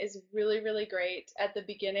beginning is really, really great at the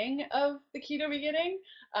beginning of the keto beginning,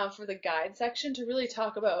 for the guide section, to really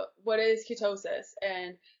talk about what is ketosis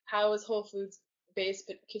and how is whole foods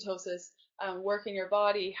based ketosis work in your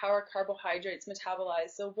body, how are carbohydrates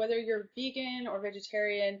metabolized. So whether you're vegan or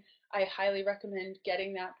vegetarian, I highly recommend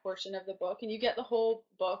getting that portion of the book, and you get the whole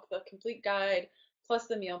book, the complete guide, plus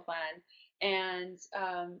the meal plan. And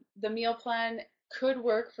the meal plan could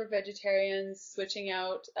work for vegetarians, switching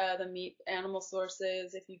out the meat animal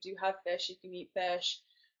sources. If you do have fish, you can eat fish.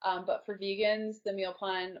 But for vegans, the meal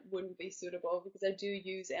plan wouldn't be suitable, because I do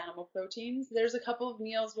use animal proteins. There's a couple of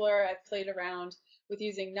meals where I've played around with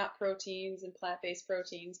using nut proteins and plant-based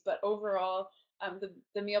proteins, but overall,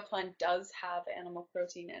 the meal plan does have animal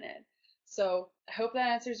protein in it. So I hope that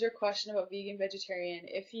answers your question about vegan, vegetarian.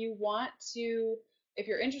 If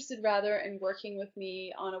you're interested rather in working with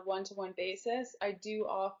me on a one-to-one basis, I do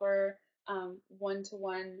offer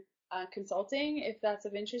one-to-one consulting if that's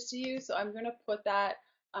of interest to you. So I'm going to put that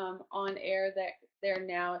on air there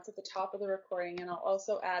now. It's at the top of the recording, and I'll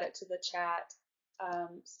also add it to the chat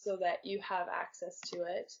so that you have access to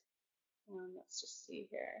it. Let's just see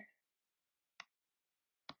here.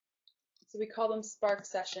 So we call them Spark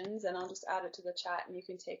sessions, and I'll just add it to the chat and you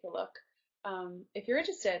can take a look if you're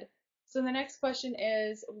interested. So the next question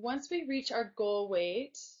is, once we reach our goal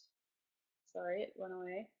weight, sorry, it went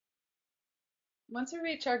away. Once we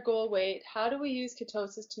reach our goal weight, how do we use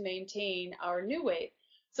ketosis to maintain our new weight?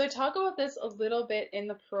 So I talk about this a little bit in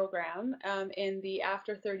the program, in the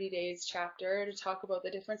After 30 Days chapter, to talk about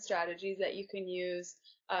the different strategies that you can use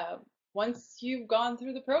once you've gone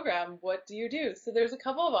through the program. What do you do? So there's a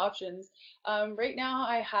couple of options. Right now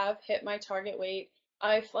I have hit my target weight.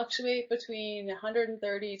 I fluctuate between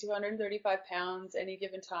 130 to 135 pounds any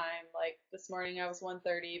given time. Like this morning I was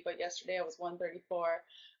 130, but yesterday I was 134.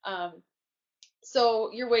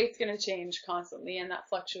 So your weight's going to change constantly in that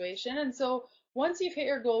fluctuation. And so once you've hit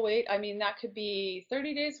your goal weight, I mean, that could be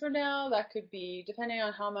 30 days from now, that could be depending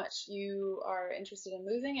on how much you are interested in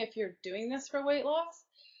losing if you're doing this for weight loss.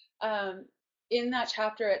 In that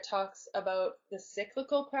chapter, it talks about the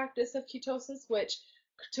cyclical practice of ketosis, which,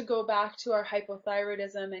 to go back to our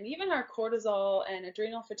hypothyroidism and even our cortisol and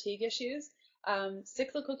adrenal fatigue issues,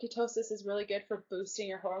 cyclical ketosis is really good for boosting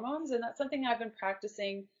your hormones, and that's something I've been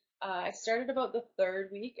practicing. I started about the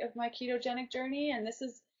 3rd week of my ketogenic journey, and this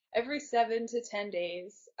is every 7 to 10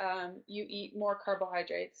 days you eat more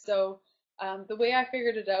carbohydrates. So the way I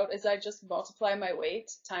figured it out is I just multiply my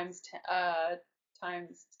weight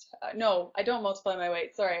no, I don't multiply my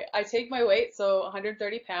weight, sorry. I take my weight, so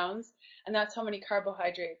 130 pounds, and that's how many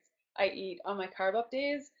carbohydrates I eat on my carb up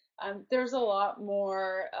days. There's a lot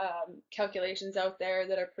more calculations out there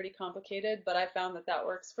that are pretty complicated, but I found that that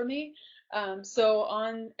works for me. So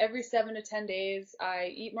on every 7 to 10 days,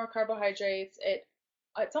 I eat more carbohydrates.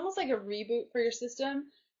 It's almost like a reboot for your system.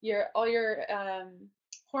 All your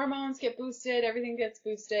hormones get boosted, everything gets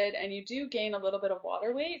boosted, and you do gain a little bit of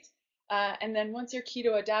water weight. And then once you're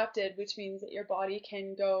keto adapted, which means that your body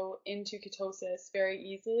can go into ketosis very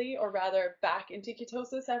easily, or rather back into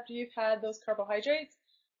ketosis after you've had those carbohydrates.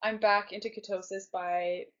 I'm back into ketosis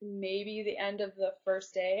by maybe the end of the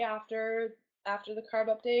 1st day after the carb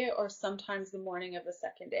up day, or sometimes the morning of the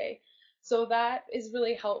 2nd day. So that is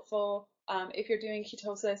really helpful if you're doing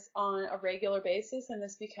ketosis on a regular basis and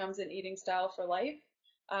this becomes an eating style for life.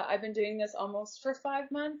 I've been doing this almost for 5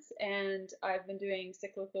 months, and I've been doing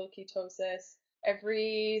cyclical ketosis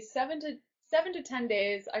every 7 to 10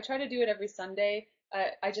 days. I try to do it every Sunday.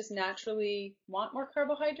 I just naturally want more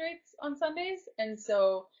carbohydrates on Sundays, and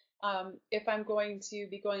so If I'm going to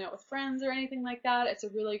be going out with friends or anything like that, it's a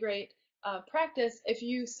really great practice if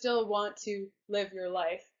you still want to live your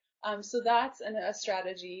life. So that's a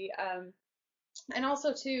strategy. And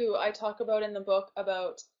also too, I talk about in the book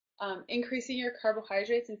about increasing your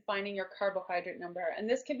carbohydrates and finding your carbohydrate number. And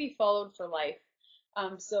this can be followed for life.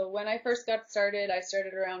 So when I first got started, I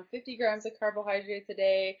started around 50 grams of carbohydrates a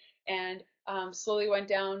day and slowly went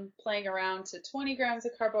down playing around to 20 grams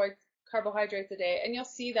of carbohydrates a day. And you'll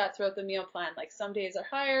see that throughout the meal plan. Like some days are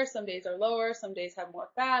higher, some days are lower, some days have more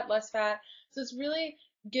fat, less fat. So it's really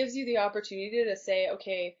gives you the opportunity to say,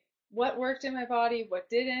 okay, what worked in my body, what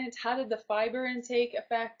didn't, how did the fiber intake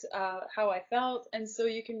affect how I felt, and so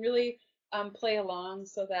you can really play along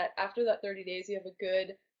so that after that 30 days you have a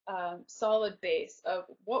good solid base of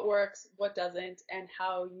what works, what doesn't, and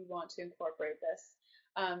how you want to incorporate this.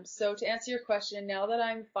 So to answer your question, now that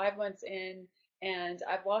I'm 5 months in and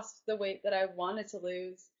I've lost the weight that I wanted to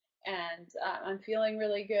lose, and I'm feeling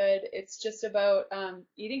really good. It's just about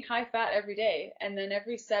eating high fat every day, and then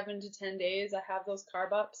every 7 to 10 days I have those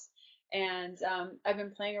carb ups, and I've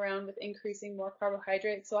been playing around with increasing more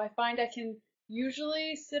carbohydrates. So I find I can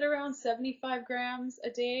usually sit around 75 grams a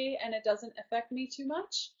day, and it doesn't affect me too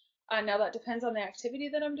much. Now that depends on the activity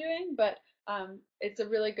that I'm doing, but it's a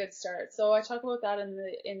really good start. So I talk about that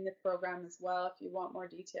in the program as well if you want more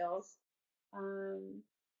details. Um,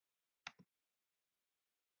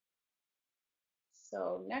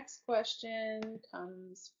 So next question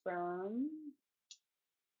comes from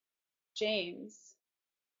James.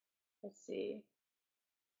 Let's see.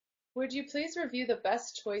 Would you please review the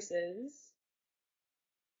best choices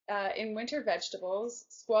in winter vegetables,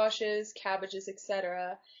 squashes, cabbages,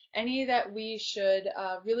 etc.? Any that we should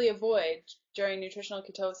really avoid during nutritional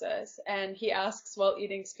ketosis? And he asks while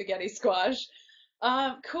eating spaghetti squash.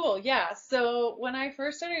 Cool, yeah. So when I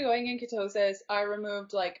first started going in ketosis, I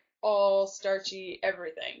removed like all starchy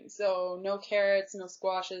everything. So no carrots, no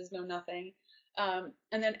squashes, no nothing. And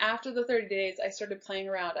then after the 30 days, I started playing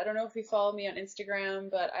around. I don't know if you follow me on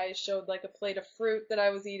Instagram, but I showed like a plate of fruit that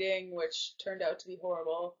I was eating, which turned out to be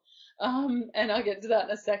horrible. And I'll get to that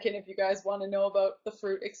in a second. If you guys want to know about the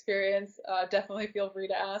fruit experience, definitely feel free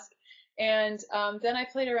to ask. And then I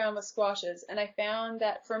played around with squashes, and I found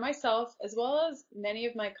that for myself, as well as many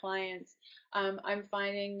of my clients, I'm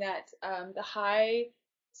finding that the high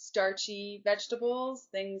starchy vegetables,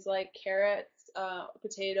 things like carrots,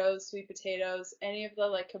 potatoes, sweet potatoes, any of the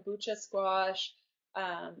like kabocha squash,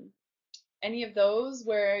 um, any of those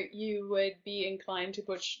where you would be inclined to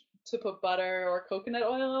put butter or coconut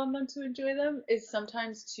oil on them to enjoy them is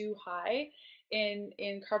sometimes too high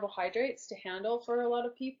in carbohydrates to handle for a lot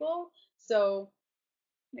of people. So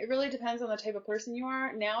it really depends on the type of person you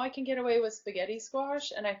are. Now I can get away with spaghetti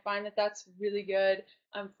squash, and I find that that's really good.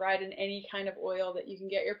 Fried in any kind of oil that you can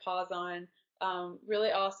get your paws on.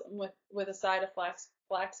 Really awesome with a side of flax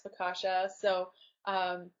focaccia. So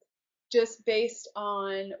um, just based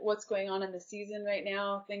on what's going on in the season right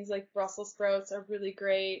now, things like Brussels sprouts are really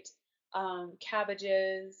great.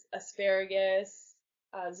 Cabbages, asparagus,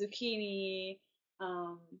 zucchini.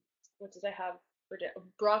 Um, what did I have for dinner?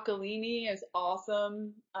 Broccolini is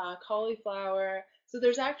awesome. Cauliflower. So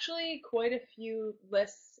there's actually quite a few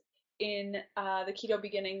lists in the keto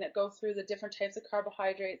beginning that go through the different types of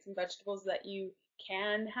carbohydrates and vegetables that you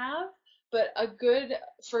can have. But a good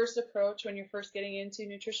first approach when you're first getting into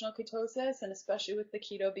nutritional ketosis, and especially with the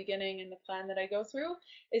keto beginning and the plan that I go through,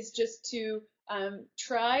 is just to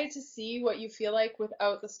try to see what you feel like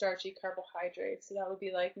without the starchy carbohydrates. So that would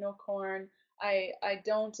be like no corn. I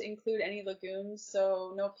don't include any legumes,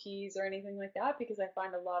 so no peas or anything like that, because I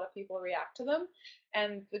find a lot of people react to them.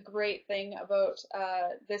 And the great thing about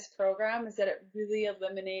this program is that it really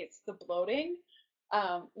eliminates the bloating,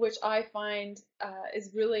 which I find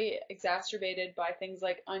is really exacerbated by things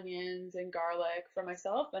like onions and garlic for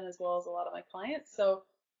myself and as well as a lot of my clients. So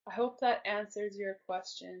I hope that answers your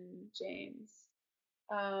question, James.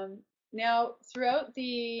 Um, Now, throughout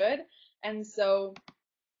the good, and so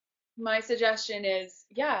my suggestion is,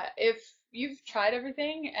 yeah, if you've tried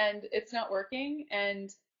everything and it's not working, and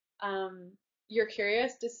um, you're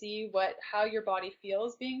curious to see how your body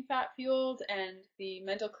feels being fat fueled and the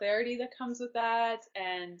mental clarity that comes with that,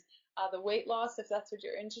 and the weight loss, if that's what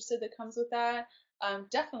you're interested, that comes with that,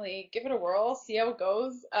 definitely give it a whirl, see how it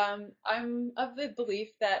goes. I'm of the belief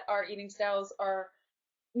that our eating styles are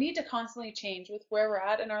need to constantly change with where we're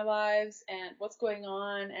at in our lives and what's going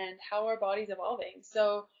on and how our body's evolving.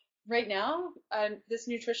 So right now, this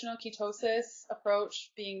nutritional ketosis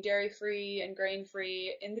approach, being dairy-free and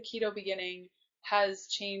grain-free in the keto beginning, has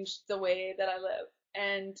changed the way that I live.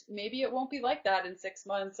 And maybe it won't be like that in 6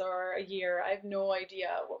 months or a year. I have no idea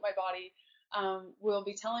what my body will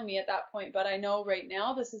be telling me at that point, but I know right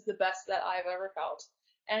now this is the best that I've ever felt.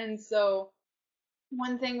 And so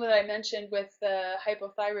one thing that I mentioned with the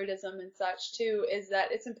hypothyroidism and such too is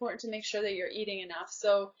that it's important to make sure that you're eating enough.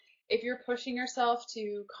 So if you're pushing yourself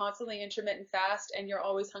to constantly intermittent fast and you're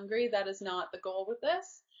always hungry, that is not the goal with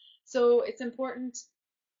this. So it's important,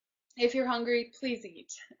 if you're hungry, please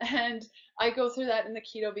eat. And I go through that in the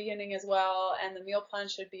keto beginning as well, and the meal plan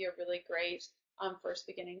should be a really great first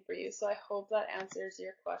beginning for you. So I hope that answers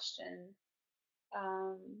your question.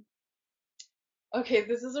 Um, okay,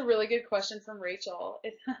 this is a really good question from Rachel.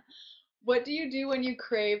 What do you do when you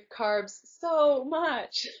crave carbs so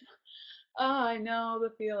much? Ah, I know the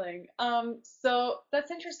feeling. So that's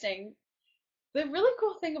interesting. The really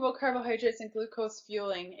cool thing about carbohydrates and glucose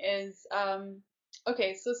fueling is,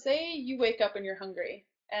 okay, so say you wake up and you're hungry,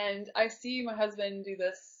 and I see my husband do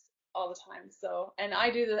this all the time. So, and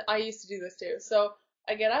I used to do this too. So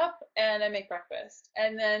I get up and I make breakfast,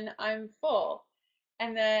 and then I'm full,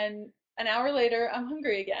 and then an hour later I'm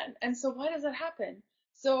hungry again. And so why does that happen?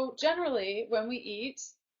 So generally, when we eat,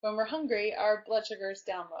 when we're hungry, our blood sugar is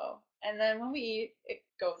down low, and then when we eat, it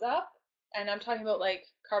goes up, and I'm talking about like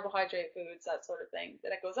carbohydrate foods, that sort of thing,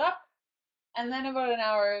 that it goes up, and then about an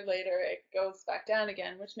hour later it goes back down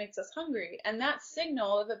again, which makes us hungry. And that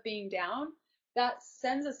signal of it being down, that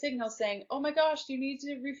sends a signal saying, oh my gosh, you need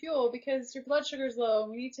to refuel because your blood sugar's low.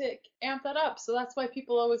 We need to amp that up. So that's why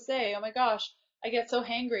people always say, oh my gosh, I get so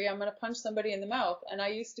hangry, I'm going to punch somebody in the mouth. And I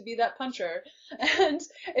used to be that puncher. And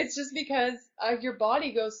it's just because your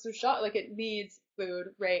body goes through shock, like it needs food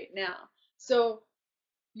right now. So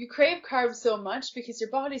you crave carbs so much because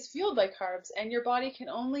your body's fueled by carbs, and your body can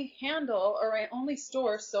only handle or only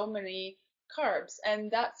store so many carbs, and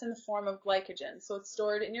that's in the form of glycogen. So it's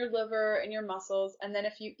stored in your liver and your muscles, and then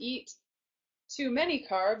if you eat too many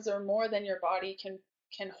carbs or more than your body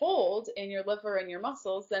can hold in your liver and your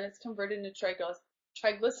muscles, then it's converted into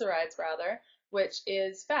triglycerides rather, which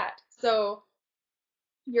is fat. So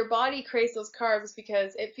your body craves those carbs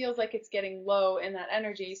because it feels like it's getting low in that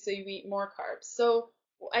energy, so you eat more carbs. So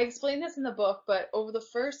I explain this in the book, but over the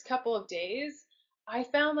first couple of days, I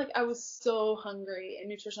found like I was so hungry in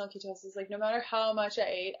nutritional ketosis. Like no matter how much I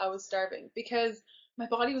ate, I was starving because my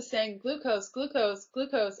body was saying glucose, glucose,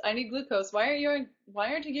 glucose. I need glucose. Why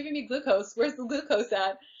aren't you giving me glucose? Where's the glucose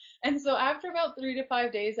at? And so after about 3 to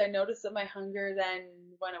 5 days, I noticed that my hunger then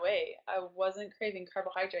went away. I wasn't craving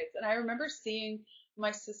carbohydrates. And I remember seeing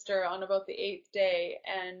my sister on about the 8th day,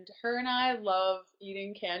 and her and I love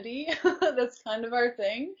eating candy. That's kind of our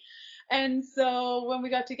thing. And so when we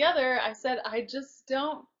got together, I said, I just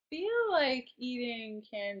don't feel like eating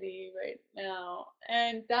candy right now.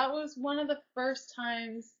 And that was one of the first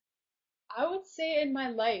times I would say in my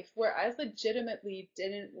life where I legitimately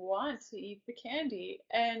didn't want to eat the candy.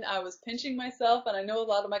 And I was pinching myself, and I know a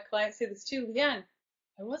lot of my clients say this too, Leanne,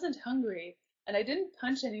 I wasn't hungry, and I didn't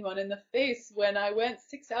punch anyone in the face when I went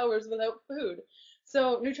 6 hours without food.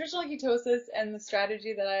 So nutritional ketosis and the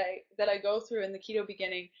strategy that I go through in the keto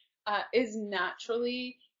beginning is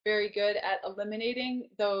naturally very good at eliminating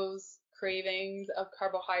those cravings of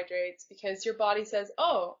carbohydrates because your body says,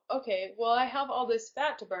 oh, okay, well, I have all this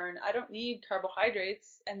fat to burn. I don't need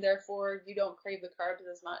carbohydrates, and therefore you don't crave the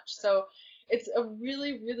carbs as much. So it's a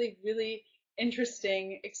really, really, really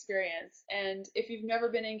interesting experience. And if you've never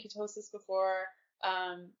been in ketosis before,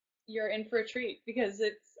 you're in for a treat because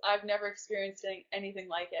I've never experienced anything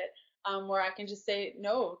like it. Where I can just say,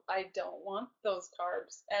 no, I don't want those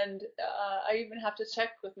carbs. And I even have to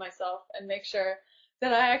check with myself and make sure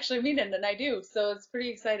that I actually mean it, and I do. So it's pretty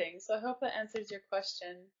exciting. So I hope that answers your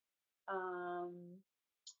question. Um,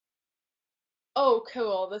 oh,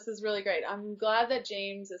 cool. This is really great. I'm glad that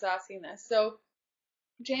James is asking this. So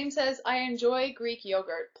James says, I enjoy Greek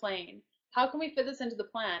yogurt plain. How can we fit this into the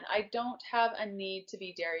plan? I don't have a need to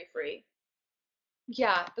be dairy free.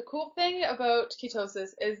 Yeah, the cool thing about ketosis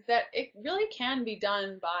is that it really can be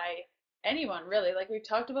done by anyone, really. Like we've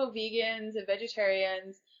talked about vegans and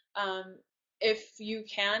vegetarians. Um, if you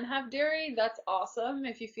can have dairy, that's awesome.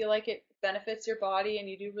 If you feel like it benefits your body and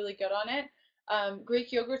you do really good on it.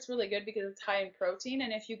 Greek yogurt's really good because it's high in protein,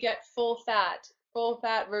 and if you get full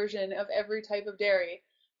fat version of every type of dairy,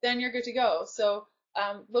 then you're good to go. So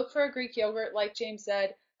look for a Greek yogurt, like James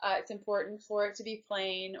said. It's important for it to be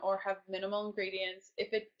plain or have minimal ingredients.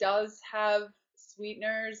 If it does have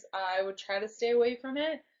sweeteners, I would try to stay away from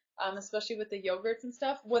it, especially with the yogurts and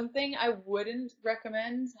stuff. One thing I wouldn't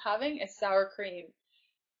recommend having is sour cream.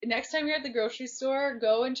 next time you're at the grocery store,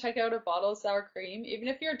 go and check out a bottle of sour cream, even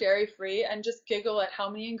if you're dairy free, and just giggle at how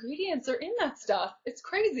many ingredients are in that stuff. It's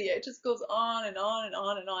crazy. It just goes on and on and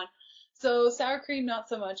on and on. So sour cream, not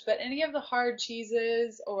so much, but any of the hard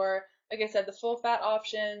cheeses or, like I said, the full fat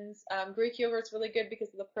options. Greek yogurt's really good because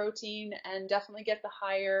of the protein, and definitely get the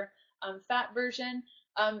higher fat version.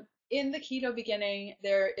 In the keto beginning,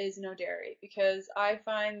 there is no dairy because I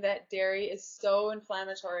find that dairy is so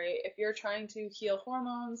inflammatory. If you're trying to heal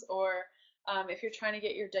hormones, or if you're trying to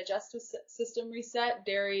get your digestive system reset,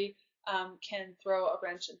 dairy can throw a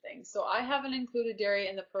wrench in things. So I haven't included dairy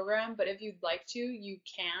in the program, but if you'd like to, you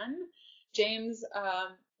can. James,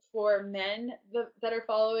 for men that are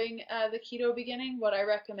following the keto beginning, what I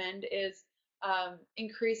recommend is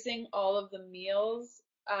increasing all of the meals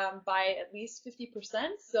by at least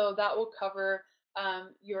 50%. So that will cover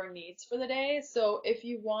your needs for the day. So if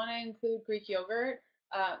you want to include Greek yogurt,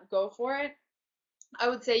 go for it. I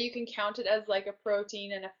would say you can count it as like a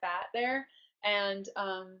protein and a fat there. And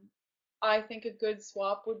I think a good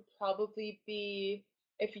swap would probably be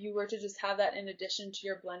if you were to just have that in addition to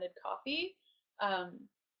your blended coffee, um,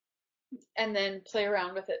 and then play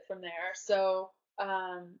around with it from there. So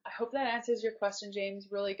I hope that answers your question, James.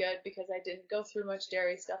 Really good, because I didn't go through much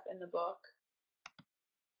dairy stuff in the book.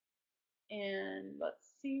 And let's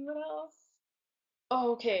see what else.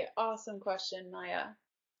 Oh, okay, awesome question, Maya.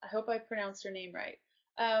 I hope I pronounced your name right.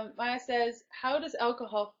 Maya says, how does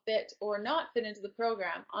alcohol fit or not fit into the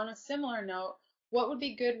program? On a similar note, what would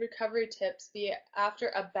be good recovery tips be after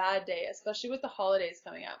a bad day, especially with the holidays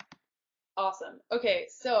coming up? Awesome. Okay,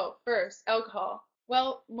 so first, alcohol.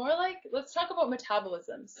 Well, more like, let's talk about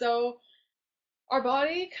metabolism. So our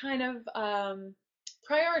body kind of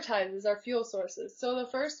prioritizes our fuel sources. So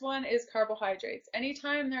the first one is carbohydrates.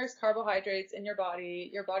 Anytime there's carbohydrates in your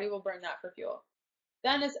body will burn that for fuel.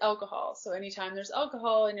 Then it's alcohol. So anytime there's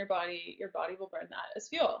alcohol in your body will burn that as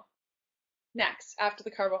fuel. Next, after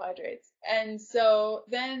the carbohydrates. And so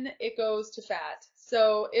then it goes to fat.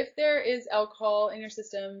 So if there is alcohol in your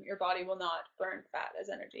system, your body will not burn fat as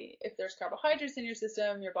energy. If there's carbohydrates in your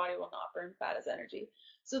system, your body will not burn fat as energy.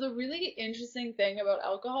 So the really interesting thing about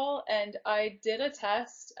alcohol, and I did a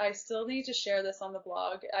test, I still need to share this on the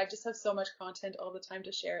blog. I just have so much content all the time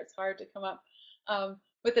to share. It's hard to come up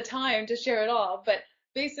with the time to share it all. But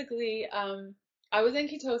basically, I was in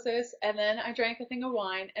ketosis, and then I drank a thing of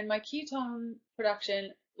wine, and my ketone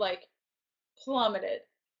production like plummeted.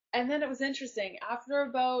 And then it was interesting. After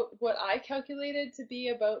about what I calculated to be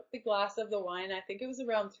about the glass of the wine, I think it was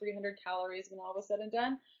around 300 calories when all was said and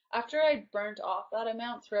done. After I burnt off that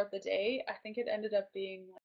amount throughout the day, I think it ended up being